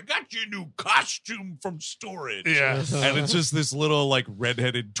 so I got you a new costume from storage." Yeah. And it's just this little like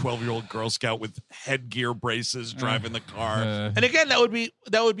redheaded 12-year-old Girl Scout with headgear braces driving the car. And again, that would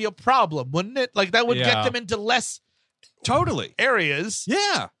be a problem, wouldn't it? Like that would get them into less areas.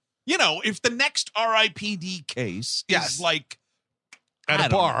 Yeah. You know, if the next R.I.P.D. case is like at a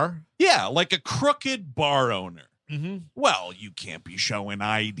bar. Yeah, like a crooked bar owner. Mm-hmm. Well, you can't be showing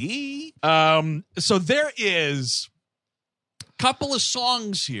ID. So there is a couple of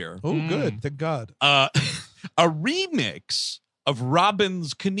songs here. Oh, good. Thank God. A remix of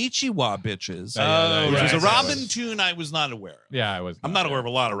Robin's Konnichiwa Bitches, which is a Robin tune I was not aware of. Yeah, I was. I'm not aware of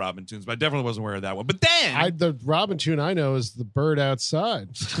a lot of Robin tunes, but I definitely wasn't aware of that one. But then the Robin tune I know is The Bird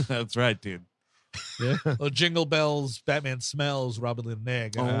Outside. That's right, dude. Yeah. Well, Jingle Bells, Batman Smells, Robin Hood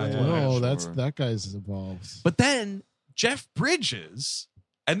Egg. That's that guy's involved. But then Jeff Bridges,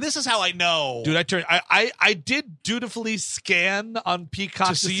 and this is how I know, dude. I did dutifully scan on Peacock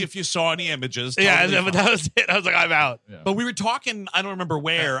to see if you saw any images. Totally but that was it. I was like, I'm out. Yeah. But we were talking, I don't remember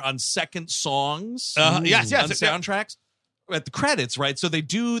where, on second songs. Yes, on soundtracks. At the credits, right? So they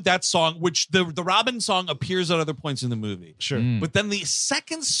do that song, which the Robin song appears at other points in the movie. Sure. But then the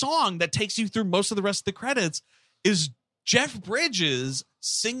second song that takes you through most of the rest of the credits is Jeff Bridges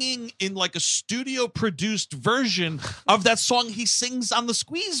singing in like a studio produced version of that song he sings on the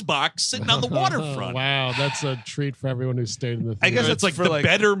Squeeze Box sitting on the waterfront. Wow, that's a treat for everyone who stayed in the theater. I guess it's like The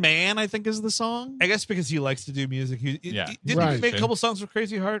Better Man, I think is the song. I guess because he likes to do music. Didn't he make a couple songs for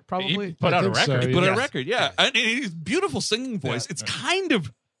Crazy Heart? Probably. He put out a record. He put out a record, yeah. And his beautiful singing voice. It's kind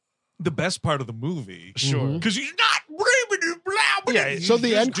of the best part of the movie. Sure. Because he's not so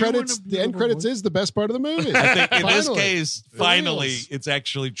the end credits is the best part of the movie. I think in this case, finally, it's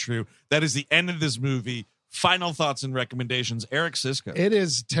actually true. That is the end of this movie. Final thoughts and recommendations. Eric Sisko. It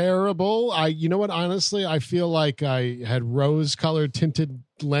is terrible. You know what? Honestly, I feel like I had rose-colored tinted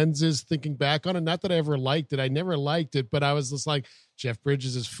lenses thinking back on it. Not that I ever liked it. I never liked it, but I was just like, Jeff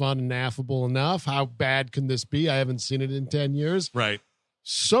Bridges is fun and affable enough. How bad can this be? I haven't seen it in 10 years. Right.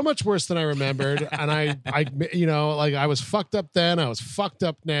 So much worse than I remembered. And I I was fucked up then. I was fucked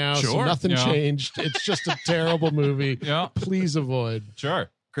up now. Sure. So nothing changed. It's just a terrible movie. Yeah. Please avoid. Sure.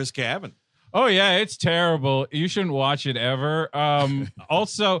 Chris Cabin. Oh, yeah, it's terrible. You shouldn't watch it ever.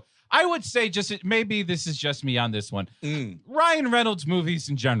 Also, I would say maybe this is just me on this one. Ryan Reynolds movies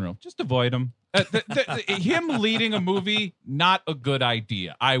in general, just avoid them. Him leading a movie, not a good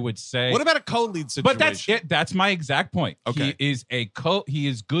idea, I would say. What about a co-lead situation? But that's it. That's my exact point. Okay. He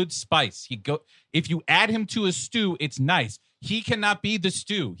is good spice. If you add him to a stew, it's nice. He cannot be the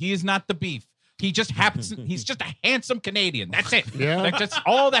stew. He is not the beef. He just happens. He's just a handsome Canadian. That's it. Yeah. Like, that's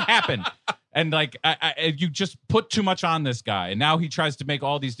all that happened. And like, you just put too much on this guy, and now he tries to make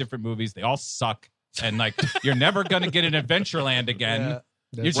all these different movies. They all suck, and like, you're never gonna get an Adventureland again.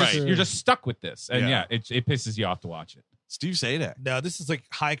 Yeah. You're just stuck with this, and it pisses you off to watch it. Steve Sadak. No, this is like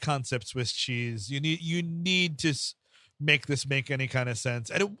high concept Swiss cheese. You need to make this make any kind of sense,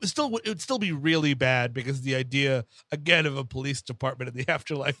 and it would still be really bad because the idea again of a police department in the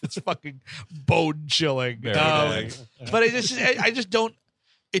afterlife is fucking bone chilling. But I just don't.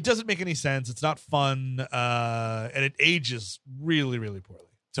 It doesn't make any sense. It's not fun, and it ages really, really poorly.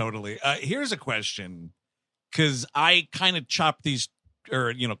 Totally. Here's a question, because I kind of chopped these,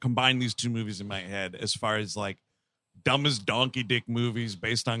 or combined these two movies in my head as far as like dumbest donkey dick movies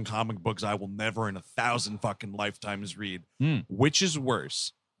based on comic books I will never in 1,000 fucking lifetimes read. Which is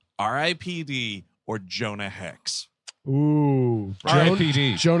worse, R.I.P.D. or Jonah Hex? Ooh,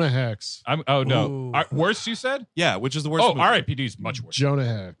 R.I.P.D. Jonah Hex. Worse, you said? Yeah, which is the worst? Oh, movie? R.I.P.D. is much worse. Jonah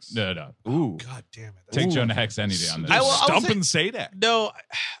Hex. No. Ooh, God damn it! Take Jonah Hex any day on this. Stumping Sadak. No,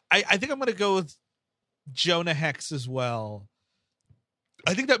 I think I'm going to go with Jonah Hex as well.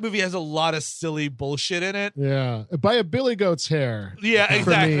 I think that movie has a lot of silly bullshit in it. Yeah, by a billy goat's hair. Yeah, For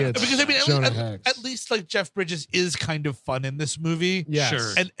exactly. me, it's because I mean, Jonah Hex. at least like Jeff Bridges is kind of fun in this movie. Yes.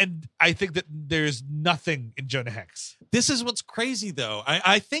 Sure. And I think that there's nothing in Jonah Hex. This is what's crazy, though.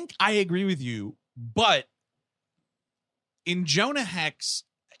 I think I agree with you, but in Jonah Hex,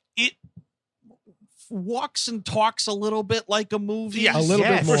 it walks and talks a little bit like a movie. Yes. A little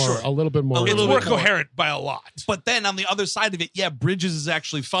bit more. for sure. A little bit more. It's little more bit more. coherent by a lot. But then on the other side of it, Bridges is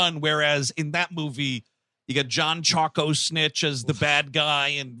actually fun. Whereas in that movie, you got John Chaco Snitch as the bad guy,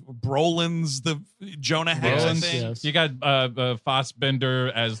 and Brolin's the Jonah Hex. I think. Yes. You got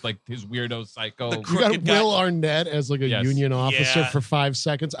Fassbender as like his weirdo psycho. The You got crooked guy. Will Arnett as like a Yes. union officer Yeah. for 5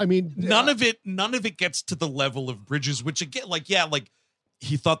 seconds. I mean, None of it gets to the level of Bridges, which again, like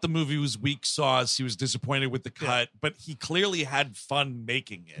he thought the movie was weak sauce. He was disappointed with the cut, but he clearly had fun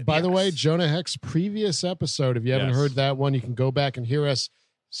making it. By the way, Jonah Hex previous episode, if you haven't Yes. heard that one, you can go back and hear us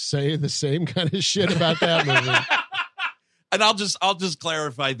say the same kind of shit about that movie. And I'll just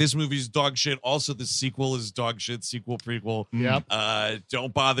clarify, this movie's dog shit. Also, the sequel is dog shit. Sequel, prequel. Yep.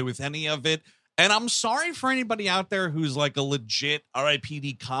 Don't bother with any of it. And I'm sorry for anybody out there who's like a legit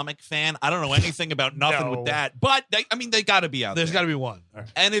R.I.P.D. comic fan. I don't know anything about nothing No. with that, but they got to be out There's there. got to be one. All right.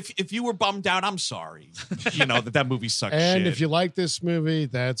 And if you were bummed out, I'm sorry. that movie sucks And shit. if you like this movie,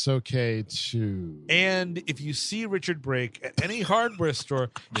 that's okay too. And if you see Richard Brake at any hardware store,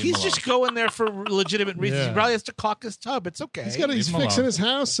 he's him just going there for legitimate reasons. Yeah. He probably has to caulk his tub. It's okay. He's him fixing alone. his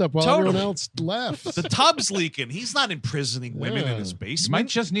house up while Totally. everyone else left. the tub's leaking, he's not imprisoning women in his You basement. might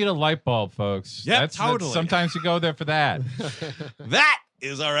just need a light bulb, folks. Yeah, That's totally. sometimes you go there for that. That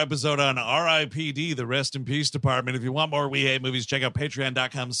is our episode on R.I.P.D., the Rest in Peace Department. If you want more We Hate Movies, check out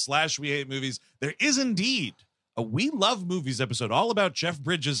patreon.com/We Hate Movies. There is indeed a We Love Movies episode all about Jeff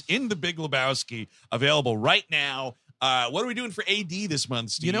Bridges in The Big Lebowski, available right now. What are we doing for AD this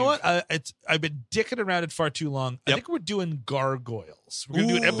month, Steve? You know what? I've been dicking around it far too long. I Yep. think we're doing Gargoyles. We're going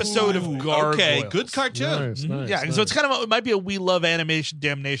to do an episode of Gargoyles. Okay, good cartoon. Nice, nice, Yeah, nice. so it's kind of it might be a We Love Animation,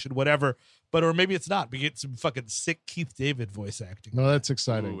 Damnation, whatever. But or maybe it's not. We get some fucking sick Keith David voice acting. No, that's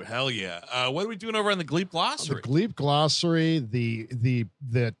exciting. Ooh, hell yeah. What are we doing over on the Gleep The Glossary? Gleep Glossary, the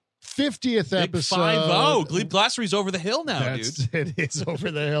 50th Big episode. 5-0. Gleep Glossary's over the hill now, dude. It is over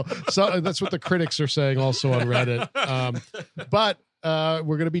the hill. So that's what the critics are saying also on Reddit. But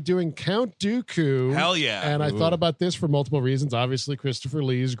we're going to be doing Count Dooku. Hell yeah. And I thought about this for multiple reasons. Obviously, Christopher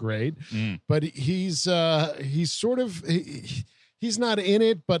Lee is great, but he's sort of he's not in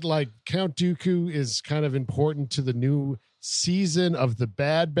it, but like Count Dooku is kind of important to the new season of The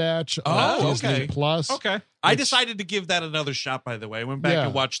Bad Batch on Disney okay. Plus. Okay. I decided to give that another shot, by the way. I went back Yeah.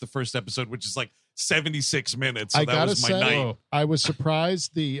 and watched the first episode, which is like 76 minutes. So I that gotta was my say, night. I was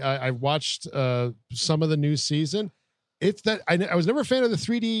surprised. I watched some of the new season. It's that I was never a fan of the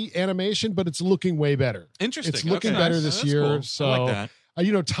 3D animation, but it's looking way better. Interesting. It's looking Okay. better Nice. this That's year. cool. So I like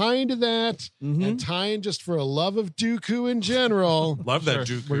that. tying to that and tying just for a love of Dooku in general. Love that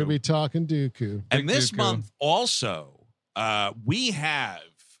Sure. Dooku. We're gonna be talking Dooku. And this Dooku. month also, we have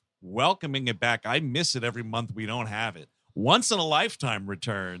welcoming it back. I miss it every month we don't have it. Once in a Lifetime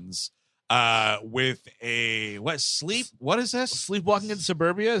returns with a what is this? Sleepwalking in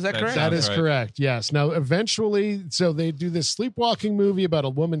Suburbia, is that That correct? That Sounds is right. correct. Yes. Now, eventually, so they do this sleepwalking movie about a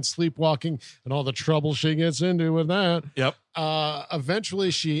woman sleepwalking and all the trouble she gets into with that. Yep.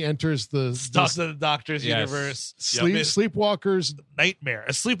 Eventually, she enters the Doctor's universe. Sleepwalker's nightmare.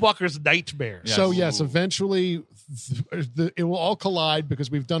 A sleepwalker's nightmare. Yes. So yes, eventually it will all collide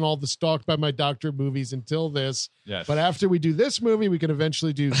because we've done all the Stalked by My Doctor movies until this. Yes. But after we do this movie, we can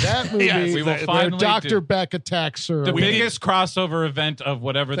eventually do that movie. Yes, we will finally Dr. Beck attacks her. The biggest crossover event of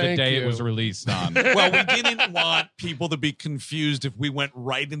whatever the day it was released on. Well, we didn't want people to be confused if we went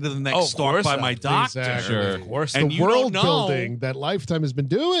right into the next Stalked by My Doctor. Exactly. Sure. Of course. And the you world don't know- building that Lifetime has been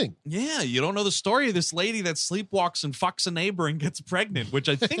doing. Yeah, you don't know the story of this lady that sleepwalks and fucks a neighbor and gets pregnant, which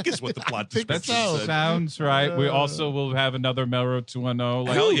I think is what the plot description said. Sounds right. We also will have another Melrose 210.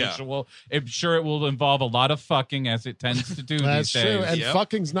 Like, Hell yeah. I'm sure it will involve a lot of fucking, as it tends to do That's these true. days. And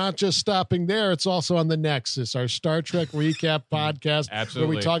fucking's not just stopping there. It's also on the Nexus, our Star Trek recap podcast,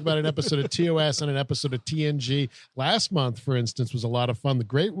 Absolutely. where we talk about an episode of TOS and an episode of TNG. Last month, for instance, was a lot of fun. The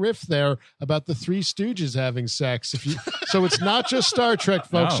great riff there about the Three Stooges having sex. So it's not just Star Trek,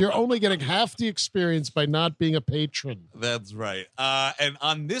 folks. No. You're only getting half the experience by not being a patron. That's right. And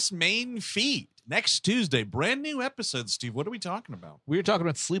on this main feed, next Tuesday, brand new episode, Steve. What are we talking about? We're talking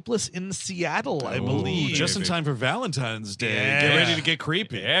about Sleepless in Seattle, I believe. Just in time for Valentine's Day. Yeah. Get ready to get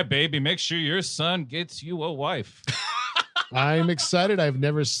creepy. Yeah, baby, make sure your son gets you a wife. I'm excited. I've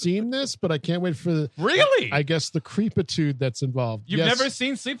never seen this, but I can't wait for Really? I guess the creepitude that's involved. You've Yes. never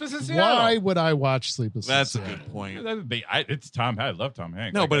seen Sleepless in Seattle? Why would I watch Sleepless in That's a Seattle? good point. It's Tom. I love Tom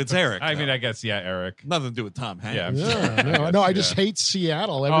Hanks. No, but it's Eric. I mean, I guess, yeah, Eric. Nothing to do with Tom Hanks. Yeah. No, I just hate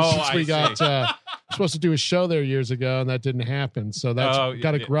Seattle ever Oh, since we I got see. supposed to do a show there years ago, and that didn't happen. So that's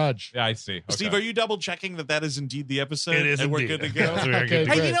got a grudge. Yeah, I see. Okay. Steve, are you double checking that is indeed the episode? It is and indeed. we're good to go. We're good Okay,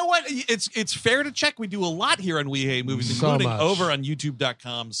 to Hey, great. you know what? It's fair to check. We do a lot here on We Hate Movies, So including much. over on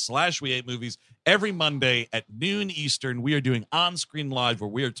youtube.com/We Hate Movies every Monday at noon Eastern. We are doing On-Screen Live, where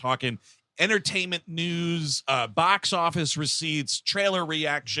we are talking entertainment news, box office receipts, trailer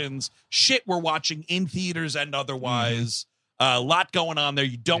reactions, shit we're watching in theaters and otherwise. A lot going on there.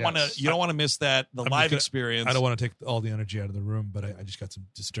 You don't want to miss that. The live experience. I don't want to take all the energy out of the room, but I just got some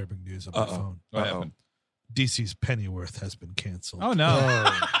disturbing news on my phone. What happened? DC's Pennyworth has been canceled. Oh, no.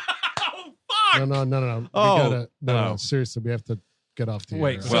 No. We Oh. no. Seriously, we have to get off the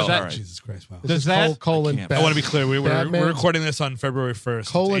Wait, air. so that- all right. Jesus Christ! Wow. This Does is that- colon I can't- Bat- I want to be clear. We're Batman's- recording this on February 1st.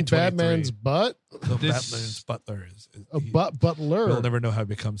 colon It's 8:23. Batman's butt. No, This- Batman's butler is. Butler. We'll never know how he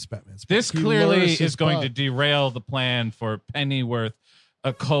becomes Batman's. This He clearly lures his is going butt. to derail the plan for Pennyworth,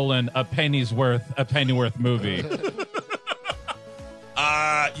 a penny's worth, a Pennyworth movie.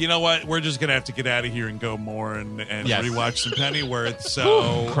 You know what? We're just gonna have to get out of here and go more and Yes. rewatch some Pennyworth.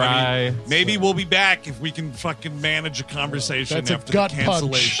 So Cry. maybe we'll be back if we can fucking manage a conversation That's a after gut the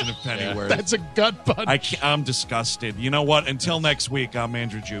cancellation of Pennyworth. That's a gut punch. I'm disgusted. You know what? Until next week, I'm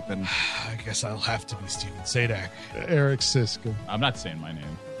Andrew Jupin. I guess I'll have to be Steven Sadak. Eric Siska. I'm not saying my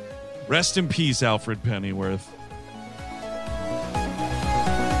name. Rest in peace, Alfred Pennyworth.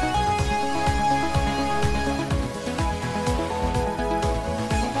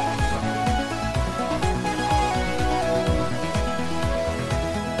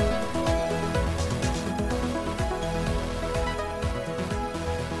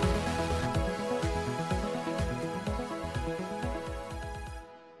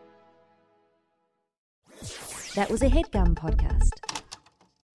 That was a HeadGum podcast.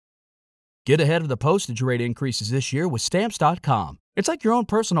 Get ahead of the postage rate increases this year with Stamps.com. It's like your own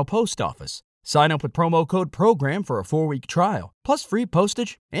personal post office. Sign up with promo code PROGRAM for a 4-week trial, plus free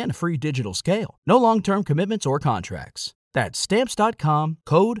postage and a free digital scale. No long-term commitments or contracts. That's Stamps.com,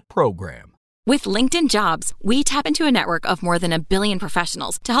 code PROGRAM. With LinkedIn Jobs, we tap into a network of more than 1 billion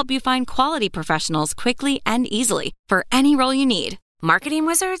professionals to help you find quality professionals quickly and easily for any role you need. Marketing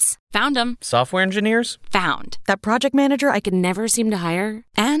wizards? Found them. Software engineers? Found. That project manager I could never seem to hire?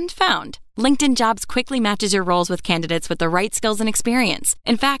 And found. LinkedIn Jobs quickly matches your roles with candidates with the right skills and experience.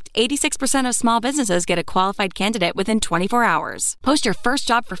 In fact, 86% of small businesses get a qualified candidate within 24 hours. Post your first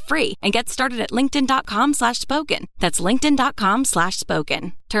job for free and get started at linkedin.com/spoken. That's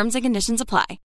linkedin.com/spoken. Terms and conditions apply.